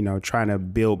and, you know, trying to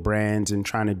build brands and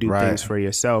trying to do things for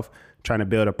yourself, trying to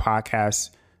build a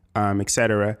podcast,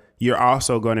 etc. You're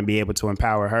also going to be able to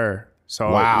empower her.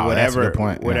 So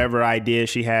whatever idea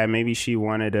she had, maybe she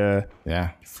wanted to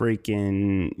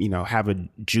freaking, you know, have a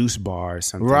juice bar or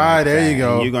something. Right, like there that. you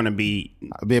go. And you're going to be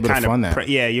able to fund that.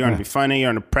 You're going to be funny.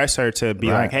 You're going to press her to be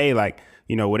like, hey, like,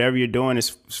 you know, whatever you're doing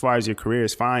as far as your career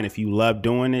is fine. If you love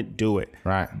doing it, do it.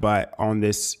 Right. But on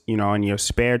this, you know, in your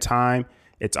spare time,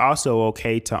 it's also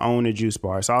okay to own a juice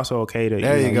bar. It's also okay to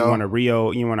you want a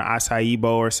Rio, you want an acai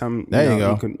bowl or something. There you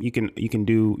go.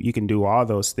 You can do all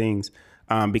those things.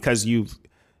 Because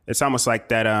it's almost like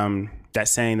that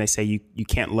saying they say you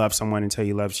can't love someone until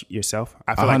you love yourself.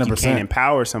 I feel 100%. Like you can't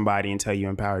empower somebody until you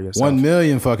empower yourself.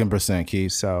 1,000,000%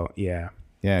 Keith. So yeah,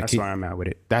 that's where I'm at with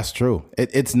it. That's true.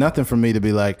 It's nothing for me to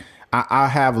be like, I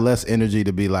have less energy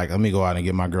to be like, let me go out and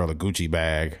get my girl a Gucci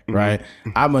bag, right?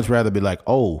 I'd much rather be like,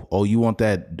 oh, you want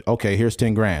that? Okay, here's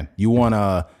 10 grand. You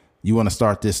wanna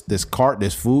start this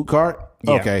food cart?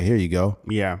 Yeah. Okay, here you go.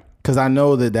 Yeah. Because I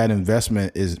know that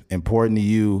investment is important to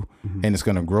you, and it's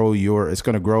gonna grow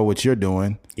what you're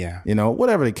doing. Yeah, you know,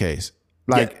 whatever the case.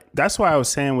 Like that's why I was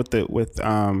saying with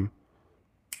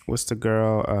what's the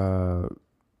girl?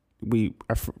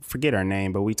 I forget her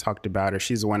name, but we talked about her.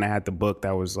 She's the one that had the book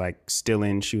that was like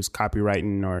stealing. She was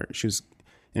copywriting, or she was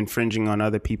infringing on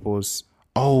other people's.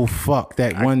 Oh fuck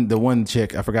the one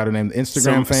chick, I forgot her name.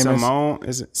 Instagram famous Simone,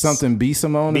 is it something B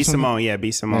Simone? B Simone, yeah,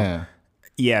 B Simone.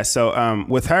 Yeah, so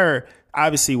with her,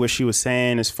 obviously what she was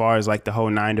saying as far as like the whole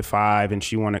 9 to 5 and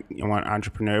she want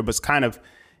entrepreneur, but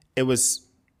it was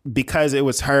because it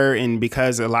was her, and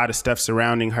because a lot of stuff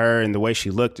surrounding her and the way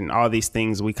she looked and all these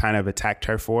things, we kind of attacked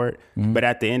her for it. But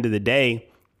at the end of the day,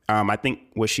 I think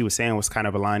what she was saying was kind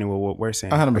of aligning with what we're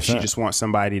saying. 100%. She just wants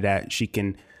somebody that she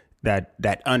can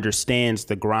that understands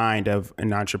the grind of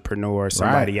an entrepreneur,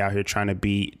 somebody out here trying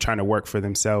to work for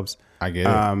themselves. I get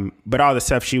it. But all the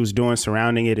stuff she was doing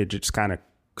surrounding it just kind of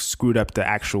screwed up the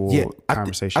actual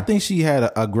conversation. I think she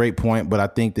had a great point, but I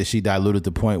think that she diluted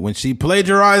the point when she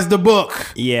plagiarized the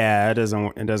book. Yeah, it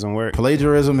doesn't work.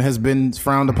 Plagiarism has been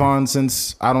frowned upon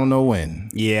since I don't know when.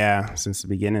 Yeah, since the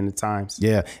beginning of times.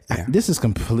 Yeah. This is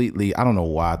completely, I don't know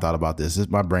why I thought about this.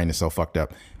 My brain is so fucked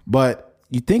up. But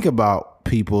you think about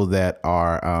people that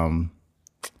are,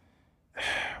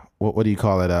 what do you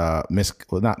call it?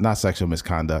 Not sexual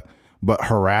misconduct, but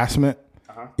harassment.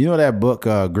 You know that book,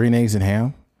 Green Eggs and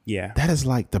Ham? Yeah. That is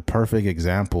like the perfect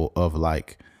example of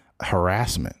like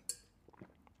harassment.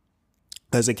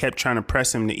 Because they kept trying to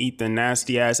press him to eat the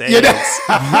nasty ass eggs.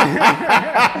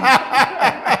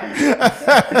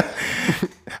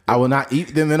 I will not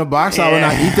eat them in a box. I will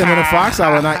not eat them in a box.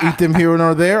 I will not eat them here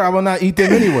nor there. I will not eat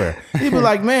them anywhere. He'd be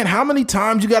like, man, how many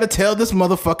times you got to tell this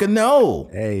motherfucker no?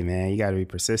 Hey, man, you got to be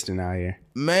persistent out here.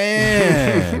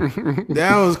 Man,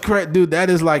 that was correct, dude. That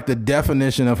is like the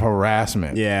definition of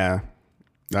harassment. Yeah,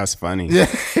 that's funny. They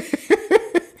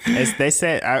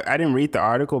said, I didn't read the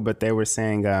article, but they were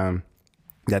saying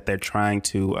that they're trying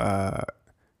to, I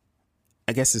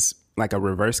guess it's like a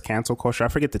reverse cancel culture. I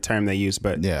forget the term they use,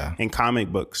 but in comic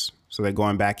books. So they're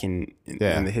going back in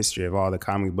the history of all the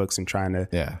comic books and trying to,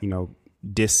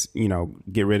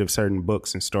 get rid of certain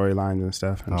books and storylines and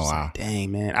stuff. Oh, wow. Like,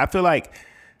 dang, man. I feel like,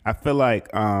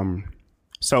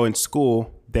 so in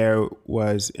school there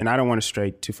was, and I don't want to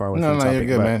stray too far away from the topic.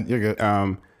 You're good, man. You're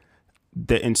good.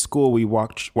 In school we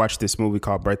watched this movie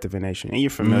called Birth of a Nation, and you're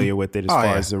familiar with it as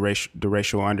far as the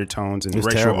racial undertones and the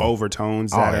racial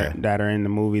overtones that are in the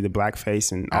movie, the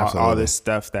blackface and all this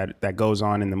stuff that goes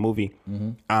on in the movie.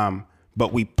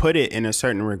 But we put it in a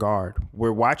certain regard.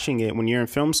 We're watching it when you're in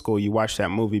film school. You watch that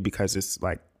movie because it's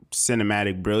like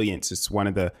cinematic brilliance. It's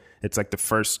it's like the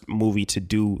first movie to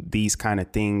do these kind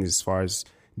of things as far as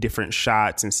different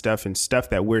shots and stuff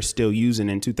that we're still using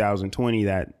in 2020,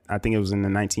 that I think it was in the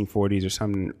 1940s or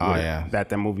something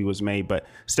that movie was made, but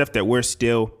stuff that we're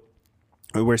still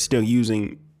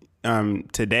using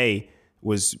today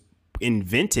was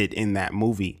invented in that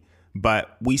movie.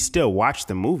 But we still watch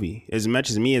the movie. As much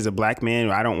as me as a black man,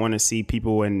 I don't want to see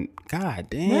people and God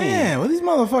damn. Man, well, these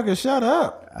motherfuckers shut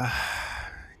up.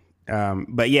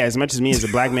 But yeah, as much as me as a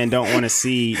black man don't want to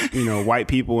see, white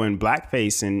people in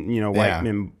blackface and,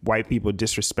 white people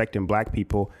disrespecting black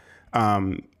people,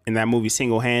 and that movie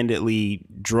single-handedly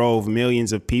drove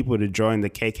millions of people to join the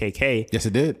KKK. Yes,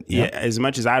 it did. Yeah. As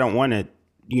much as I don't want to,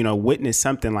 witness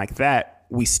something like that,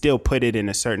 we still put it in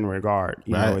a certain regard.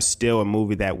 You know, it's still a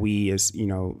movie that we as,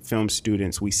 film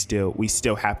students, we still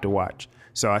have to watch.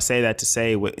 So I say that to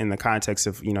say in the context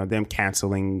of, them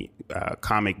canceling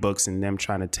comic books and them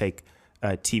trying to take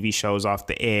TV shows off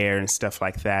the air and stuff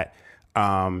like that.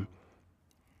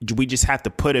 We just have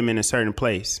to put them in a certain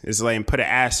place. It's like, put an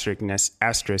asterisk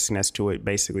next to it,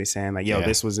 basically saying like,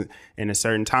 this was in a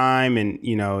certain time. And,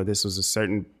 this was a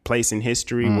certain place in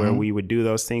history where we would do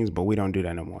those things, but we don't do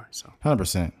that no more. So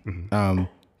 100%.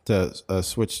 To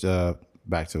switch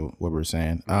back to what we were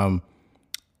saying,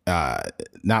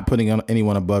 not putting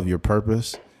anyone above your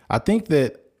purpose. I think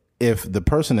that if the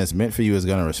person that's meant for you is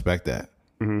going to respect that,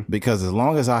 because as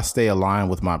long as I stay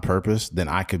aligned with my purpose, then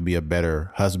I could be a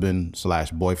better husband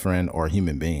 / boyfriend or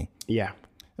human being. Yeah.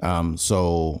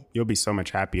 So you'll be so much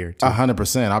happier too.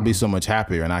 100%. I'll be so much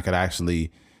happier, and I could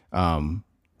actually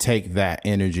take that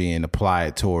energy and apply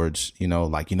it towards,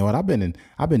 what, I've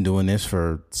been doing this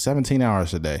for 17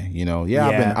 hours a day.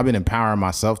 I've been empowering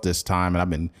myself this time, and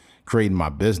I've been creating my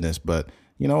business. But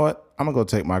you know what? I'm gonna go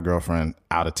take my girlfriend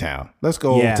out of town. Let's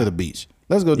go to the beach.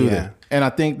 Let's go do that. And I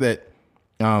think that,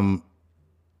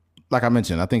 like I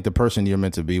mentioned, I think the person you're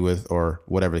meant to be with or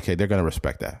whatever the case, they're gonna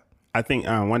respect that. I think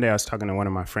one day I was talking to one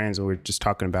of my friends, and we were just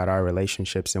talking about our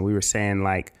relationships, and we were saying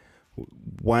like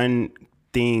one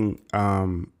thing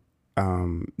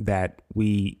that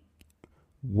we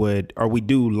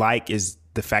do like is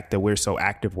the fact that we're so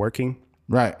active working.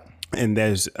 Right. And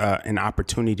there's an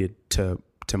opportunity to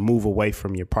move away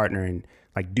from your partner and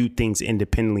like do things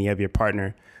independently of your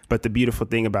partner. But the beautiful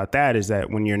thing about that is that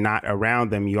when you're not around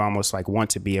them, you almost like want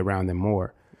to be around them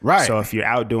more. Right. So if you're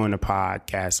out doing a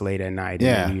podcast late at night,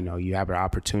 and you have an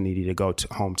opportunity to go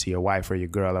home to your wife or your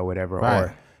girl or whatever,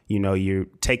 or you're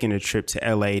taking a trip to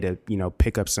LA to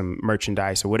pick up some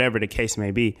merchandise or whatever the case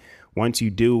may be. Once you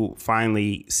do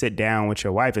finally sit down with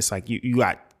your wife, it's like you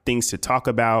got things to talk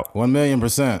about.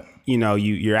 1,000,000%.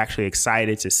 You're actually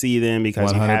excited to see them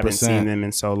because 100%. You haven't seen them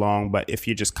in so long. But if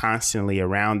you're just constantly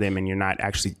around them and you're not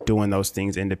actually doing those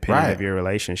things independent of your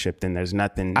relationship, then there's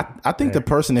nothing. I think the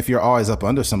person, if you're always up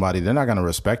under somebody, they're not going to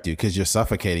respect you because you're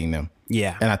suffocating them.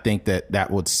 Yeah. And I think that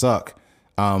would suck.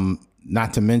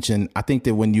 Not to mention, I think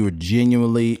that when you're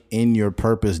genuinely in your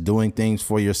purpose, doing things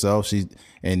for yourself, she's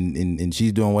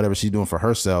doing whatever she's doing for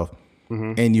herself,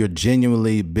 and you're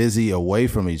genuinely busy away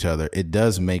from each other, it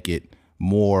does make it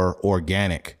more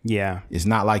organic. Yeah. It's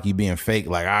not like you being fake,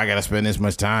 like, I got to spend this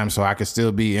much time so I can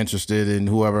still be interested in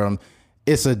whoever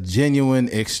it's a genuine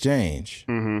exchange,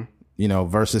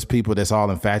 versus people that's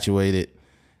all infatuated.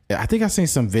 I think I've seen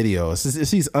some videos.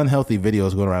 It's these unhealthy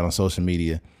videos going around on social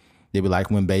media. They be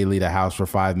like, when Bae leave the house for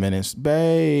 5 minutes,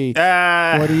 Bae,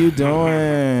 what are you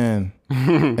doing?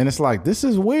 And it's like, this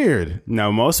is weird. No,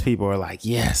 most people are like,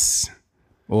 yes.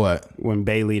 What? When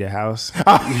Bae leave the house.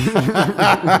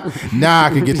 Now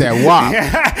I can get that WAP.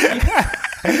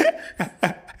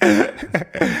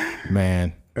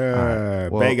 Man. Right.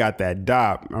 Well, Bae got that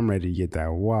DOP. I'm ready to get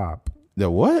that WAP. The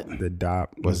what? The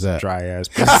DOP. What's that? Dry ass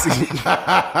pussy.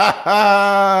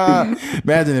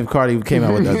 Imagine if Cardi came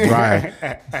out with a dry.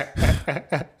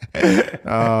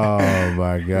 Oh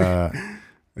my God.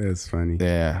 That's funny.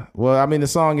 Yeah. Well, I mean, the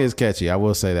song is catchy. I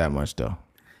will say that much though.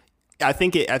 I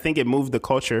think it moved the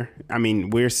culture. I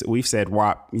mean, we've said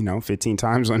WAP, 15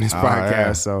 times on this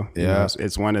podcast. Yeah. So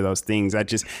it's one of those things.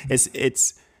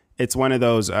 It's one of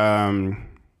those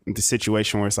the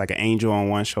situation where it's like an angel on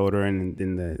one shoulder and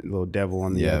then the little devil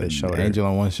on the other shoulder. Angel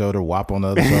on one shoulder, WAP on the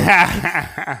other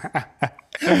shoulder.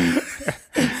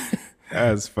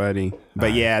 That's funny.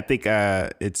 But I think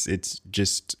it's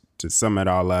just, to sum it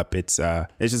all up, it's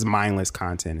just mindless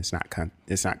content. It's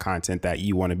not content that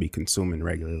you want to be consuming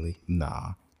regularly.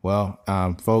 Nah. Well,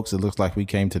 folks, it looks like we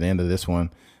came to the end of this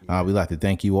one. We'd like to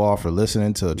thank you all for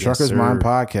listening to Trucker's Mind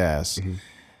Podcast. Mm-hmm.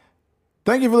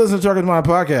 Thank you for listening to Trucker's Mind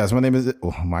Podcast. My name is,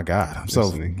 oh my God, I'm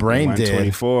so brain dead.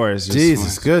 124 is just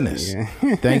Jesus goodness.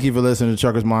 Yeah. Thank you for listening to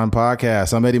Trucker's Mind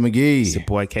Podcast. I'm Eddie McGee. It's your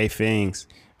boy K Fings.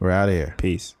 We're out of here.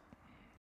 Peace.